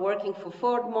colleagues were working for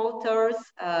Ford Motors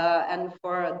and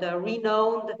for the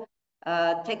renowned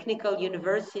technical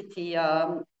university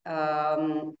in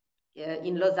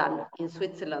Lausanne, in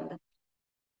Switzerland.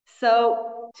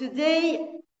 So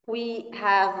today we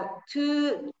have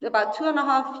about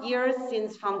 2.5 years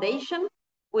since foundation.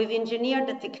 We've engineered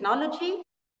the technology.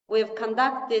 We've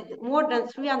conducted more than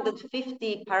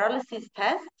 350 pyrolysis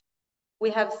tests.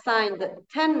 We have signed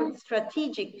 10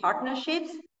 strategic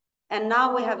partnerships, and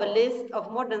now we have a list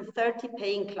of more than 30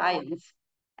 paying clients.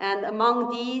 And among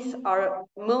these are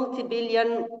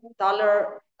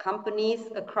multi-billion-dollar companies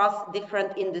across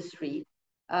different industries,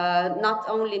 not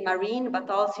only marine, but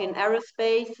also in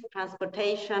aerospace,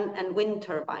 transportation, and wind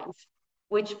turbines,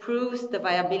 which proves the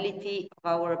viability of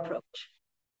our approach.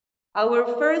 Our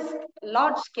first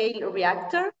large-scale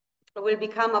reactor will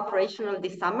become operational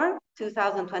this summer,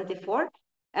 2024,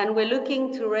 and we're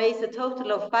looking to raise a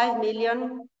total of $5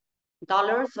 million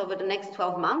over the next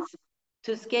 12 months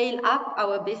to scale up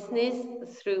our business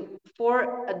through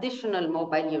 4 additional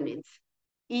mobile units,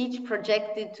 each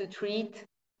projected to treat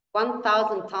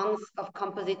 1,000 tons of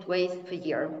composite waste per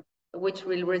year, which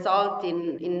will result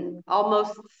in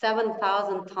almost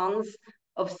 7,000 tons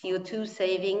of CO2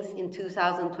 savings in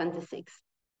 2026.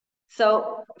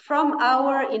 So from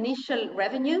our initial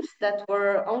revenues that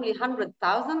were only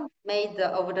 100,000 made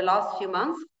over the last few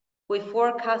months, we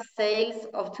forecast sales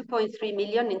of 2.3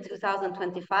 million in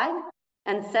 2025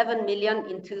 and 7 million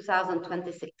in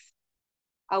 2026.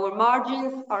 Our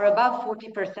margins are above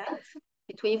 40%,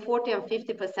 between 40 and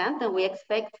 50%, and we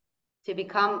expect to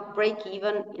become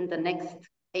break-even in the next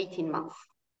 18 months.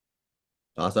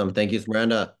 Awesome. Thank you,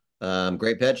 Miranda.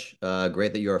 Great pitch.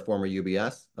 Great that you're a former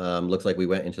UBS. Looks like we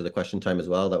went into the question time as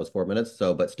well. That was 4 minutes,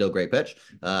 but still great pitch.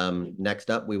 Next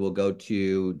up, we will go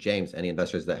to James. Any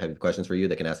investors that have questions for you,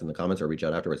 they can ask in the comments or reach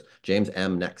out afterwards. James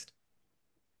M. next.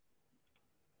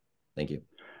 Thank you.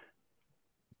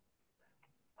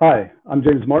 Hi, I'm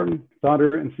James Martin,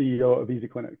 founder and CEO of Easy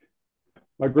Clinic.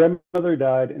 My grandmother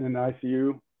died in an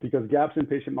ICU because gaps in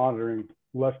patient monitoring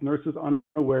left nurses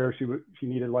unaware she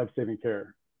needed life-saving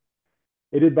care.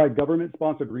 Aided by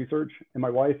government-sponsored research and my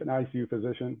wife, an ICU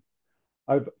physician,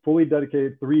 I've fully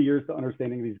dedicated 3 years to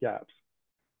understanding these gaps.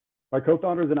 My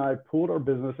co-founders and I pooled our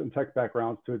business and tech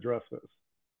backgrounds to address this.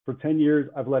 For 10 years,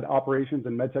 I've led operations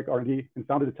in medtech R&D and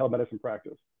founded a telemedicine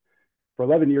practice. For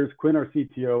 11 years, Quinn, our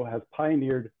CTO, has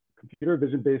pioneered computer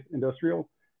vision-based industrial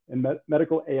and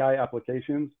medical AI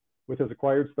applications with his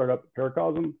acquired startup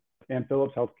Paracosm and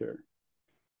Philips Healthcare.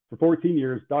 For 14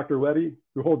 years, Dr. Webby,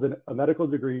 who holds a medical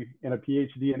degree and a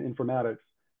PhD in informatics,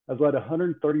 has led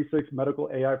 136 medical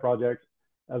AI projects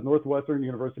as Northwestern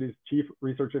University's Chief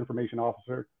Research Information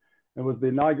Officer and was the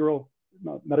inaugural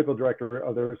medical director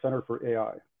of their Center for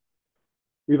AI.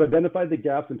 We've identified the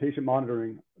gaps in patient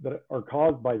monitoring that are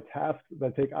caused by tasks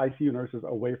that take ICU nurses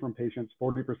away from patients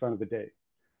 40% of the day.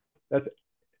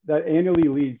 That annually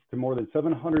leads to more than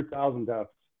 700,000 deaths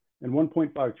and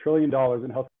 $1.5 trillion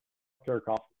in healthcare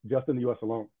costs just in the US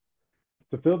alone.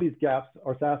 To fill these gaps,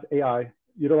 our SaaS AI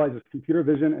utilizes computer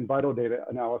vision and vital data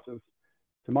analysis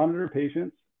to monitor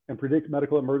patients and predict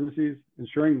medical emergencies,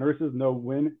 ensuring nurses know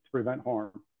when to prevent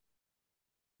harm.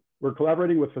 We're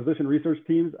collaborating with physician research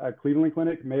teams at Cleveland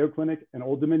Clinic, Mayo Clinic, and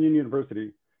Old Dominion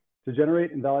University to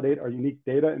generate and validate our unique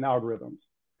data and algorithms.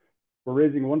 We're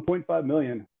raising $1.5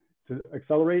 million to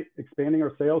accelerate expanding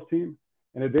our sales team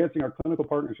and advancing our clinical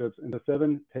partnerships into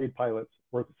 7 paid pilots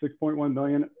worth $6.1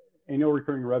 million annual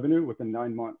recurring revenue within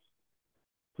 9 months.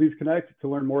 Please connect to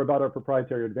learn more about our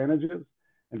proprietary advantages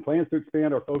and plans to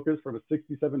expand our focus from a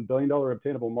 $67 billion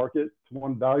obtainable market to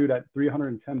one valued at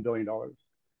 $310 billion.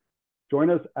 Join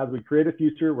us as we create a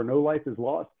future where no life is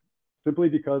lost simply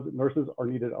because nurses are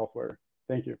needed elsewhere.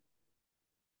 Thank you.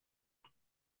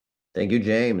 Thank you,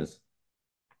 James.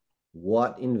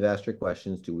 What investor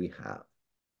questions do we have?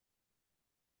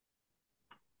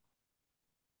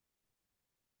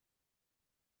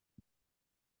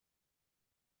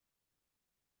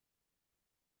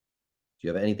 Do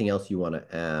you have anything else you want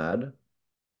to add,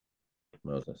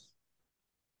 Moses?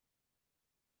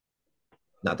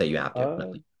 Not that you have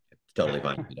to. It's totally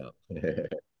fine if you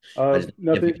don't.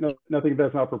 Nothing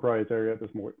that's not proprietary at this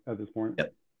point.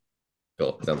 Yep.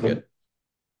 Cool. Sounds good.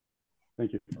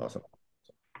 Thank you. Awesome.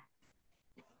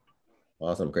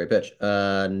 Awesome. Great pitch.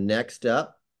 Next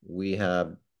up, we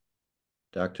have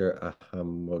Dr.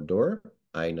 Ahamodor.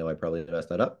 I know I probably messed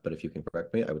that up, but if you can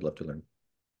correct me, I would love to learn.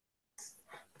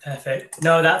 Perfect.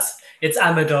 No, it's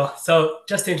Amador. So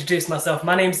just to introduce myself,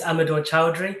 my name's Amador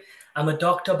Chowdhury. I'm a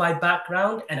doctor by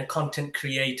background and a content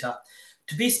creator.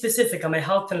 To be specific, I'm a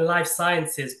health and life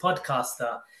sciences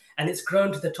podcaster, and it's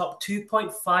grown to the top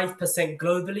 2.5%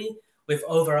 globally with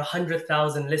over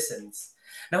 100,000 listens.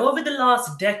 Now, over the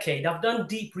last decade, I've done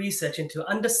deep research into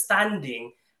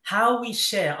understanding how we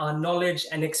share our knowledge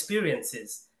and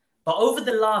experiences. But over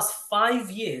the last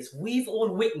 5 years, we've all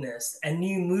witnessed a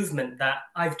new movement that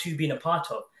I've too been a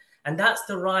part of, and that's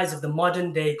the rise of the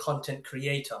modern day content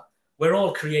creator. We're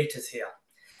all creators here.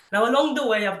 Now, along the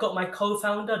way, I've got my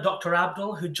co-founder, Dr.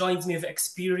 Abdul, who joins me with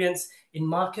experience in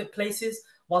marketplaces,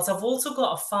 whilst I've also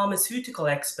got a pharmaceutical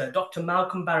expert, Dr.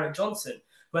 Malcolm Barrett Johnson,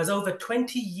 who has over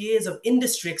 20 years of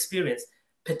industry experience,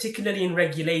 particularly in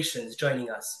regulations,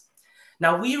 joining us.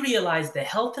 Now, we realize the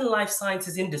health and life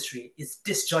sciences industry is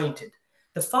disjointed.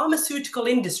 The pharmaceutical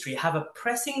industry have a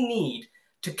pressing need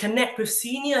to connect with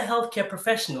senior healthcare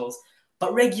professionals,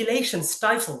 but regulations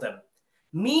stifle them.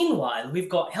 Meanwhile, we've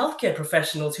got healthcare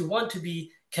professionals who want to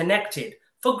be connected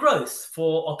for growth,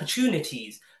 for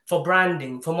opportunities, for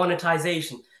branding, for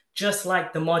monetization, just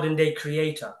like the modern day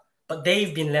creator, but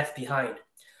they've been left behind.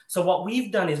 So what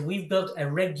we've done is we've built a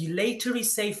regulatory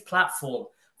safe platform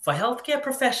for healthcare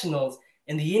professionals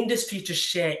in the industry to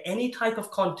share any type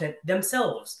of content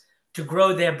themselves, to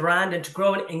grow their brand and to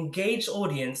grow an engaged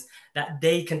audience that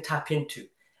they can tap into.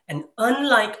 And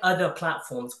unlike other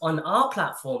platforms, on our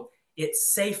platform,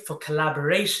 it's safe for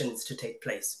collaborations to take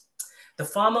place. The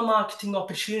pharma marketing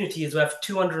opportunity is worth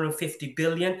 250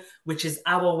 billion, which is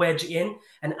our wedge in.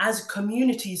 And as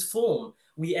communities form,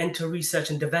 we enter research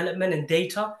and development and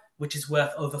data, which is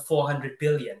worth over 400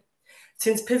 billion.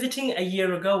 Since pivoting a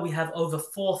year ago, we have over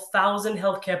 4,000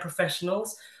 healthcare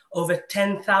professionals, over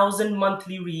 10,000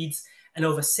 monthly reads, and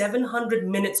over 700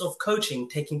 minutes of coaching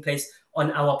taking place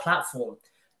on our platform.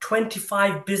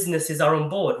 25 businesses are on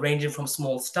board, ranging from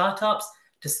small startups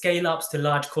to scale-ups to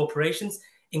large corporations,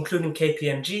 including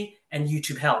KPMG and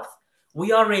YouTube Health.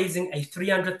 We are raising a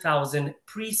 300,000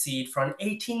 pre-seed for an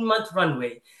 18-month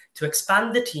runway to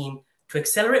expand the team, to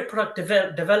accelerate product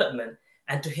development,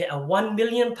 and to hit a £1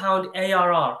 million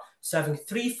ARR, serving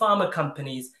 3 pharma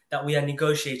companies that we are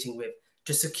negotiating with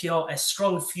to secure a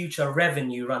strong future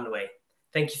revenue runway.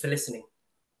 Thank you for listening.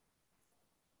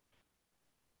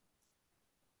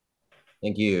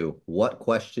 Thank you. What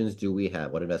questions do we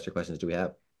have? What investor questions do we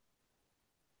have?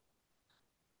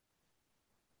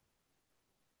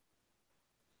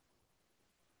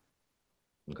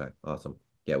 Okay, awesome.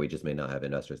 Yeah, we just may not have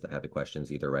investors that have the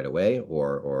questions either right away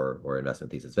or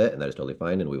investment thesis fit, and that is totally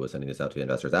fine. And we will send this out to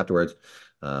investors afterwards.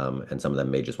 And some of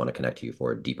them may just want to connect to you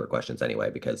for deeper questions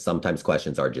anyway, because sometimes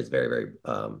questions are just very, very,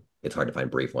 it's hard to find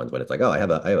brief ones when it's like, oh, I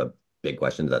have a big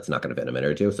question that's not going to fit in a minute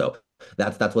or two. So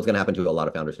that's what's going to happen to a lot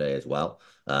of founders today as well,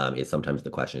 is sometimes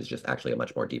the question is just actually a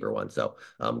much more deeper one. So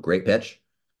great pitch.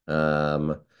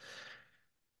 Next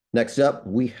up,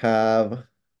 we have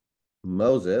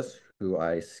Moses, who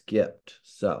I skipped.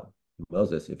 So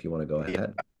Moses, if you want to go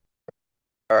ahead.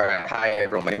 All right. Hi,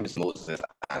 everyone. My name is Moses,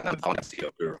 and I'm founder and CEO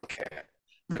of SuperFounder.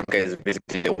 SuperFounder is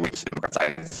basically a way to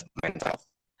democratize mental health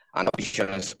and our vision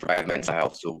is to provide mental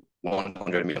health to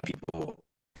 100 million people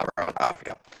around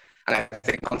Africa. And I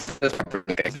think consensus for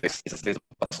bringing this is a state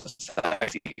of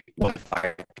society.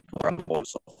 1.5 people around the world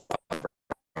suffer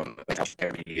from mental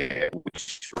health,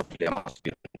 which roughly amounts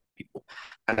to people.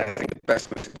 And I think the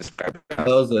best way to describe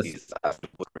Moses, is as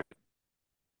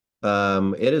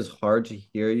it is hard to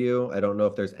hear you. I don't know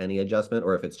if there's any adjustment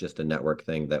or if it's just a network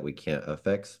thing that we can't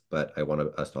fix, but I want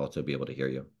us to also be able to hear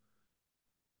you.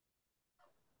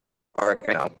 All right,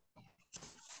 now.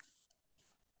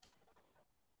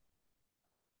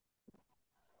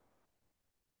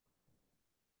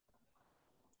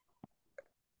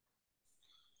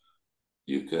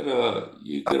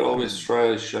 You could always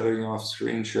try shutting off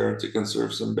screen share to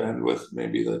conserve some bandwidth.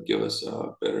 Maybe that give us a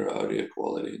better audio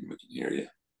quality and we can hear you.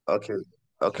 Okay.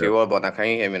 Okay, Sure. what about now? Can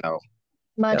you hear me now?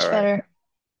 Much All right. better.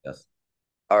 Yes.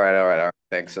 All right.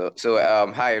 Thanks.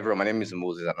 Hi everyone. My name is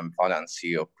Moses, and I'm founder and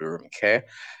CEO of Blue Room Care.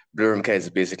 Blue Room Care is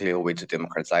basically a way to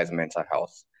democratize mental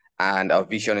health, and our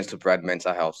vision is to provide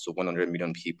mental health to 100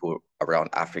 million people around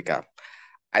Africa.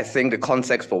 I think the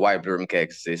context for why Blue Room Care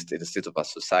exists is the state of our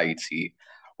society.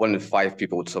 1 in 5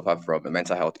 people would suffer from a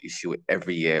mental health issue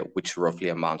every year, which roughly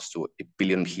amounts to 1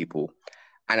 billion people.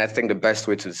 And I think the best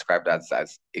way to describe that is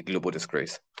as a global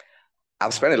disgrace.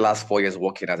 I've spent the last 4 years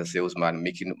working as a salesman,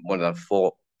 making more than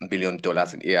 $4 billion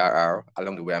in ARR.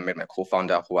 Along the way, I met my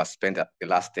co-founder, who has spent the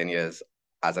last 10 years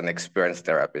as an experienced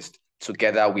therapist.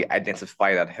 Together, we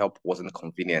identified that help wasn't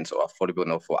convenient or affordable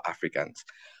enough for Africans.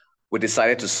 We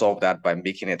decided to solve that by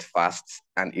making it fast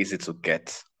and easy to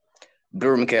get. Blue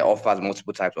Room Care offers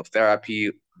multiple types of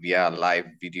therapy via live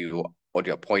video,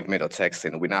 audio appointment, or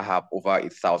texting. We now have over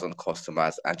 1,000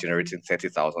 customers and generating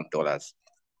 $30,000.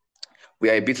 We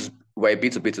are a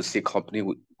B2B2C company.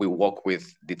 We work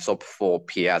with the top 4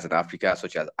 peers in Africa,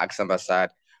 such as Axambassad,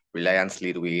 Reliance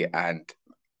Leadway, and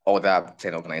other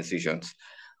 10 organizations.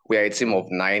 We are a team of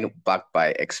 9 backed by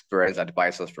experienced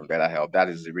advisors from BetterHelp. That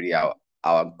is really our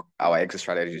exit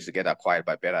strategy, is to get acquired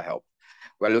by BetterHelp.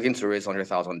 We're looking to raise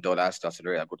 $100,000 to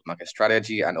accelerate our go-to-market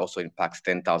strategy and also impact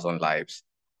 10,000 lives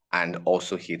and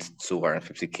also hit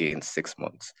 250K in 6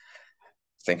 months.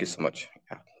 Thank you so much.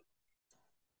 Yeah.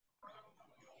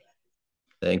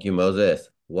 Thank you, Moses.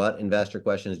 What investor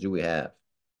questions do we have?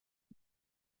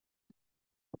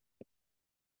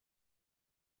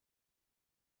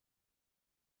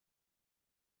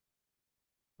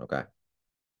 Okay.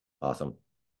 Awesome.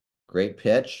 Great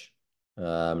pitch.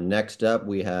 Next up,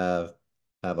 we have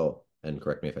Pavel, and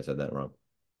correct me if I said that wrong.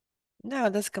 No,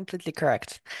 that's completely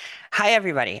correct. Hi,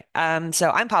 everybody.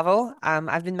 So I'm Pavel.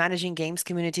 I've been managing games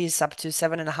communities up to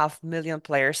 7.5 million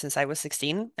players since I was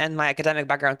 16, and my academic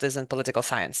background is in political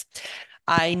science.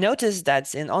 I noticed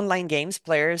that in online games,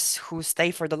 players who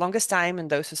stay for the longest time and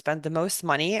those who spend the most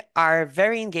money are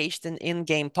very engaged in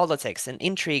in-game politics and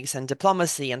intrigues and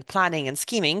diplomacy and planning and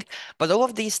scheming, but all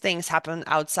of these things happen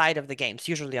outside of the games,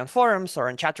 usually on forums or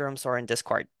in chat rooms or in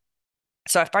Discord.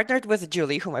 So I've partnered with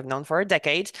Julie, whom I've known for a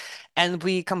decade, and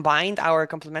we combined our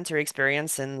complementary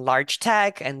experience in large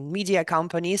tech and media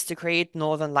companies to create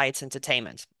Northern Lights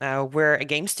Entertainment. We're a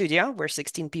game studio. We're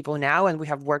 16 people now, and we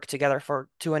have worked together for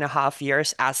 2.5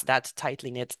 years as that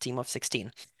tightly knit team of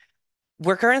 16.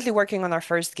 We're currently working on our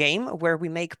first game where we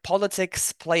make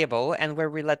politics playable and where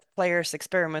we let players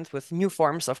experiment with new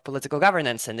forms of political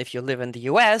governance. And if you live in the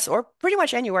US or pretty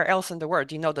much anywhere else in the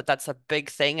world, you know that that's a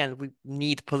big thing and we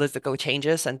need political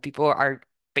changes and people are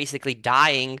basically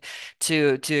dying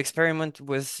to experiment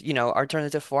with,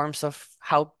 alternative forms of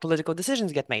how political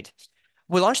decisions get made.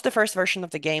 We launched the first version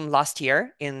of the game last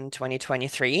year in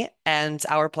 2023, and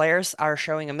our players are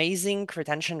showing amazing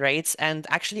retention rates and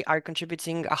actually are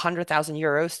contributing 100,000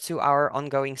 euros to our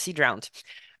ongoing seed round.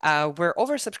 We're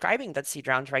oversubscribing that seed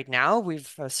round right now.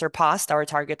 We've surpassed our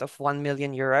target of 1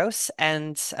 million euros,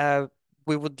 and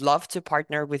we would love to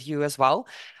partner with you as well.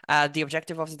 The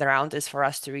objective of the round is for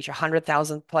us to reach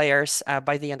 100,000 players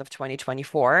by the end of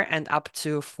 2024 and up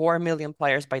to 4 million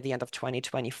players by the end of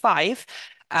 2025.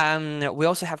 We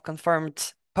also have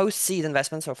confirmed post-seed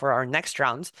investments, so for our next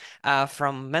round,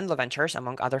 from Menlo Ventures,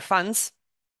 among other funds.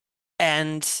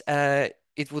 And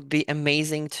it would be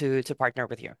amazing to partner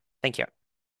with you. Thank you.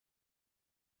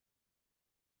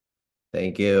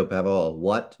 Thank you,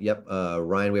 Pavel. Yep,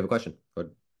 Ryan, we have a question.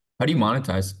 How do you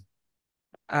monetize?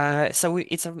 So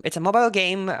it's a mobile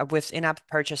game with in-app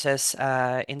purchases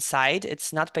inside.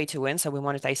 It's not pay to win, so we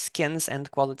monetize skins and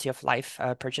quality of life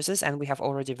purchases, and we have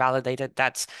already validated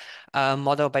that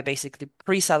model by basically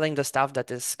pre-selling the stuff that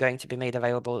is going to be made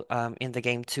available in the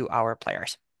game to our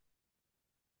players.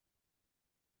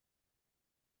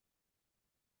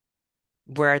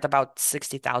 We're at about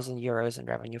 60,000 euros in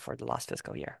revenue for the last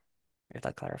fiscal year, if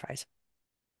that clarifies.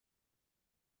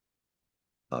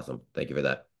 Awesome. Thank you for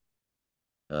that.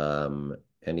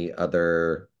 Any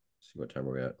other, let's see what time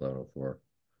we're at, 11:04.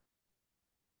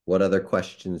 What other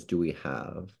questions do we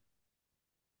have?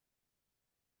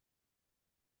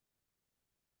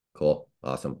 Cool.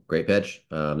 Awesome. Great pitch.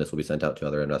 This will be sent out to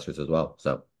other investors as well.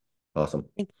 So awesome.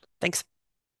 Thanks.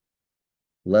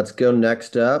 Let's go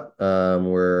next up.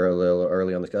 We're a little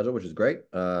early on the schedule, which is great.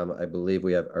 I believe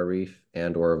we have Arif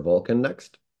and/or Vulcan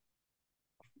next.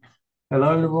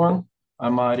 Hello, everyone.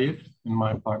 I'm Arif and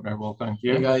my partner Vulcan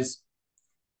here. Hey, guys.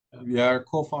 We are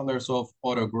co-founders of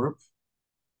Auto Group.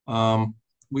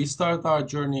 we started our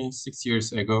journey 6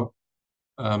 years ago,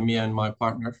 me and my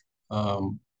partner.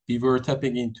 We were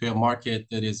tapping into a market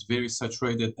that is very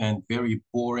saturated and very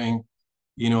boring,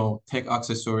 tech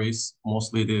accessories,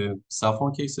 mostly the cell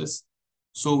phone cases.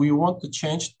 So we want to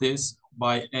change this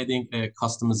by adding a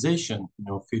customization,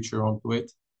 feature onto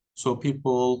it. So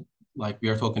people, like we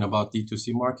are talking about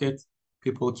D2C market,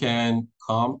 people can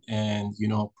come and,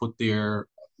 put their,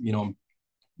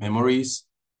 memories.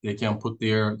 They can put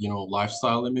their,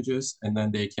 lifestyle images, and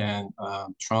then they can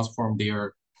transform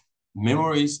their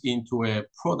memories into a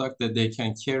product that they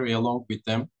can carry along with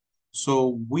them.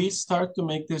 So we start to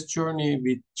make this journey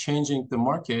with changing the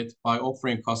market by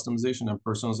offering customization and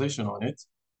personalization on it.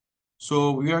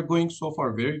 So we are going so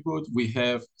far very good. We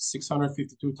have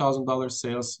 $652,000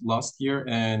 sales last year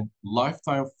and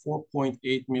lifetime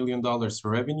 $4.8 million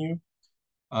revenue.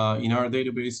 In our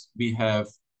database, we have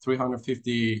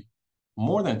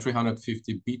more than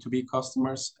 350 B2B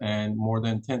customers and more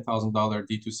than $10,000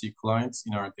 D2C clients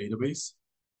in our database.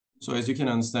 So as you can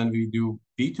understand, we do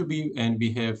B2B and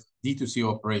we have D2C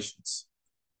operations.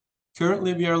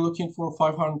 Currently, we are looking for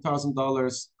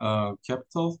 $500,000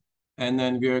 capital, and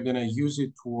then we are going to use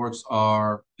it towards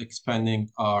expanding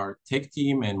our tech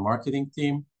team and marketing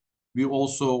team. We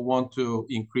also want to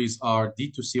increase our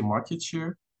D2C market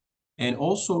share. And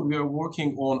also, we are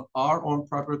working on our own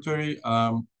proprietary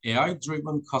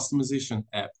AI-driven customization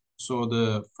app. So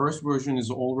the first version is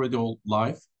already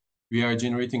live. We are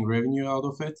generating revenue out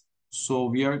of it. So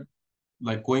we are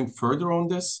going further on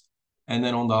this. And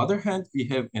then on the other hand, we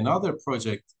have another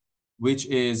project, which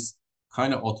is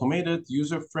kind of automated,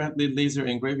 user-friendly laser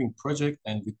engraving project.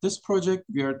 And with this project,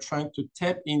 we are trying to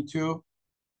tap into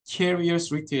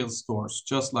carriers' retail stores,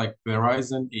 just like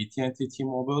Verizon, AT&T,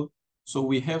 T-Mobile. So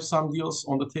we have some deals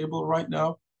on the table right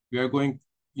now. We are going,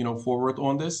 forward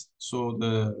on this. So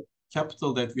the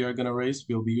capital that we are going to raise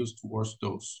will be used towards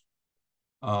those.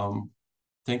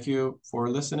 Thank you for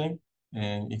listening.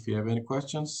 And if you have any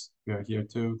questions, we are here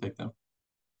to take them.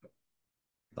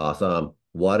 Awesome.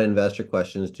 What investor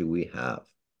questions do we have?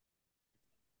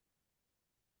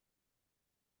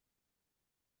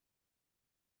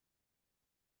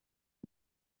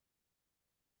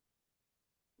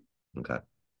 Okay.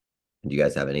 Do you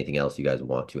guys have anything else you guys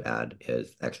want to add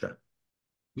as extra?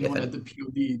 We want at the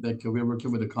POD, we're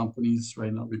working with the companies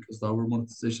right now because our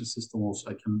monetization system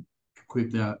also, I can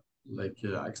quickly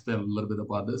explain a little bit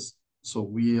about this. So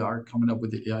we are coming up with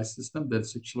the AI system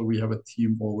that's actually, we have a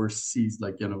team overseas,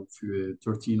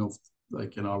 13 of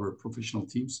our professional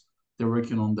teams. They're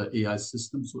working on the AI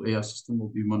system. So AI system will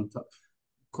be monetized.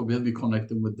 We'll be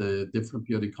connecting with the different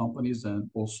POD companies and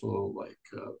also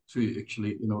to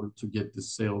actually, in order to get the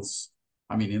sales,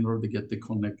 in order to get the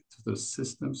connect to the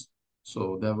systems.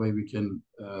 So that way we can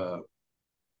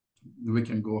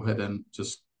go ahead and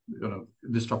just,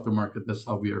 disrupt the market. That's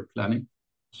how we are planning.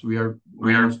 So we are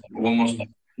almost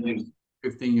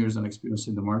 15 years in experience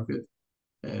in the market.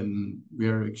 And we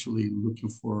are actually looking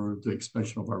for the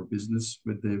expansion of our business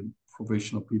with the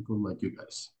professional people like you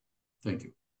guys. Thank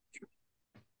you.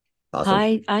 Awesome.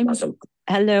 Hi,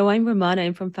 hello, I'm Romana.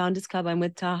 I'm from Founders Club. I'm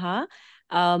with Taha.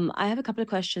 I have a couple of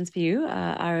questions for you,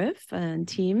 Arif and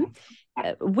team.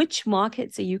 Which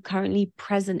markets are you currently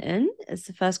present in? Is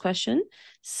the first question.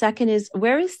 Second is,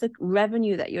 where is the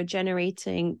revenue that you're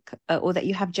generating or that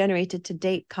you have generated to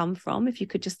date come from? If you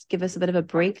could just give us a bit of a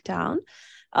breakdown.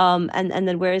 And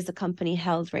then where is the company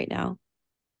held right now?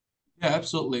 Yeah,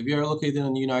 absolutely. We are located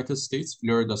in the United States,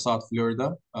 Florida, South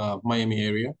Florida, Miami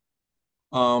area.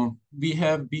 We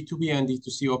have B2B and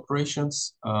D2C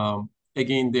operations.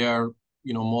 Again, they are,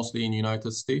 mostly in the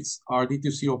United States. Our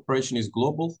D2C operation is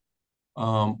global.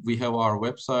 We have our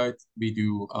website. We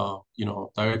do,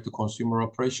 direct to consumer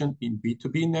operation in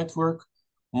B2B network.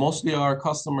 Mostly our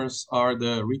customers are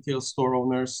the retail store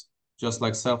owners, just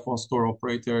like cell phone store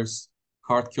operators,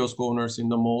 card kiosk owners in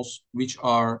the malls, which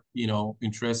are,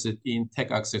 interested in tech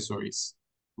accessories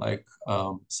like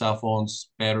cell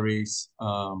phones, batteries,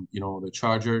 the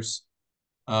chargers.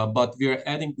 But we are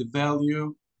adding the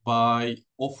value by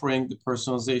offering the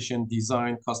personalization,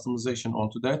 design, customization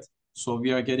onto that. So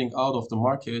we are getting out of the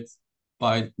market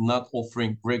by not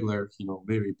offering regular,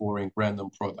 very boring random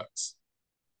products.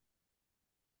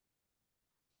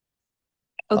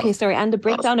 Okay, sorry. And the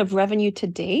breakdown of revenue to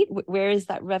date, where is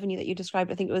that revenue that you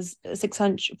described? I think it was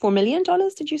 $4 million,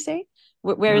 did you say?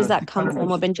 Where does that come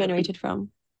from or been generated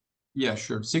from? Yeah,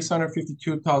 sure.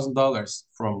 $652,000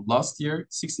 from last year.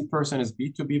 60% is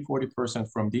B2B, 40%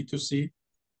 from D2C.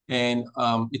 And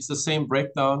it's the same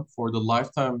breakdown for the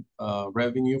lifetime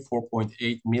revenue,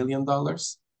 $4.8 million.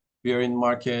 We are in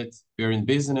market, we are in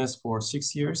business for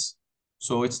 6 years.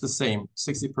 So it's the same,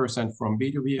 60% from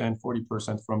B2B and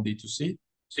 40% from D2C,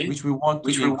 which we want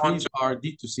to increase our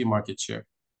D2C market share.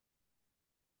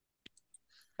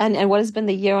 And what has been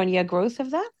the year-on-year growth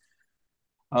of that?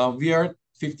 We are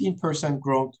 15%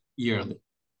 growth yearly.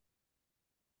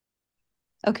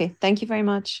 Okay, thank you very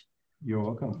much. You're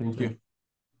welcome. Thank you.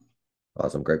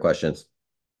 Awesome. Great questions.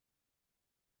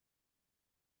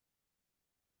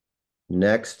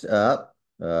 Next up,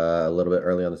 a little bit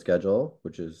early on the schedule,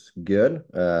 which is good.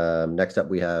 Next up,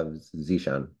 we have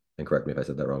Zishan. And correct me if I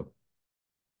said that wrong.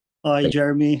 Hi,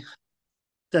 Jeremy.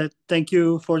 Thank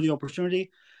you for the opportunity.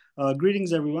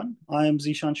 Greetings, everyone. I am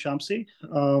Zishan Shamsi.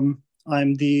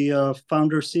 I'm the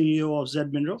founder CEO of Z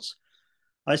Minerals.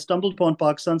 I stumbled upon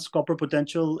Pakistan's copper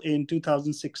potential in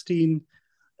 2016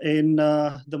 in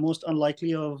the most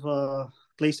unlikely of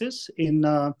places in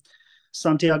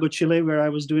Santiago, Chile, where I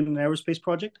was doing an aerospace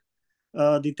project.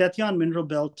 The Tethyan mineral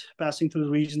belt passing through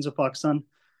the regions of Pakistan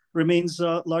remains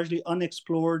largely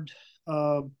unexplored,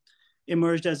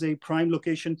 emerged as a prime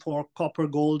location for copper,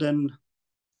 gold, and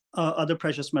other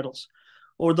precious metals.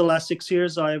 Over the last 6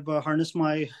 years, I've harnessed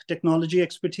my technology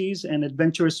expertise and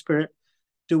adventurous spirit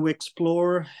to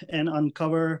explore and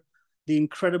uncover the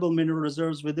incredible mineral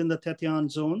reserves within the Tethyan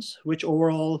zones, which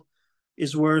overall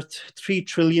is worth $3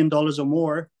 trillion or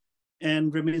more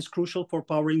and remains crucial for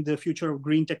powering the future of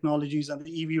green technologies and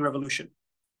the EV revolution.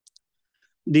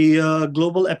 The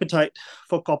global appetite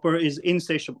for copper is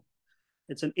insatiable.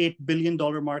 It's an $8 billion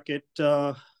market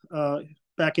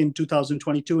back in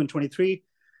 2022 and 23.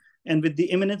 And with the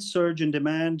imminent surge in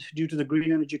demand due to the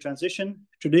green energy transition,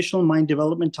 traditional mine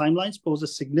development timelines pose a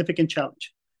significant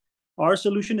challenge. Our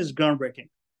solution is groundbreaking.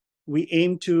 We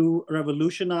aim to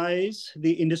revolutionize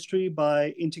the industry by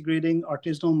integrating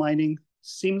artisanal mining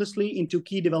seamlessly into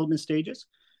key development stages,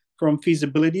 from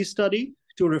feasibility study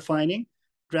to refining,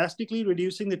 drastically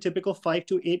reducing the typical 5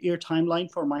 to 8 year timeline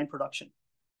for mine production.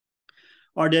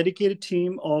 Our dedicated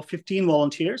team of 15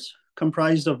 volunteers,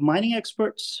 comprised of mining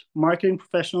experts, marketing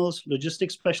professionals,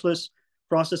 logistics specialists,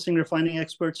 processing refining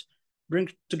experts, bring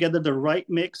together the right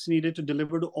mix needed to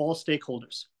deliver to all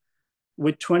stakeholders.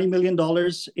 With $20 million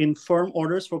in firm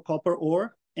orders for copper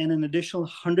ore and an additional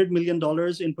 $100 million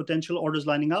in potential orders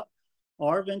lining up,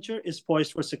 our venture is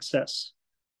poised for success.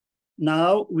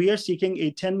 Now we are seeking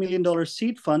a $10 million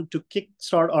seed fund to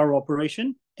kickstart our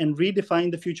operation and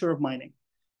redefine the future of mining.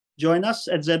 Join us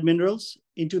at Z Minerals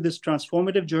into this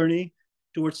transformative journey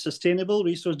towards sustainable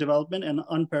resource development and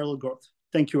unparalleled growth.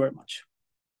 Thank you very much.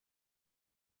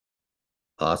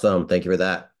 Awesome. Thank you for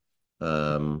that.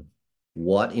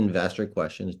 What investor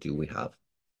questions do we have?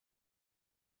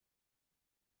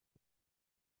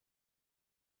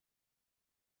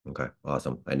 Okay,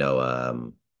 awesome. I know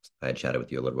I had chatted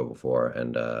with you a little bit before,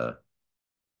 and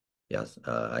yes,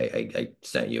 I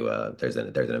sent you there's an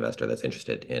investor that's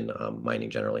interested in mining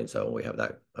generally, and so we have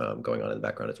that going on in the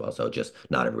background as well. So just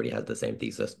not everybody has the same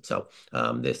thesis. So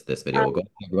this video will go to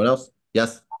everyone else.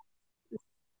 Yes.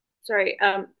 Sorry,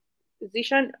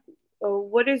 Zishan,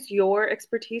 what is your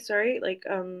expertise? Sorry, like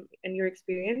and your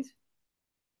experience?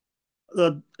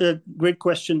 Great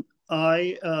question.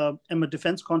 I am a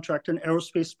defense contractor and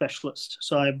aerospace specialist.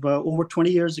 So I have over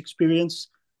 20 years experience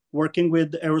working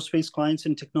with aerospace clients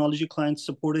and technology clients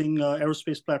supporting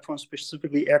aerospace platforms,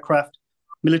 specifically aircraft,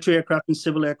 military aircraft and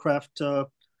civil aircraft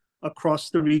across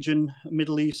the region,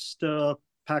 Middle East,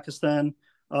 Pakistan,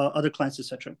 other clients,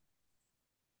 etc.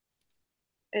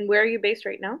 And where are you based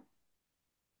right now?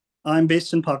 I'm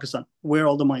based in Pakistan, where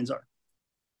all the mines are.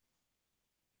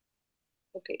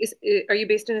 Okay. Are you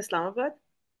based in Islamabad?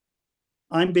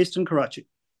 I'm based in Karachi.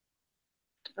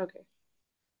 Okay.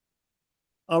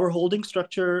 Our holding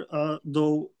structure,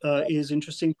 though, is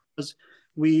interesting because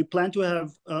we plan to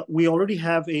have, we already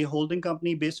have a holding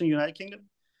company based in the United Kingdom,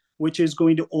 which is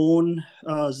going to own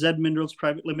Z Minerals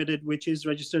Private Limited, which is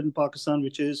registered in Pakistan,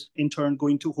 which is in turn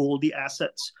going to hold the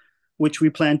assets, which we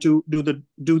plan to do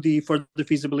the further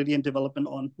feasibility and development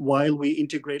on while we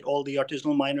integrate all the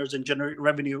artisanal miners and generate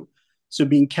revenue. So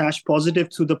being cash positive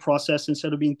through the process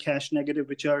instead of being cash negative,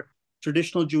 which are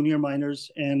traditional junior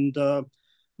miners and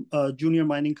junior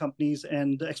mining companies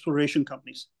and exploration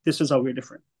companies. This is how we're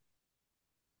different.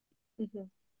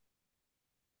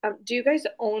 Mm-hmm. Do you guys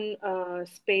own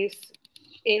space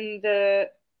in the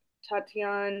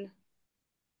Tethyan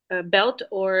belt,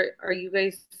 or are you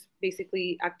guys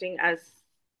basically acting as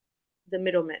the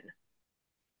middleman?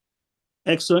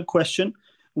 Excellent question.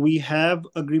 We have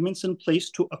agreements in place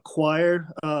to acquire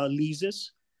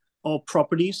leases or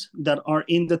properties that are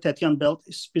in the Tethyan belt,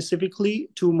 specifically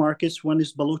two markets. One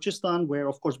is Balochistan, where,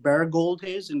 of course, Barrick Gold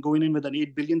is, and going in with an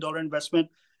 $8 billion investment,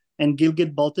 and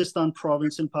Gilgit-Baltistan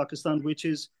province in Pakistan, which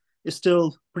is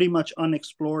still pretty much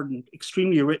unexplored and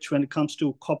extremely rich when it comes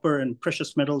to copper and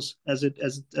precious metals as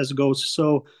it goes.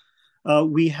 So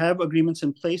we have agreements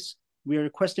in place. We are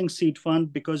requesting seed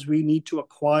fund because we need to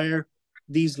acquire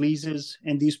these leases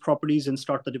and these properties and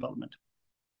start the development.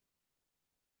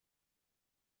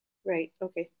 Right.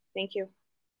 Okay. Thank you.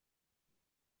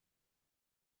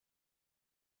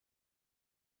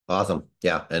 Awesome.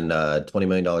 Yeah. And $20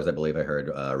 million, I believe I heard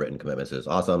written commitments is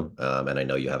awesome. And I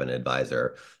know you have an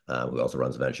advisor who also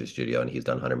runs a venture studio, and he's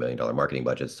done $100 million marketing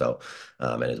budgets. So,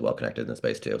 and is well connected in the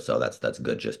space too. So that's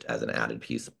good just as an added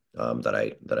piece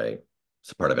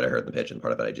so part of it I heard in the pitch, and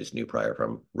part of it I just knew prior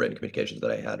from written communications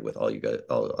that I had with all you guys,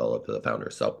 all of the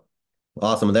founders. So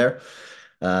awesome there.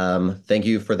 Thank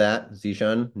you for that,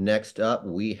 Zishan. Next up,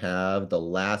 we have the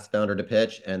last founder to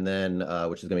pitch, and then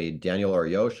which is going to be Daniel or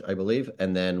Yosh, I believe,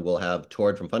 and then we'll have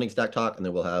Tord from Funding Stack talk, and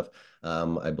then we'll have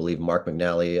I believe Mark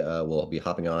McNally will be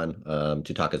hopping on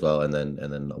to talk as well, and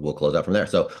then we'll close out from there.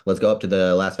 So let's go up to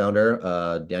the last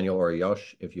founder, Daniel or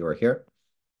Yosh, if you are here.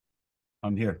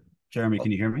 I'm here. Jeremy,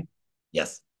 can you hear me?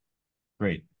 Yes.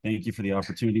 Great. Thank you for the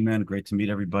opportunity, man. Great to meet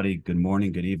everybody. Good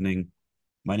morning, good evening.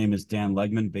 My name is Dan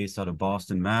Legman, based out of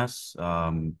Boston, Mass.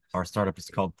 Our startup is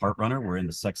called Part Runner. We're in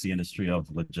the sexy industry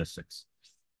of logistics.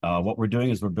 What we're doing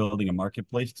is we're building a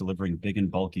marketplace delivering big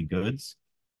and bulky goods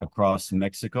across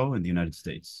Mexico and the United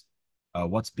States.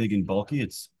 What's big and bulky?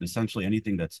 It's essentially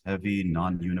anything that's heavy,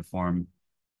 non-uniform,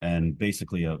 and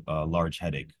basically a large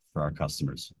headache for our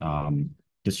customers.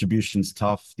 Distribution's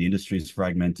tough, the industry is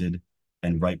fragmented,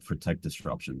 and ripe for tech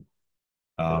disruption.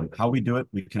 How we do it,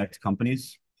 we connect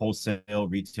companies, wholesale,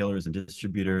 retailers, and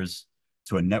distributors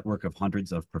to a network of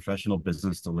hundreds of professional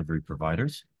business delivery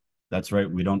providers. That's right,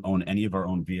 we don't own any of our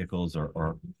own vehicles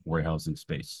or warehousing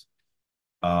space.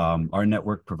 Our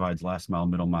network provides last mile,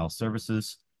 middle mile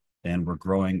services, and we're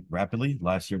growing rapidly.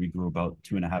 Last year, we grew about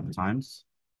 2.5 times.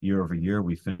 Year over year,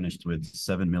 we finished with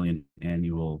 7 million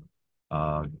annual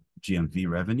GMV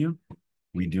revenue.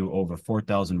 We do over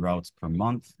 4,000 routes per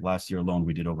month. Last year alone,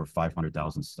 we did over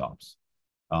 500,000 stops.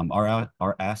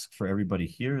 Our ask for everybody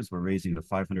here is we're raising the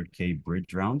 500K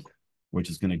bridge round, which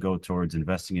is going to go towards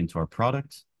investing into our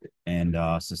product and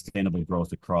sustainable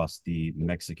growth across the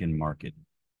Mexican market.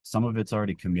 Some of it's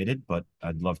already committed, but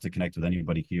I'd love to connect with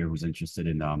anybody here who's interested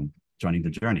in joining the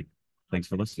journey. Thanks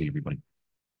for listening, everybody.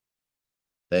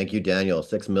 Thank you, Daniel.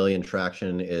 6 million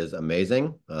traction is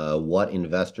amazing. What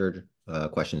investor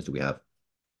questions do we have?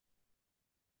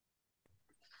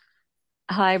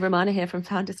 Hi, Romana here from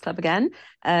Founders Club again.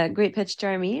 Great pitch,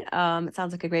 Jeremy. It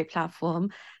sounds like a great platform.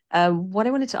 What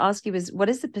I wanted to ask you is, what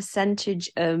is the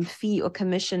percentage fee or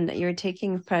commission that you're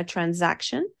taking per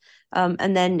transaction?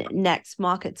 And then next,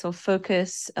 markets or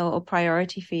focus or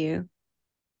priority for you?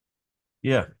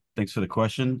 Yeah, thanks for the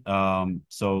question.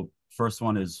 So first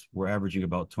one is we're averaging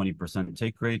about 20%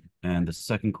 take rate. And the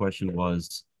second question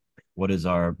was, what is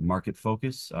our market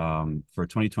focus? For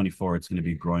 2024, it's going to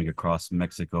be growing across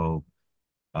Mexico,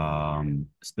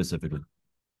 specifically.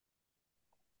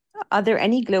 Are there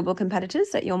any global competitors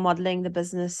that you're modeling the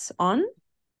business on?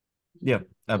 Yeah,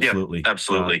 absolutely. Yeah,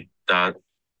 absolutely.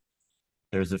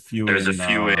 There's a few. There's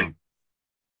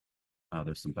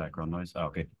some background noise. Oh,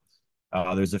 okay.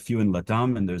 There's a few in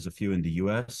Latam and there's a few in the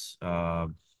US.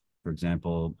 For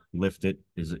example, Liftit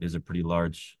is a pretty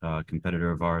large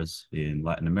competitor of ours in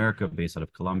Latin America, based out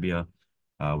of Colombia.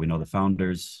 We know the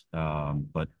founders,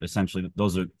 but essentially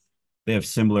they have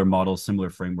similar models, similar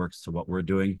frameworks to what we're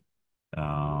doing.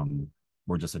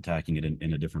 We're just attacking it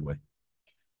in a different way.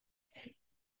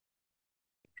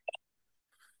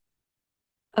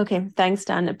 Okay, thanks,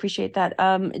 Dan. Appreciate that.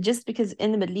 Just because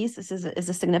in the Middle East, this is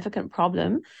a significant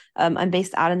problem. I'm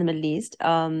based out in the Middle East,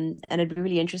 and I'd be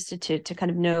really interested to kind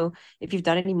of know if you've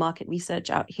done any market research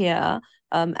out here,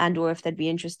 and or if there'd be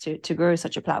interest to grow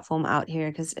such a platform out here,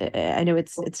 because I know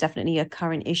it's definitely a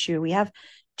current issue. We have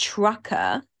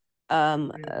Trucker,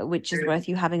 which is worth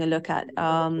you having a look at.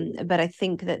 But I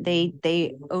think that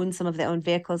they own some of their own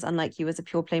vehicles, unlike you as a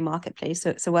pure play marketplace.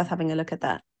 So worth having a look at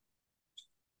that.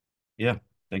 Yeah.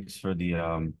 Thanks for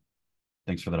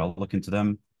that. I'll look into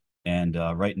them. And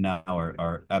right now,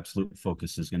 our absolute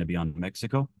focus is going to be on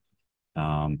Mexico.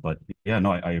 But yeah,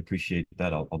 no, I appreciate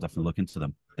that. I'll definitely look into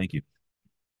them. Thank you.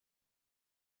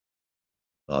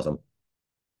 Awesome.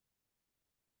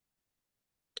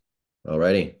 All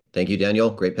righty. Thank you, Daniel.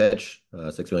 Great pitch.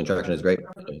 6 million traction is great.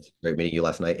 It's great meeting you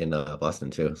last night in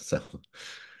Boston too. So.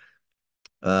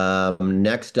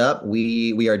 Next up,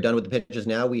 we are done with the pitches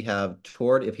now. We have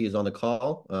Tord, if he's on the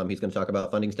call. He's going to talk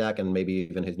about Funding Stack and maybe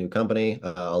even his new company.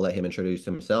 I'll let him introduce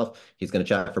himself. He's going to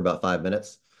chat for about 5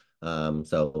 minutes.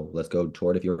 So let's go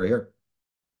toward if you were here.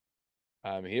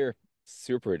 I'm here.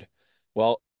 Supered.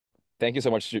 Well, thank you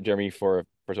so much, Jeremy, for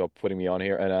first of all putting me on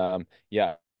here. And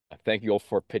yeah, thank you all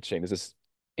for pitching. This is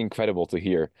incredible to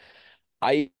hear.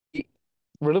 I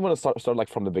really want to start like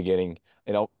from the beginning,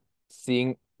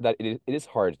 seeing that it is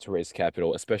hard to raise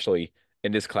capital, especially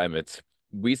in this climate.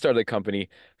 We started a company,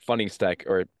 Funding Stack,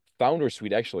 or Founder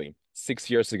Suite actually, 6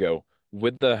 years ago,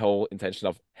 with the whole intention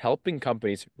of helping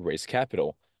companies raise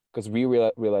capital because we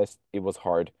realized it was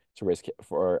hard to raise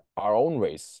for our own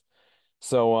raise.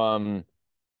 So I'm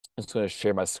just going to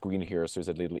share my screen here so it's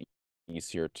a little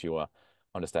easier to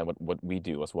understand what we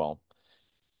do as well.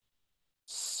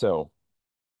 So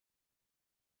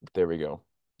there we go.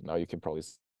 Now you can probably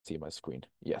see my screen.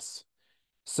 Yes.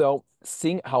 So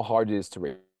seeing how hard it is to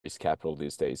raise capital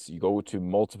these days, you go to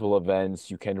multiple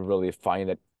events, you can really find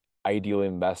that ideal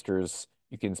investors.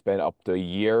 You can spend up to a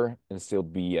year and still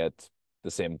be at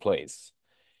the same place.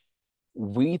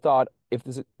 We thought if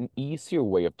there's an easier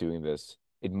way of doing this,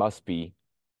 it must be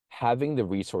having the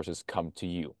resources come to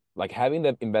you, like having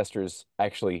the investors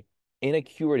actually in a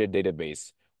curated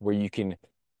database where you can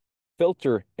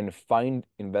filter and find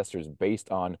investors based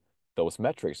on those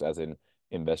metrics, as in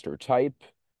investor type.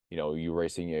 You're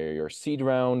raising your seed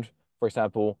round, for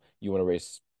example, you want to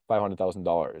raise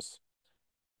 $500,000.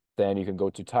 Then you can go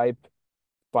to type,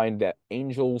 find the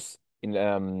angels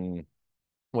in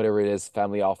whatever it is,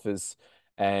 family office,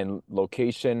 and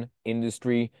location,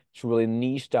 industry, to really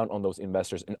niche down on those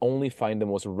investors and only find the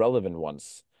most relevant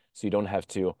ones. So you don't have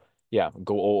to,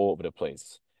 go all over the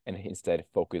place and instead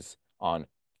focus on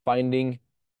finding,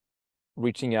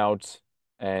 reaching out,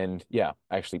 and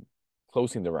actually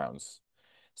closing the rounds.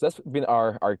 So that's been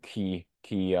our key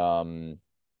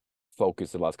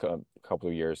focus the last couple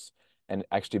of years, and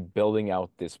actually building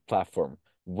out this platform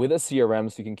with a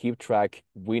CRM so you can keep track.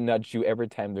 We nudge you every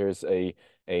time there's if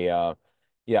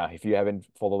you haven't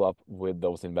followed up with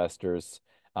those investors,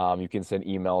 you can send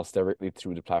emails directly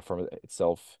through the platform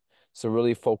itself. So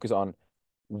really focus on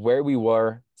where we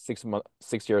were 6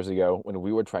 years ago when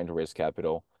we were trying to raise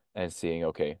capital and seeing,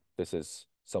 okay, this is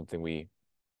something we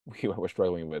were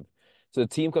struggling with. So the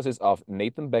team consists of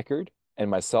Nathan Beckard and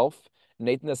myself.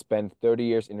 Nathan has spent 30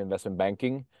 years in investment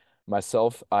banking.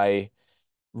 Myself, I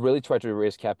really tried to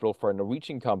raise capital for a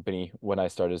Norwegian company when I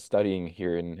started studying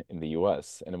here in the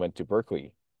US, and I went to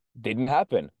Berkeley. Didn't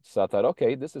happen. So I thought,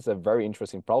 okay, this is a very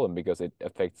interesting problem because it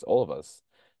affects all of us.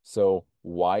 So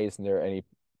why isn't there any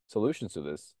solutions to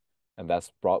this? And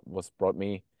that's what brought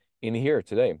me in here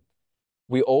today.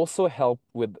 We also help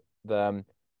with the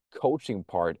coaching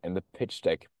part and the pitch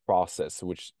deck process,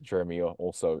 which Jeremy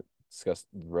also discussed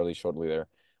really shortly there,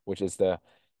 which is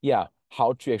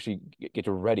how to actually get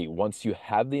ready. Once you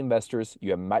have the investors,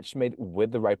 you have match made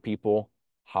with the right people,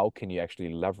 how can you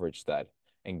actually leverage that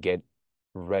and get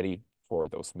ready for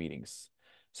those meetings?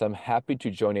 So I'm happy to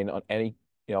join in on any,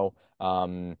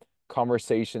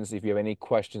 conversations. If you have any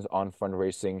questions on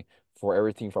fundraising for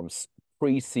everything from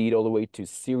pre-seed all the way to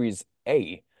Series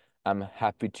A, I'm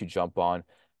happy to jump on.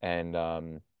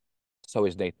 And so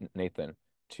is Nathan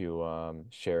to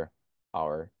share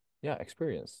our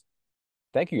experience.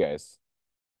 Thank you guys.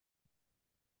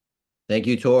 Thank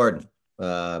you, Tord.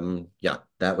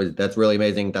 That's really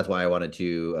amazing. That's why I wanted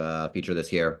to feature this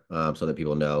here, so that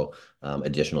people know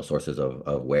additional sources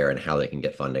of where and how they can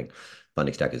get funding.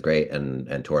 Funding Stack is great,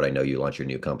 and Tord, I know you launched your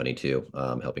new company too,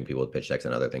 helping people with pitch decks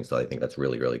and other things. So I think that's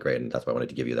really, really great, and that's why I wanted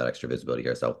to give you that extra visibility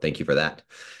here. So thank you for that.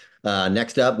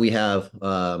 Next up, we have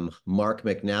Mark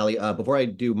McNally. Before I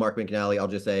do Mark McNally, I'll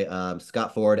just say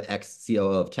Scott Ford,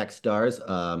 ex-COO of Techstars,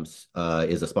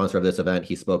 is a sponsor of this event.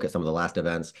 He spoke at some of the last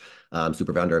events,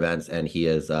 SuperFounder events, and he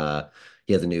has a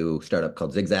new startup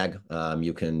called Zigzag.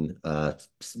 You can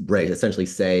essentially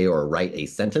say or write a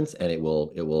sentence, and it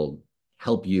will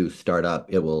help you start up.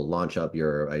 It will launch up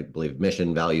your, I believe,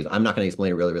 mission, values. I'm not going to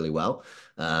explain it really, really well.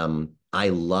 I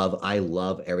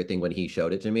love everything when he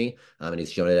showed it to me, and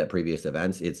he's shown it at previous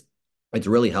events. It's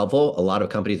really helpful. A lot of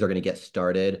companies are going to get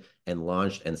started and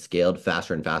launched and scaled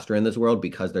faster and faster in this world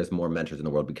because there's more mentors in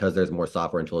the world, because there's more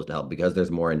software and tools to help, because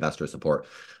there's more investor support,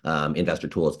 investor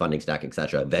tools, Funding Stack,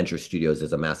 etc. Venture studios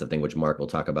is a massive thing, which Mark will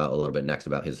talk about a little bit next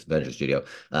about his venture studio.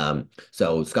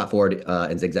 So Scott Ford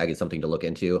and Zigzag is something to look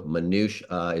into. Manush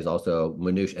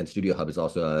and StudioHUB is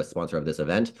also a sponsor of this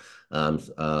event.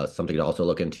 Something to also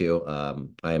look into.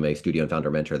 I am a studio and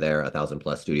founder mentor there,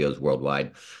 1,000+ studios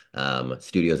worldwide.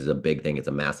 Studios is a big thing. It's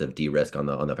a massive de-risk on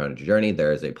the founder journey.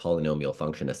 There is a polynomial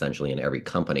function essentially in every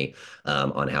company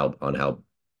on how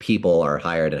people are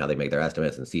hired and how they make their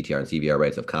estimates, and CTR and CVR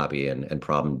rates of copy and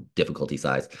problem difficulty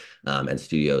size, and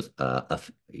studios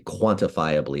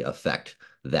quantifiably affect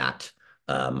that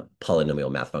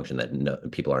polynomial math function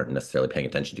that people aren't necessarily paying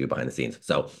attention to behind the scenes.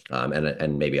 So,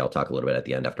 and maybe I'll talk a little bit at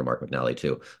the end after Mark McNally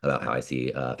too about how I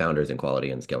see founders in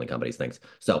quality and scaling companies things.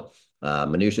 So.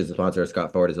 Manush is a sponsor.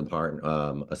 Scott Ford is a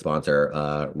sponsor.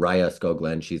 Raya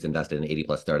Skogland, she's invested in 80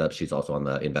 plus startups. She's also on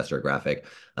the investor graphic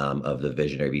of the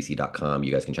visionarybc.com.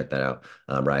 You guys can check that out.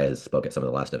 Raya has spoke at some of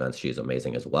the last events. She's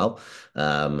amazing as well.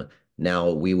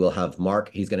 Now we will have Mark.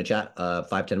 He's going to chat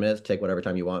 5-10 minutes. Take whatever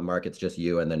time you want, Mark. It's just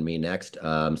you and then me next.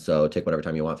 So take whatever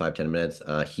time you want, 5-10 minutes.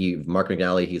 Mark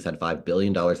McNally, he's had $5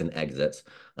 billion in exits.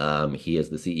 He is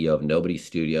the CEO of Nobody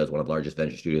Studios, one of the largest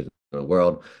venture studios in the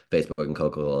world, Facebook and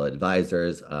Coca-Cola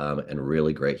advisors, and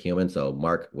really great human. So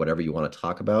Mark, whatever you want to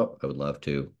talk about, I would love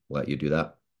to let you do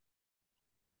that.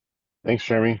 Thanks,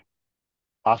 Jeremy.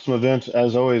 Awesome event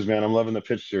as always, man. I'm loving the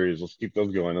pitch series. Let's keep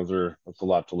those going. That's a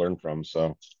lot to learn from.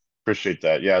 So appreciate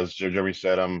that. Yeah, as Jeremy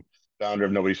said, I'm founder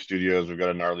of Nobody Studios. We've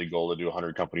got a gnarly goal to do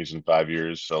 100 companies in 5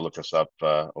 years. So look us up.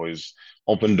 Always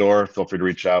open door. Feel free to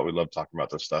reach out. We love talking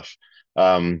about this stuff.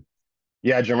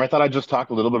 Yeah, Jeremy, I thought I'd just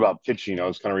talk a little bit about pitching. I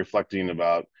was kind of reflecting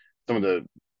about some of the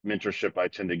mentorship I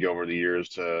tend to give over the years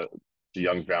to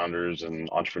young founders and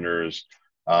entrepreneurs.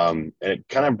 And it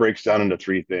kind of breaks down into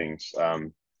three things.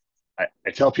 I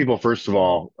tell people, first of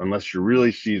all, unless you're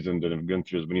really seasoned and have gone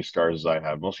through as many scars as I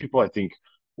have, most people, I think,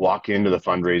 walk into the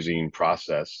fundraising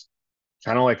process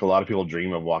kind of like a lot of people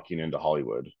dream of walking into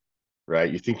Hollywood,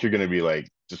 right? You think you're going to be like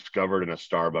discovered in a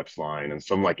Starbucks line, and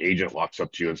some like agent walks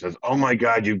up to you and says, "Oh my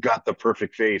God, you've got the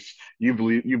perfect face. You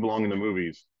belong in the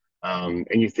movies." And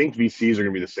you think VCs are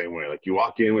going to be the same way. Like you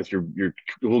walk in with your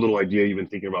cool little idea you've been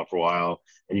thinking about for a while,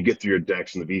 and you get through your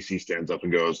decks, and the VC stands up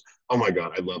and goes, "Oh my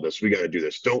God, I love this. We got to do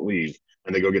this. Don't leave."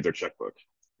 And they go get their checkbook,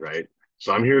 right?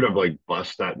 So I'm here to like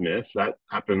bust that myth. That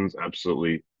happens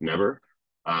absolutely never,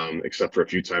 except for a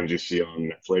few times you see on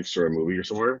Netflix or a movie or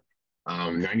somewhere.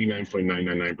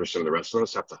 99.999% of the rest of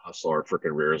us have to hustle our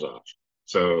freaking rears off.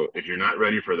 So if you're not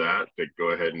ready for that, then go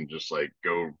ahead and just like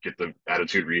go get the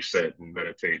attitude reset and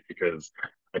meditate, because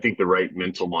I think the right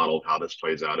mental model of how this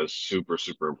plays out is super,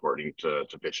 super important to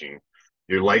pitching.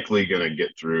 You're likely going to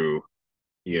get through,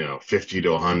 50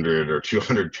 to 100 or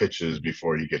 200 pitches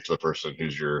before you get to the person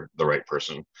who's the right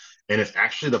person. And it's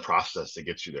actually the process that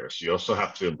gets you there. So you also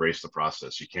have to embrace the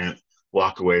process. You can't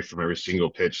walk away from every single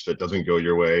pitch that doesn't go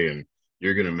your way, and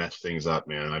you're going to mess things up,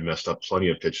 man. I messed up plenty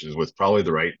of pitches with probably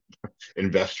the right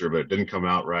investor, but it didn't come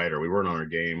out right, or we weren't on our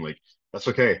game. Like, that's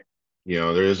okay.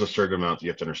 There is a certain amount that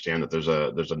you have to understand that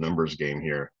there's a numbers game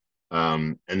here.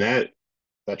 And that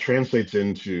translates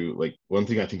into like one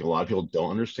thing I think a lot of people don't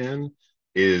understand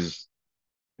is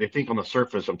they think on the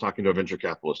surface, I'm talking to a venture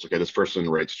capitalist. Okay, this person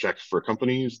writes checks for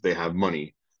companies, they have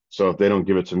money. So if they don't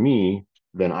give it to me,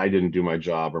 then I didn't do my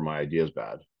job or my idea is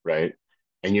bad, right?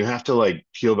 And you have to like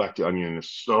peel back the onion.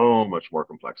 It's so much more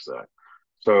complex than that.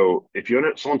 So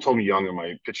someone told me young in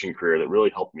my pitching career that really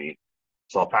helped me.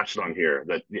 So I'll patch it on here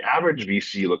that the average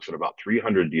VC looks at about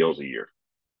 300 deals a year.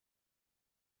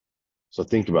 So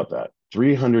think about that,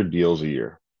 300 deals a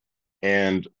year.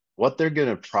 And what they're going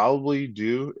to probably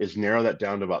do is narrow that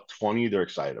down to about 20 they're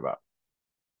excited about.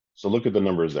 So look at the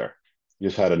numbers there. You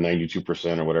just had a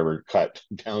 92% or whatever cut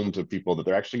down to people that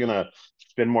they're actually going to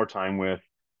spend more time with,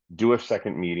 do a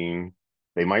second meeting.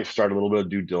 They might start a little bit of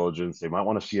due diligence. They might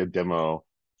want to see a demo.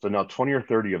 So now 20 or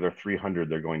 30 of their 300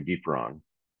 they're going deeper on.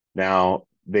 Now,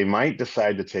 they might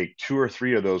decide to take 2 or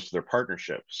 3 of those to their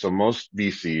partnership. So most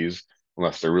VCs,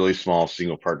 unless they're really small,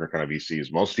 single partner kind of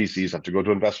VCs, most VCs have to go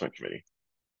to investment committee.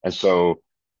 And so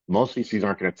most VCs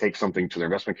aren't going to take something to their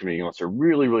investment committee unless they're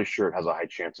really, really sure it has a high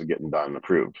chance of getting done and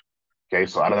approved. Okay,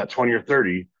 so out of that 20 or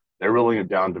 30, they're rolling it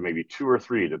down to maybe 2 or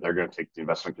 3 that they're going to take to the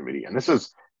investment committee. And this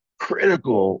is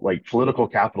critical, like political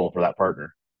capital for that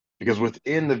partner, because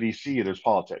within the VC, there's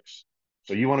politics.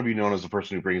 So you want to be known as the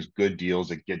person who brings good deals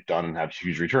that get done and have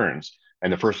huge returns.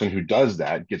 And the person who does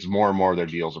that gets more and more of their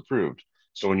deals approved.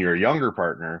 So when you're a younger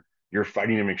partner, you're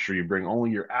fighting to make sure you bring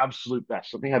only your absolute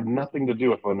best. So they have nothing to do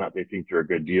with whether or not they think you're a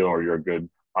good deal or you're a good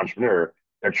entrepreneur.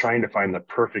 They're trying to find the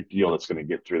perfect deal that's going to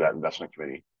get through that investment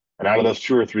committee. And out of those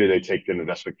 2 or 3 they take to the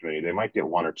investment committee, they might get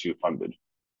 1 or 2 funded.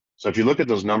 So if you look at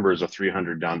those numbers of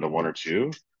 300 down to 1 or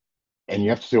 2, and you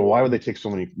have to say, well, why would they take so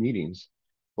many meetings?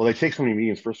 Well, they take so many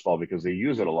meetings, first of all, because they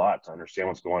use it a lot to understand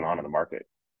what's going on in the market.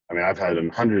 I mean, I've had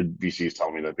 100 VCs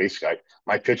tell me that basically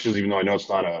my pitches, even though I know it's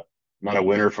not a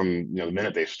winner from the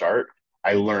minute they start,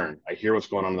 I learn. I hear what's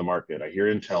going on in the market. I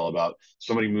hear intel about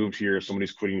somebody moved here,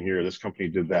 somebody's quitting here, this company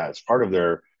did that. It's part of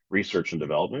their research and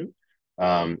development.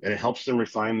 And it helps them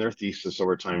refine their thesis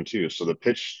over time too. So the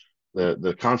pitch,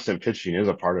 the constant pitching is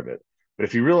a part of it. But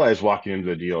if you realize walking into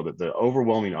the deal that the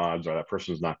overwhelming odds are that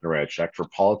person's not going to write a check for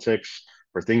politics,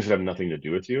 for things that have nothing to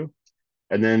do with you.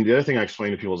 And then the other thing I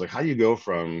explain to people is like, how do you go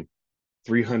from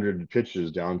 300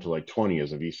 pitches down to like 20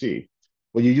 as a VC?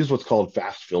 Well, you use what's called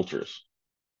fast filters,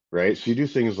 right? So you do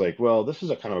things like, well, this is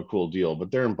a kind of a cool deal, but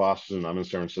they're in Boston, I'm in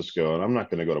San Francisco, and I'm not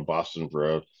going to go to Boston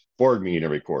for a board meeting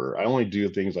every quarter. I only do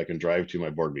things I can drive to my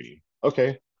board meeting.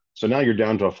 Okay. So now you're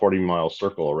down to a 40-mile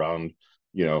circle around,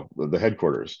 the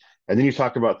headquarters. And then you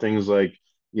talk about things like,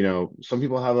 some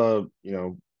people have a,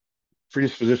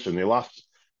 predisposition. They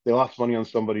lost money on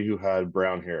somebody who had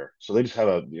brown hair. So they just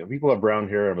have people have brown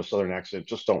hair, have a Southern accent,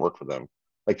 just don't work for them.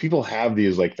 Like people have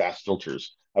these like fast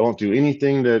filters. I won't do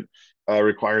anything that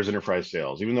requires enterprise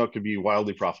sales, even though it could be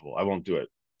wildly profitable. I won't do it.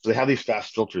 So they have these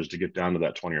fast filters to get down to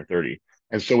that 20 or 30.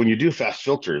 And so when you do fast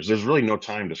filters, there's really no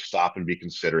time to stop and be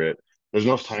considerate. There's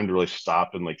no time to really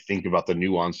stop and like think about the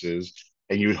nuances.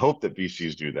 And you would hope that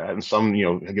VCs do that. And some,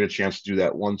 get a chance to do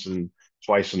that once and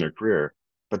twice in their career.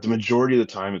 But the majority of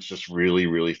the time, it's just really,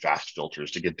 really fast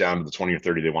filters to get down to the 20 or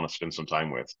 30 they want to spend some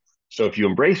time with. So if you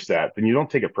embrace that, then you don't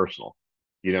take it personal.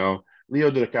 Leo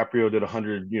DiCaprio did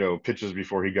 100, pitches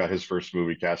before he got his first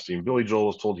movie casting. Billy Joel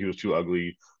was told he was too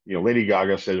ugly. Lady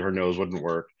Gaga said her nose wouldn't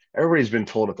work. Everybody's been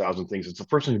told 1,000 things. It's a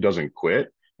person who doesn't quit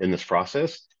in this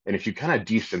process. And if you kind of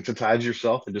desensitize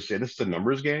yourself and just say, this is a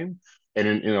numbers game, and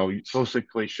it's so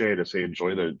cliche to say,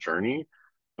 enjoy the journey.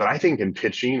 But I think in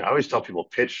pitching, I always tell people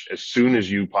pitch as soon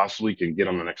as you possibly can get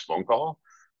on the next phone call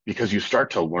because you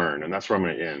start to learn. And that's where I'm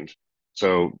going to end.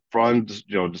 So one,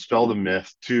 dispel the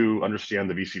myth. Two, understand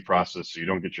the VC process so you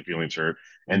don't get your feelings hurt.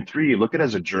 And three, look at it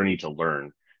as a journey to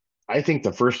learn. I think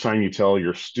the first time you tell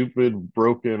your stupid,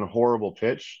 broken, horrible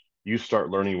pitch, you start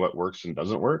learning what works and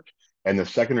doesn't work. And the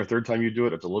second or third time you do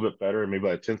it, it's a little bit better. And maybe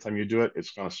by the 10th time you do it,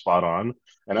 it's kind of spot on.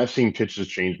 And I've seen pitches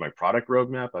change my product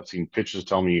roadmap. I've seen pitches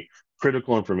tell me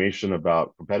critical information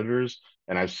about competitors.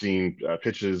 And I've seen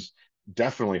pitches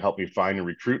definitely help me find and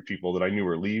recruit people that I knew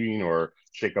were leaving or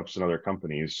shakeups in other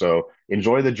companies. So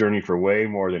enjoy the journey for way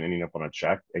more than ending up on a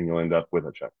check, and you'll end up with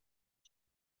a check.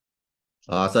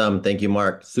 Awesome. Thank you,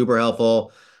 Mark. Super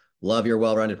helpful. Love your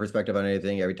well-rounded perspective on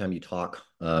anything. Every time you talk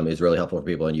is really helpful for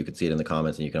people, and you can see it in the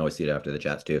comments, and you can always see it after the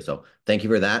chats too. So thank you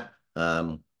for that.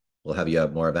 We'll have you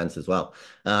have more events as well.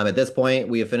 At this point,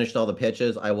 we have finished all the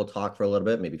pitches. I will talk for a little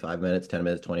bit, maybe 5 minutes, 10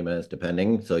 minutes, 20 minutes,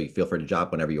 depending. So you feel free to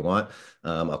drop whenever you want.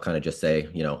 I'll kind of just say,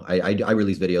 I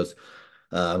release videos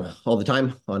all the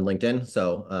time on LinkedIn.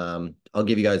 So I'll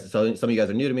give you guys, so some of you guys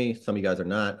are new to me, some of you guys are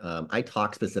not. I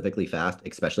talk specifically fast,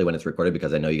 especially when it's recorded,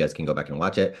 because I know you guys can go back and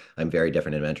watch it. I'm very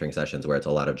different in mentoring sessions where it's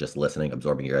a lot of just listening,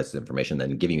 absorbing your guys' information,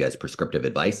 then giving you guys prescriptive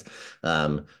advice.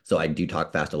 So I do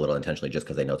talk fast a little intentionally just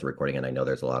because I know it's a recording and I know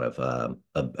there's a lot of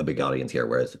a big audience here.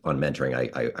 Whereas on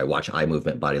mentoring, I watch eye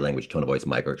movement, body language, tone of voice,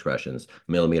 micro expressions,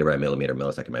 millimeter by millimeter,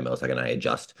 millisecond by millisecond. I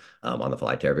adjust on the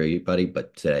fly to everybody,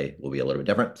 but today will be a little bit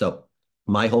different. So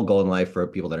my whole goal in life for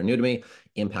people that are new to me,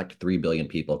 impact 3 billion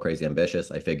people, crazy ambitious.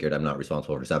 I figured I'm not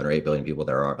responsible for 7 or 8 billion people.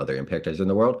 There are other impactors in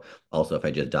the world. Also, if I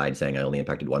just died saying I only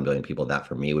impacted 1 billion people, that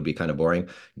for me would be kind of boring,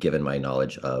 given my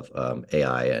knowledge of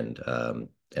AI and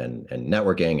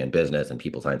networking and business and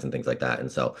people science and things like that. And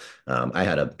so I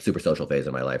had a super social phase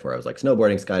in my life where I was like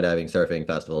snowboarding, skydiving, surfing,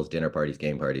 festivals, dinner parties,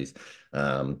 game parties.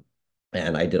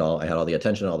 And I had all the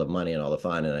attention, all the money, and all the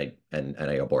fun, and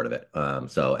I got bored of it.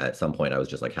 So at some point, I was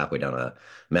just like halfway down a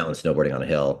mountain snowboarding on a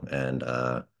hill, and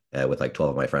with like 12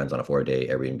 of my friends on a 4-day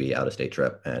Airbnb out-of-state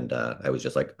trip. And I was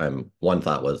just like, one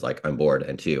thought was like, I'm bored,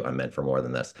 and two, I'm meant for more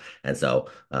than this. And so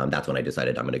that's when I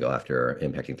decided I'm going to go after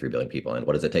impacting 3 billion people. And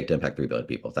what does it take to impact 3 billion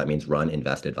people? That means run,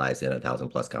 invest, advise in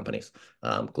 1,000+ companies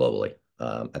globally,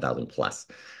 1,000+.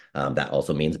 That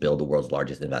also means build the world's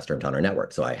largest investor and founder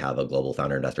network. So I have a global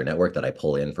founder investor network that I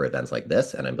pull in for events like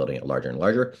this, and I'm building it larger and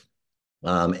larger.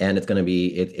 And it's going to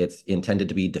be, it's intended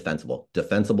to be defensible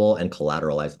and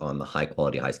collateralized on the high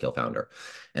quality, high scale founder.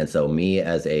 And so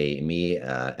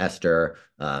Esther,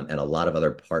 and a lot of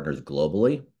other partners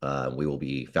globally, we will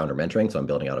be founder mentoring. So I'm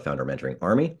building out a founder mentoring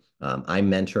army. I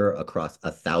mentor across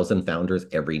 1,000 founders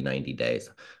every 90 days.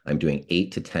 I'm doing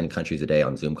 8 to 10 countries a day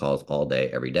on Zoom calls all day,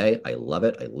 every day. I love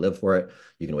it. I live for it.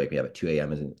 You can wake me up at 2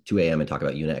 a.m. and talk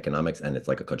about unit economics, and it's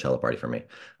like a Coachella party for me.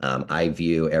 I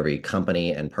view every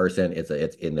company and person. It's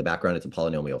in the background. It's a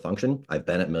polynomial function. I've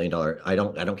been at $1 million. I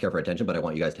don't care for attention, but I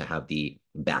want you guys to have the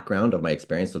background of my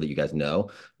experience so that you guys know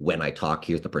when I talk,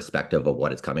 here's the perspective of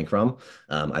what it's coming from.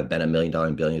 I've been at $1 million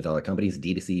and $1 billion companies,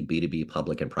 D2C, B2B,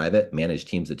 public and private, managed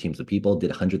teams of people,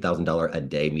 did $100,000 a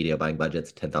day media buying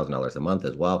budgets, $10,000 a month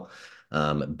as well.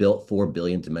 Built 4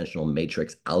 billion dimensional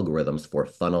matrix algorithms for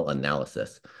funnel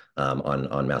analysis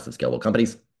on massive scalable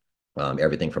companies.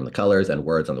 Everything from the colors and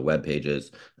words on the web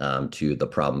pages to the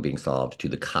problem being solved to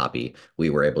the copy. We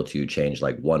were able to change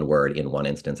like one word in one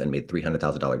instance and made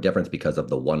 $300,000 difference because of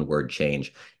the one word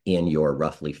change in your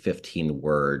roughly 15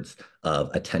 words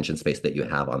of attention space that you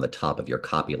have on the top of your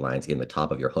copy lines in the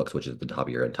top of your hooks, which is the top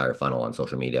of your entire funnel on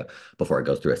social media before it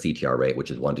goes through a CTR rate, which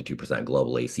is 1 to 2%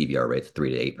 globally, CVR rates 3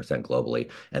 to 8%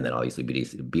 globally. And then obviously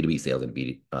B2B sales and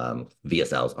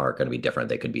VSLs are going to be different.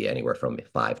 They could be anywhere from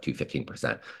 5 to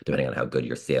 15%, depending on how good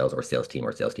your sales team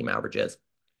average is.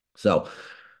 So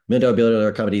 $1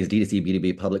 billion companies, D2C,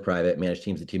 B2B, public, private, managed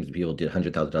teams of people, did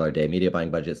 $100,000 a day media buying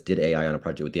budgets, did AI on a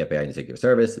project with the FBI and Executive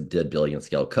Service, did billion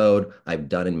scale code. I've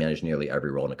done and managed nearly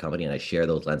every role in a company, and I share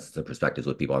those lenses and perspectives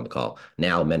with people on the call.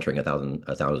 Now mentoring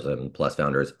a thousand plus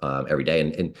founders every day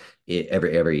and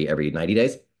every 90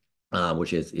 days.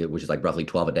 Which is like roughly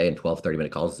 12 a day and 12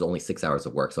 30-minute calls is only 6 hours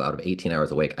of work. So out of 18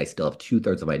 hours a week, I still have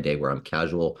 2/3 of my day where I'm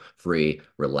casual, free,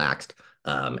 relaxed,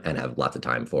 and have lots of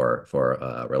time for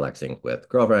relaxing with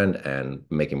girlfriend and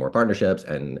making more partnerships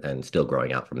and still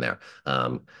growing out from there.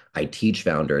 I teach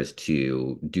founders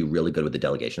to do really good with the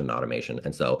delegation and automation.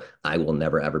 And so I will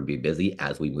never, ever be busy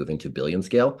as we move into billion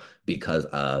scale because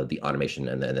of the automation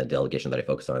and the delegation that I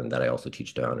focus on that I also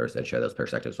teach to founders and share those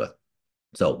perspectives with.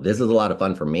 So this is a lot of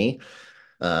fun for me.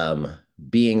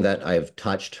 Being that I've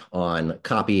touched on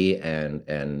copy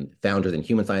and founders and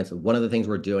human science, one of the things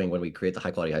we're doing when we create the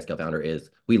high quality, high scale founder is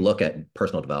we look at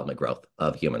personal development growth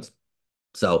of humans.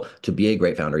 So to be a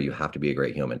great founder, you have to be a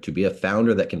great human. To be a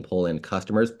founder that can pull in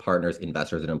customers, partners,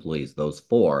 investors, and employees, those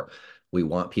four, we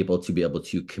want people to be able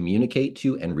to communicate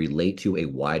to and relate to a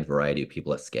wide variety of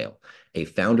people at scale. A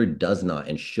founder does not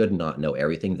and should not know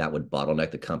everything. That would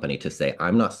bottleneck the company to say,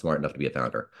 I'm not smart enough to be a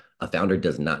founder. A founder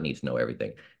does not need to know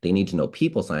everything. They need to know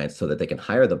people science so that they can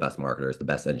hire the best marketers, the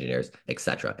best engineers,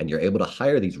 etc. And you're able to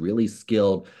hire these really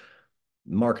skilled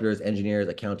marketers, engineers,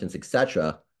 accountants,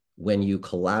 etc. when you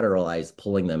collateralize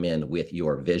pulling them in with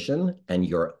your vision and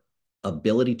your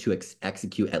ability to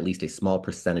execute at least a small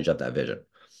percentage of that vision.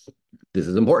 This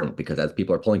is important because as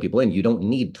people are pulling people in, you don't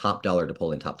need top dollar to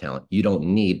pull in top talent. You don't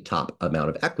need top amount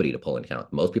of equity to pull in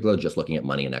talent. Most people are just looking at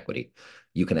money and equity.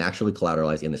 You can actually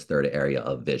collateralize in this third area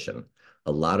of vision.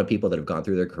 A lot of people that have gone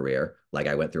through their career, like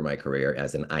I went through my career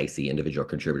as an IC, individual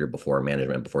contributor, before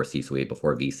management, before C-suite,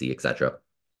 before VC, etc.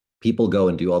 People go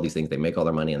and do all these things. They make all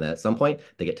their money, and then at some point,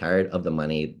 they get tired of the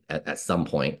money at some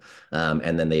point,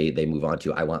 and then they move on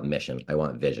to, I want mission, I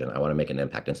want vision, I want to make an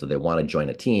impact. And so they want to join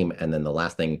a team. And then the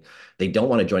last thing, they don't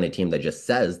want to join a team that just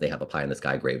says they have a pie in the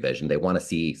sky, great vision. They want to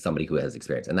see somebody who has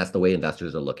experience. And that's the way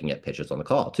investors are looking at pitches on the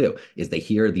call too, is they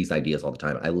hear these ideas all the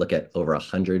time. I look at over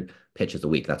 100 pitches a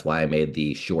week. That's why I made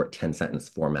the short 10-sentence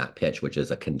format pitch, which is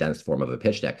a condensed form of a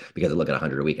pitch deck, because I look at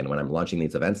 100 a week. And when I'm launching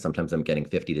these events, sometimes I'm getting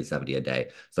 50 to 70 a day.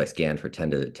 So I scan for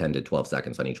 10 to 12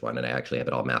 seconds on each one, and I actually have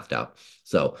it all mathed out.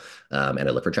 So, and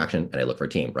I look for traction and I look for a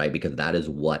team, right? Because that is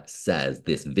what says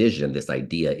this vision, this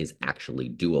idea is actually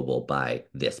doable by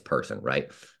this person,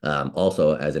 right?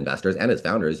 Also, as investors and as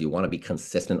founders, you want to be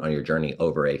consistent on your journey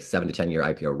over a 7 to 10 year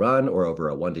IPO run or over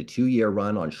a 1 to 2 year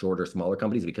run on shorter, smaller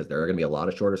companies, because there are going to be a lot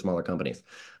of shorter, smaller companies.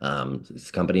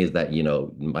 Companies that, you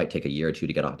know, might take a year or two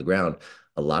to get off the ground.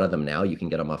 A lot of them now, you can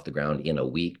get them off the ground in a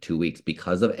week, 2 weeks,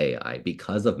 because of AI,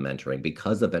 because of mentoring,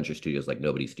 because of venture studios like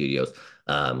Nobody Studios,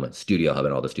 StudioHUB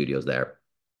and all the studios there.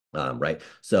 Right.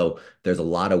 So there's a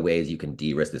lot of ways you can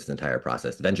de-risk this entire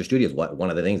process. Venture studios, one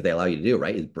of the things they allow you to do,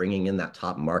 right, is bringing in that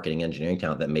top marketing engineering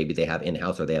talent that maybe they have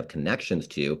in-house or they have connections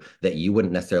to that you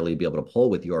wouldn't necessarily be able to pull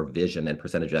with your vision and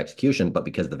percentage of execution. But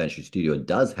because the venture studio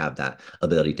does have that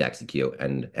ability to execute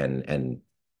and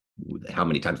how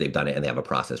many times they've done it and they have a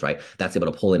process, right? That's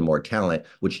able to pull in more talent,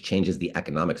 which changes the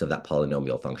economics of that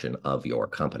polynomial function of your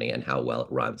company and how well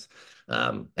it runs.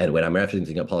 And when I'm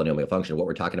referencing a polynomial function, what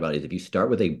we're talking about is if you start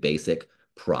with a basic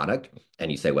product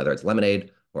and you say whether it's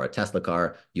lemonade or a Tesla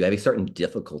car, you have a certain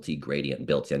difficulty gradient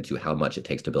built into how much it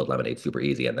takes to build lemonade super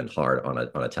easy and then hard on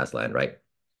a Tesla end, right?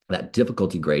 That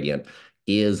difficulty gradient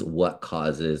is what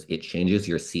causes, it changes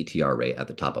your CTR rate at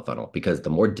the top of funnel, because the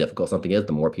more difficult something is,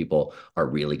 the more people are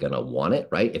really going to want it,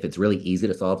 right? If it's really easy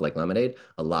to solve like lemonade,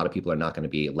 a lot of people are not going to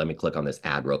be, let me click on this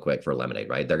ad real quick for lemonade,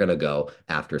 right? They're going to go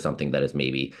after something that is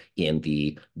maybe in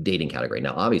the dating category.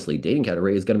 Now, obviously, dating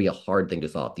category is going to be a hard thing to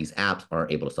solve. These apps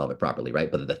aren't able to solve it properly,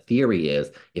 right? But the theory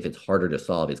is if it's harder to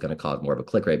solve, it's going to cause more of a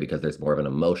click rate because there's more of an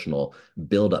emotional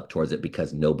buildup towards it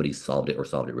because nobody's solved it or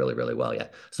solved it really, really well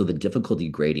yet. So the difficulty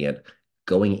gradient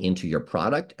going into your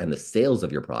product and the sales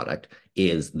of your product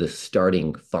is the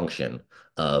starting function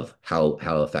of how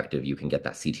effective you can get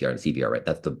that CTR and CVR rate.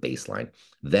 That's the baseline.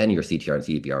 Then your CTR and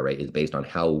CVR rate is based on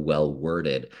how well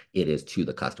worded it is to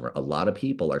the customer. A lot of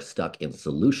people are stuck in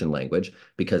solution language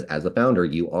because as a founder,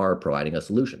 you are providing a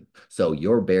solution. So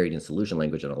you're buried in solution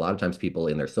language. And a lot of times people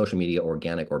in their social media,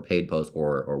 organic or paid posts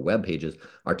or web pages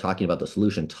are talking about the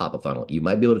solution top of funnel. You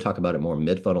might be able to talk about it more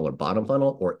mid funnel or bottom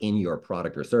funnel or in your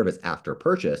product or service after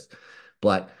purchase.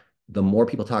 But the more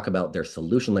people talk about their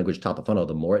solution language top of funnel,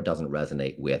 the more it doesn't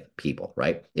resonate with people,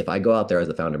 right? If I go out there as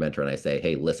a founder mentor and I say,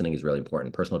 hey, listening is really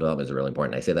important, personal development is really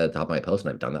important, I say that at the top of my post,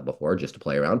 and I've done that before just to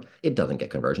play around, it doesn't get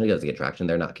conversion, it doesn't get traction,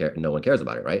 no one cares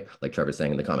about it, right? Like Trevor's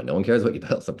saying in the comment, no one cares what you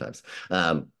build sometimes.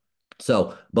 But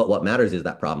what matters is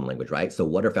that problem language, right? So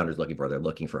what are founders looking for? They're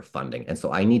looking for funding. And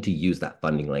so I need to use that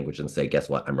funding language and say, guess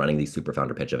what? I'm running these super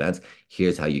founder pitch events.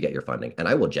 Here's how you get your funding. And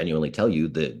I will genuinely tell you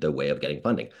the way of getting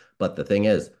funding. But the thing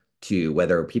is, to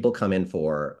whether people come in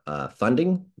for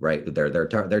funding, right? Their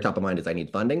top of mind is I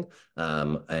need funding,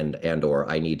 and or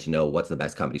I need to know what's the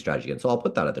best company strategy. And so I'll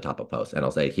put that at the top of post, and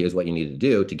I'll say, here's what you need to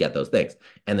do to get those things.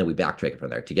 And then we backtrack it from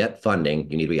there. To get funding,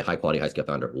 you need to be a high quality, high skill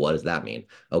founder. What does that mean?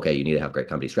 Okay, you need to have great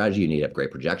company strategy. You need to have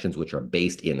great projections, which are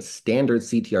based in standard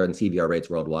CTR and CVR rates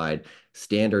worldwide,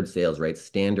 standard sales rates,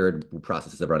 standard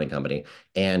processes of running a company,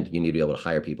 and you need to be able to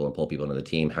hire people and pull people into the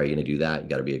team. How are you going to do that? You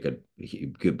got to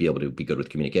be able to be good with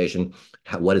communication.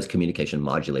 What is communication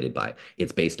modulated by?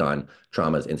 It's based on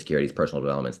traumas, insecurities, personal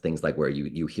developments, things like where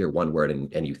you hear one word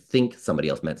and you think somebody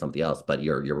else meant something else, but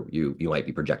you might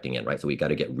be projecting in, right? So we got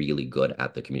to get really good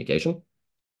at the communication.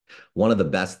 One of the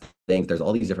best things, there's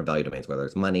all these different value domains, whether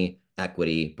it's money,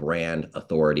 equity, brand,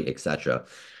 authority, etc.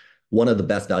 One of the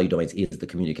best value domains is the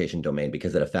communication domain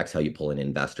because it affects how you pull in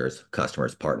investors,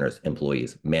 customers, partners,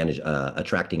 employees, manage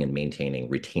attracting and maintaining,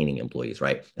 retaining employees,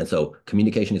 right? And so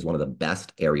communication is one of the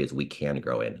best areas we can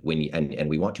grow in. And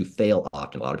we want to fail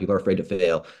often. A lot of people are afraid to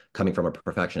fail, coming from a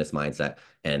perfectionist mindset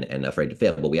and afraid to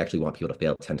fail, but we actually want people to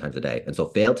fail 10 times a day. And so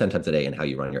fail 10 times a day in how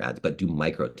you run your ads, but do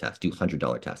micro tests, do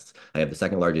 $100 tests. I have the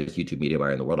second largest YouTube media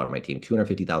buyer in the world on my team,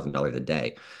 $250,000 a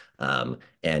day.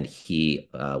 And he,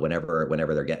 whenever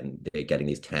they're getting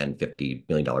these $10, $50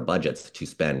 million budgets to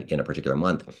spend in a particular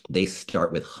month, they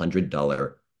start with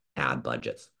 $100 ad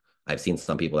budgets. I've seen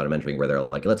some people that I'm mentoring where they're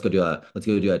like, let's go do a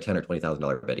 $10,000 or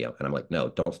 $20,000 video. And I'm like, no,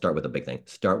 don't start with a big thing.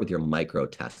 Start with your micro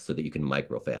tests so that you can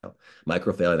micro fail.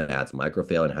 Micro fail in ads, micro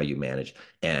fail in how you manage,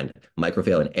 and micro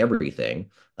fail in everything.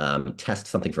 Test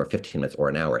something for 15 minutes or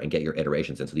an hour and get your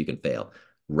iterations in so that you can fail.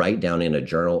 Write down in a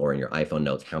journal or in your iPhone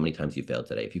notes how many times you failed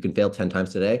today. If you can fail 10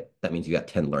 times today, that means you got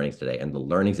 10 learnings today. And the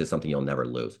learnings is something you'll never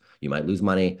lose. You might lose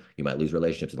money, you might lose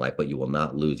relationships in life, but you will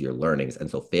not lose your learnings.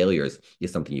 And so failures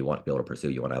is something you want to be able to pursue.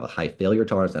 You want to have a high failure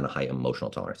tolerance and a high emotional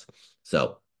tolerance.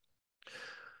 So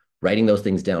writing those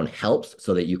things down helps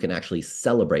so that you can actually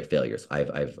celebrate failures.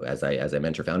 As I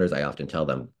mentor founders, I often tell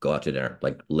them, go out to dinner,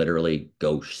 like literally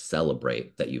go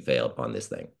celebrate that you failed on this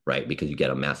thing, right? Because you get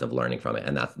a massive learning from it.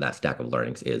 And that stack of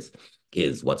learnings is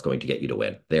what's going to get you to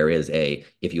win.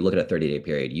 If you look at a 30-day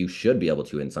period, you should be able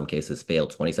to, in some cases, fail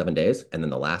 27 days. And then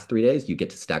the last 3 days, you get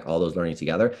to stack all those learnings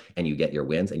together and you get your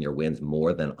wins, and your wins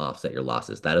more than offset your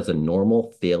losses. That is a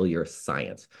normal failure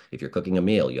science. If you're cooking a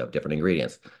meal, you have different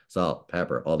ingredients, salt,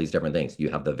 pepper, all these different things. You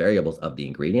have the variables of the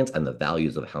ingredients and the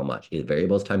values of how much.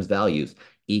 Variables times values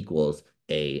equals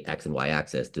a X and Y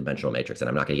axis dimensional matrix. And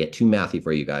I'm not going to get too mathy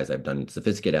for you guys. I've done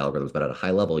sophisticated algorithms, but at a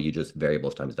high level, you just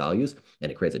variables times values, and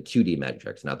it creates a 2D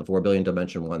matrix, not the 4 billion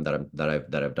dimension one that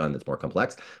I've done that's more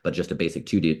complex, but just a basic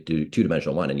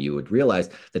two-dimensional one. And you would realize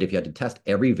that if you had to test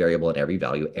every variable at every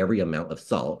value, every amount of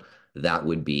salt, that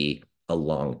would be a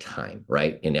long time,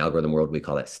 right? In the algorithm world, we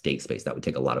call that state space. That would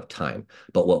take a lot of time.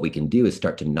 But what we can do is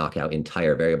start to knock out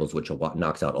entire variables, which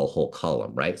knocks out a whole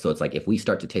column, right? So it's like if we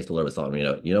start to taste a little bit of salt,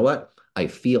 and you know what? I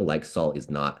feel like salt is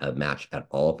not a match at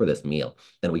all for this meal.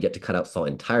 Then we get to cut out salt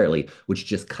entirely, which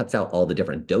just cuts out all the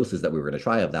different doses that we were going to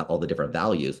try of that, all the different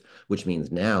values, which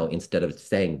means now instead of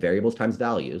saying variables times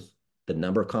values, The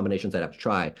number of combinations I'd have to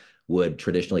try would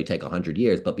traditionally take 100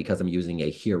 years, but because I'm using a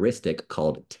heuristic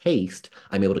called taste,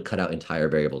 I'm able to cut out entire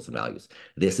variables and values.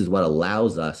 This is what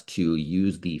allows us to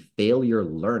use the failure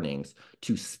learnings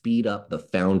to speed up the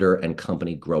founder and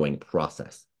company growing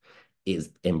process.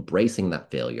 Is embracing that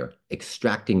failure,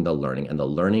 extracting the learning, and the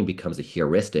learning becomes a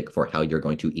heuristic for how you're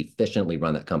going to efficiently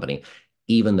run that company,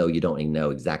 even though you don't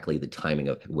know exactly the timing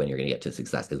of when you're going to get to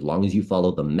success. As long as you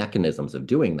follow the mechanisms of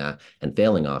doing that and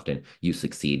failing often, you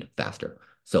succeed faster.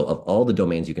 So of all the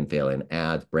domains you can fail in,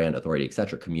 ads, brand, authority,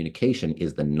 etc., communication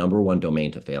is the #1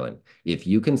 domain to fail in. If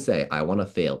you can say, I want to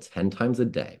fail 10 times a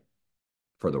day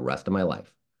for the rest of my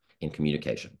life in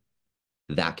communication,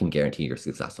 that can guarantee your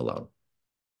success alone.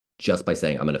 Just by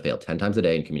saying, I'm going to fail 10 times a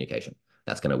day in communication.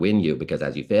 That's going to win you because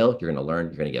as you fail, you're going to learn,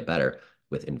 you're going to get better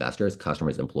with investors,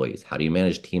 customers, employees. How do you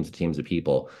manage teams of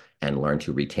people and learn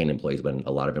to retain employees when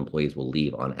a lot of employees will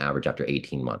leave on average after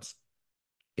 18 months?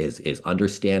 Is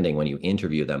understanding when you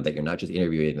interview them that you're not just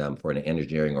interviewing them for an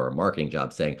engineering or a marketing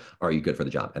job saying, are you good for the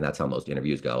job? And that's how most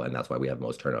interviews go. And that's why we have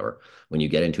most turnover. When you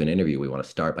get into an interview, we want to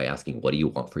start by asking, what do you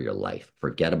want for your life?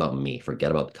 Forget about me,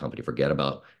 forget about the company, forget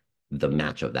about the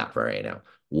match of that for right now.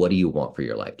 What do you want for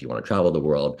your life? Do you want to travel the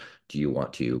world? Do you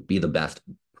want to be the best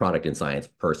product and science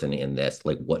person in this?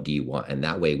 Like, what do you want? And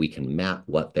that way we can map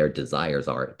what their desires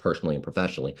are personally and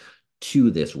professionally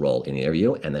to this role in the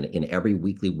interview. And then in every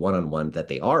weekly one-on-one that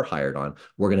they are hired on,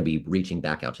 we're going to be reaching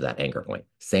back out to that anchor point.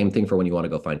 Same thing for when you want to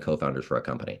go find co-founders for a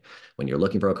company. When you're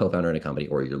looking for a co-founder in a company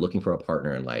or you're looking for a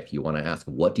partner in life, you want to ask,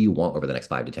 what do you want over the next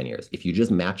 5 to 10 years? If you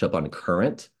just match up on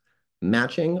current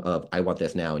matching of I want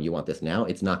this now and you want this now,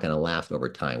 it's not going to last over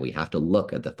time. We have to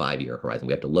look at the 5-year horizon.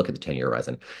 We have to look at the 10-year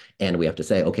horizon. And we have to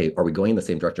say, okay, are we going in the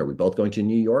same direction? Are we both going to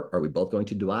New York? Are we both going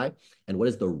to Dubai? And what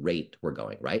is the rate we're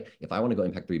going, right? If I want to go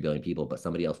impact 3 billion people, but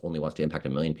somebody else only wants to impact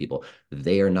 1 million people,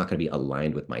 they are not going to be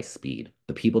aligned with my speed.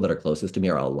 The people that are closest to me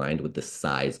are aligned with the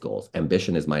size goals.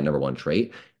 Ambition is my #1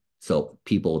 trait. So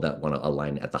people that want to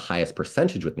align at the highest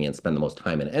percentage with me and spend the most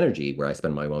time and energy, where I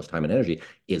spend my most time and energy,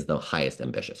 is the highest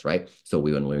ambitious, right? So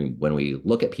when we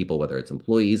look at people, whether it's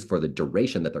employees for the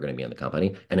duration that they're going to be in the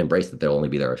company and embrace that they'll only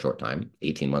be there a short time,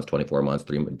 18 months, 24 months,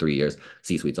 3 years,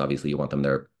 C-suites, obviously you want them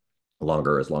there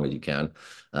longer, as long as you can.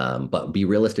 But be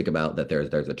realistic about that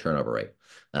there's a turnover rate.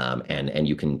 And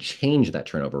you can change that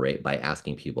turnover rate by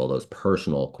asking people those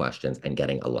personal questions and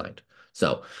getting aligned.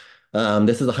 So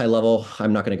this is a high level.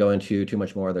 I'm not going to go into too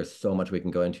much more. There's so much we can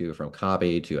go into, from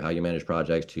copy to how you manage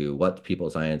projects to what people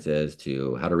science is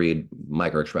to how to read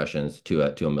micro expressions to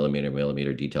a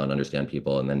millimeter detail and understand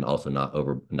people, and then also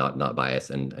not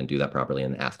bias and do that properly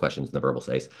and ask questions in the verbal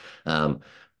space.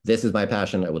 This is my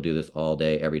passion. I will do this all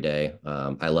day, every day.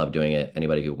 I love doing it.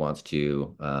 Anybody who wants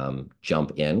to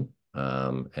jump in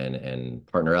and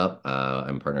partner up,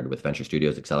 I'm partnered with venture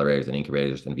studios, accelerators, and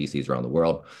incubators and VCs around the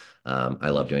world. I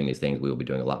love doing these things. We will be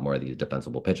doing a lot more of these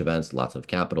defensible pitch events, lots of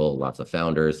capital, lots of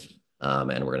founders,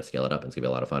 and we're going to scale it up. And it's going to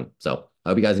be a lot of fun. So I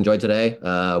hope you guys enjoyed today.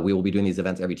 We will be doing these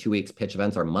events every 2 weeks. Pitch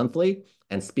events are monthly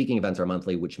and speaking events are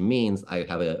monthly, which means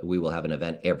we will have an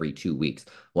event every 2 weeks.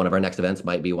 One of our next events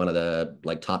might be one of the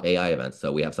top AI events.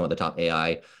 So we have some of the top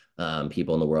AI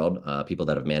people in the world, people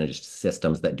that have managed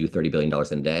systems that do $30 billion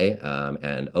in a day,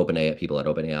 and OpenAI, people at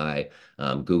OpenAI,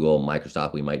 Google,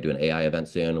 Microsoft. We might do an AI event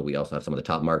soon. We also have some of the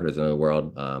top marketers in the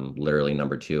world, literally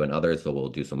 #2 and others. So we'll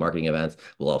do some marketing events.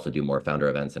 We'll also do more founder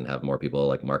events and have more people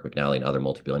like Mark McNally and other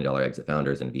multi-billion-dollar exit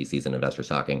founders and VCs and investors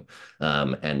talking.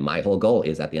 And my whole goal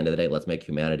is, at the end of the day, let's make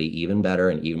humanity even better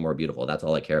and even more beautiful. That's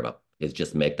all I care about, is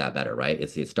just make that better, right?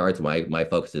 It starts, my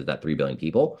focus is that 3 billion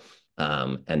people.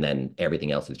 And then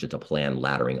everything else is just a plan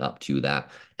laddering up to that.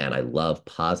 And I love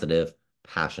positive,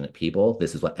 passionate people.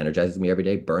 This is what energizes me every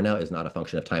day. Burnout is not a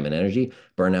function of time and energy.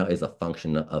 Burnout is a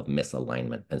function of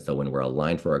misalignment. And so when we're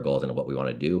aligned for our goals and what we want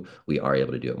to do, we are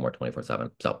able to do it more 24/7.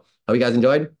 So hope you guys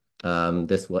enjoyed.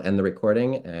 This will end the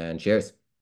recording, and cheers.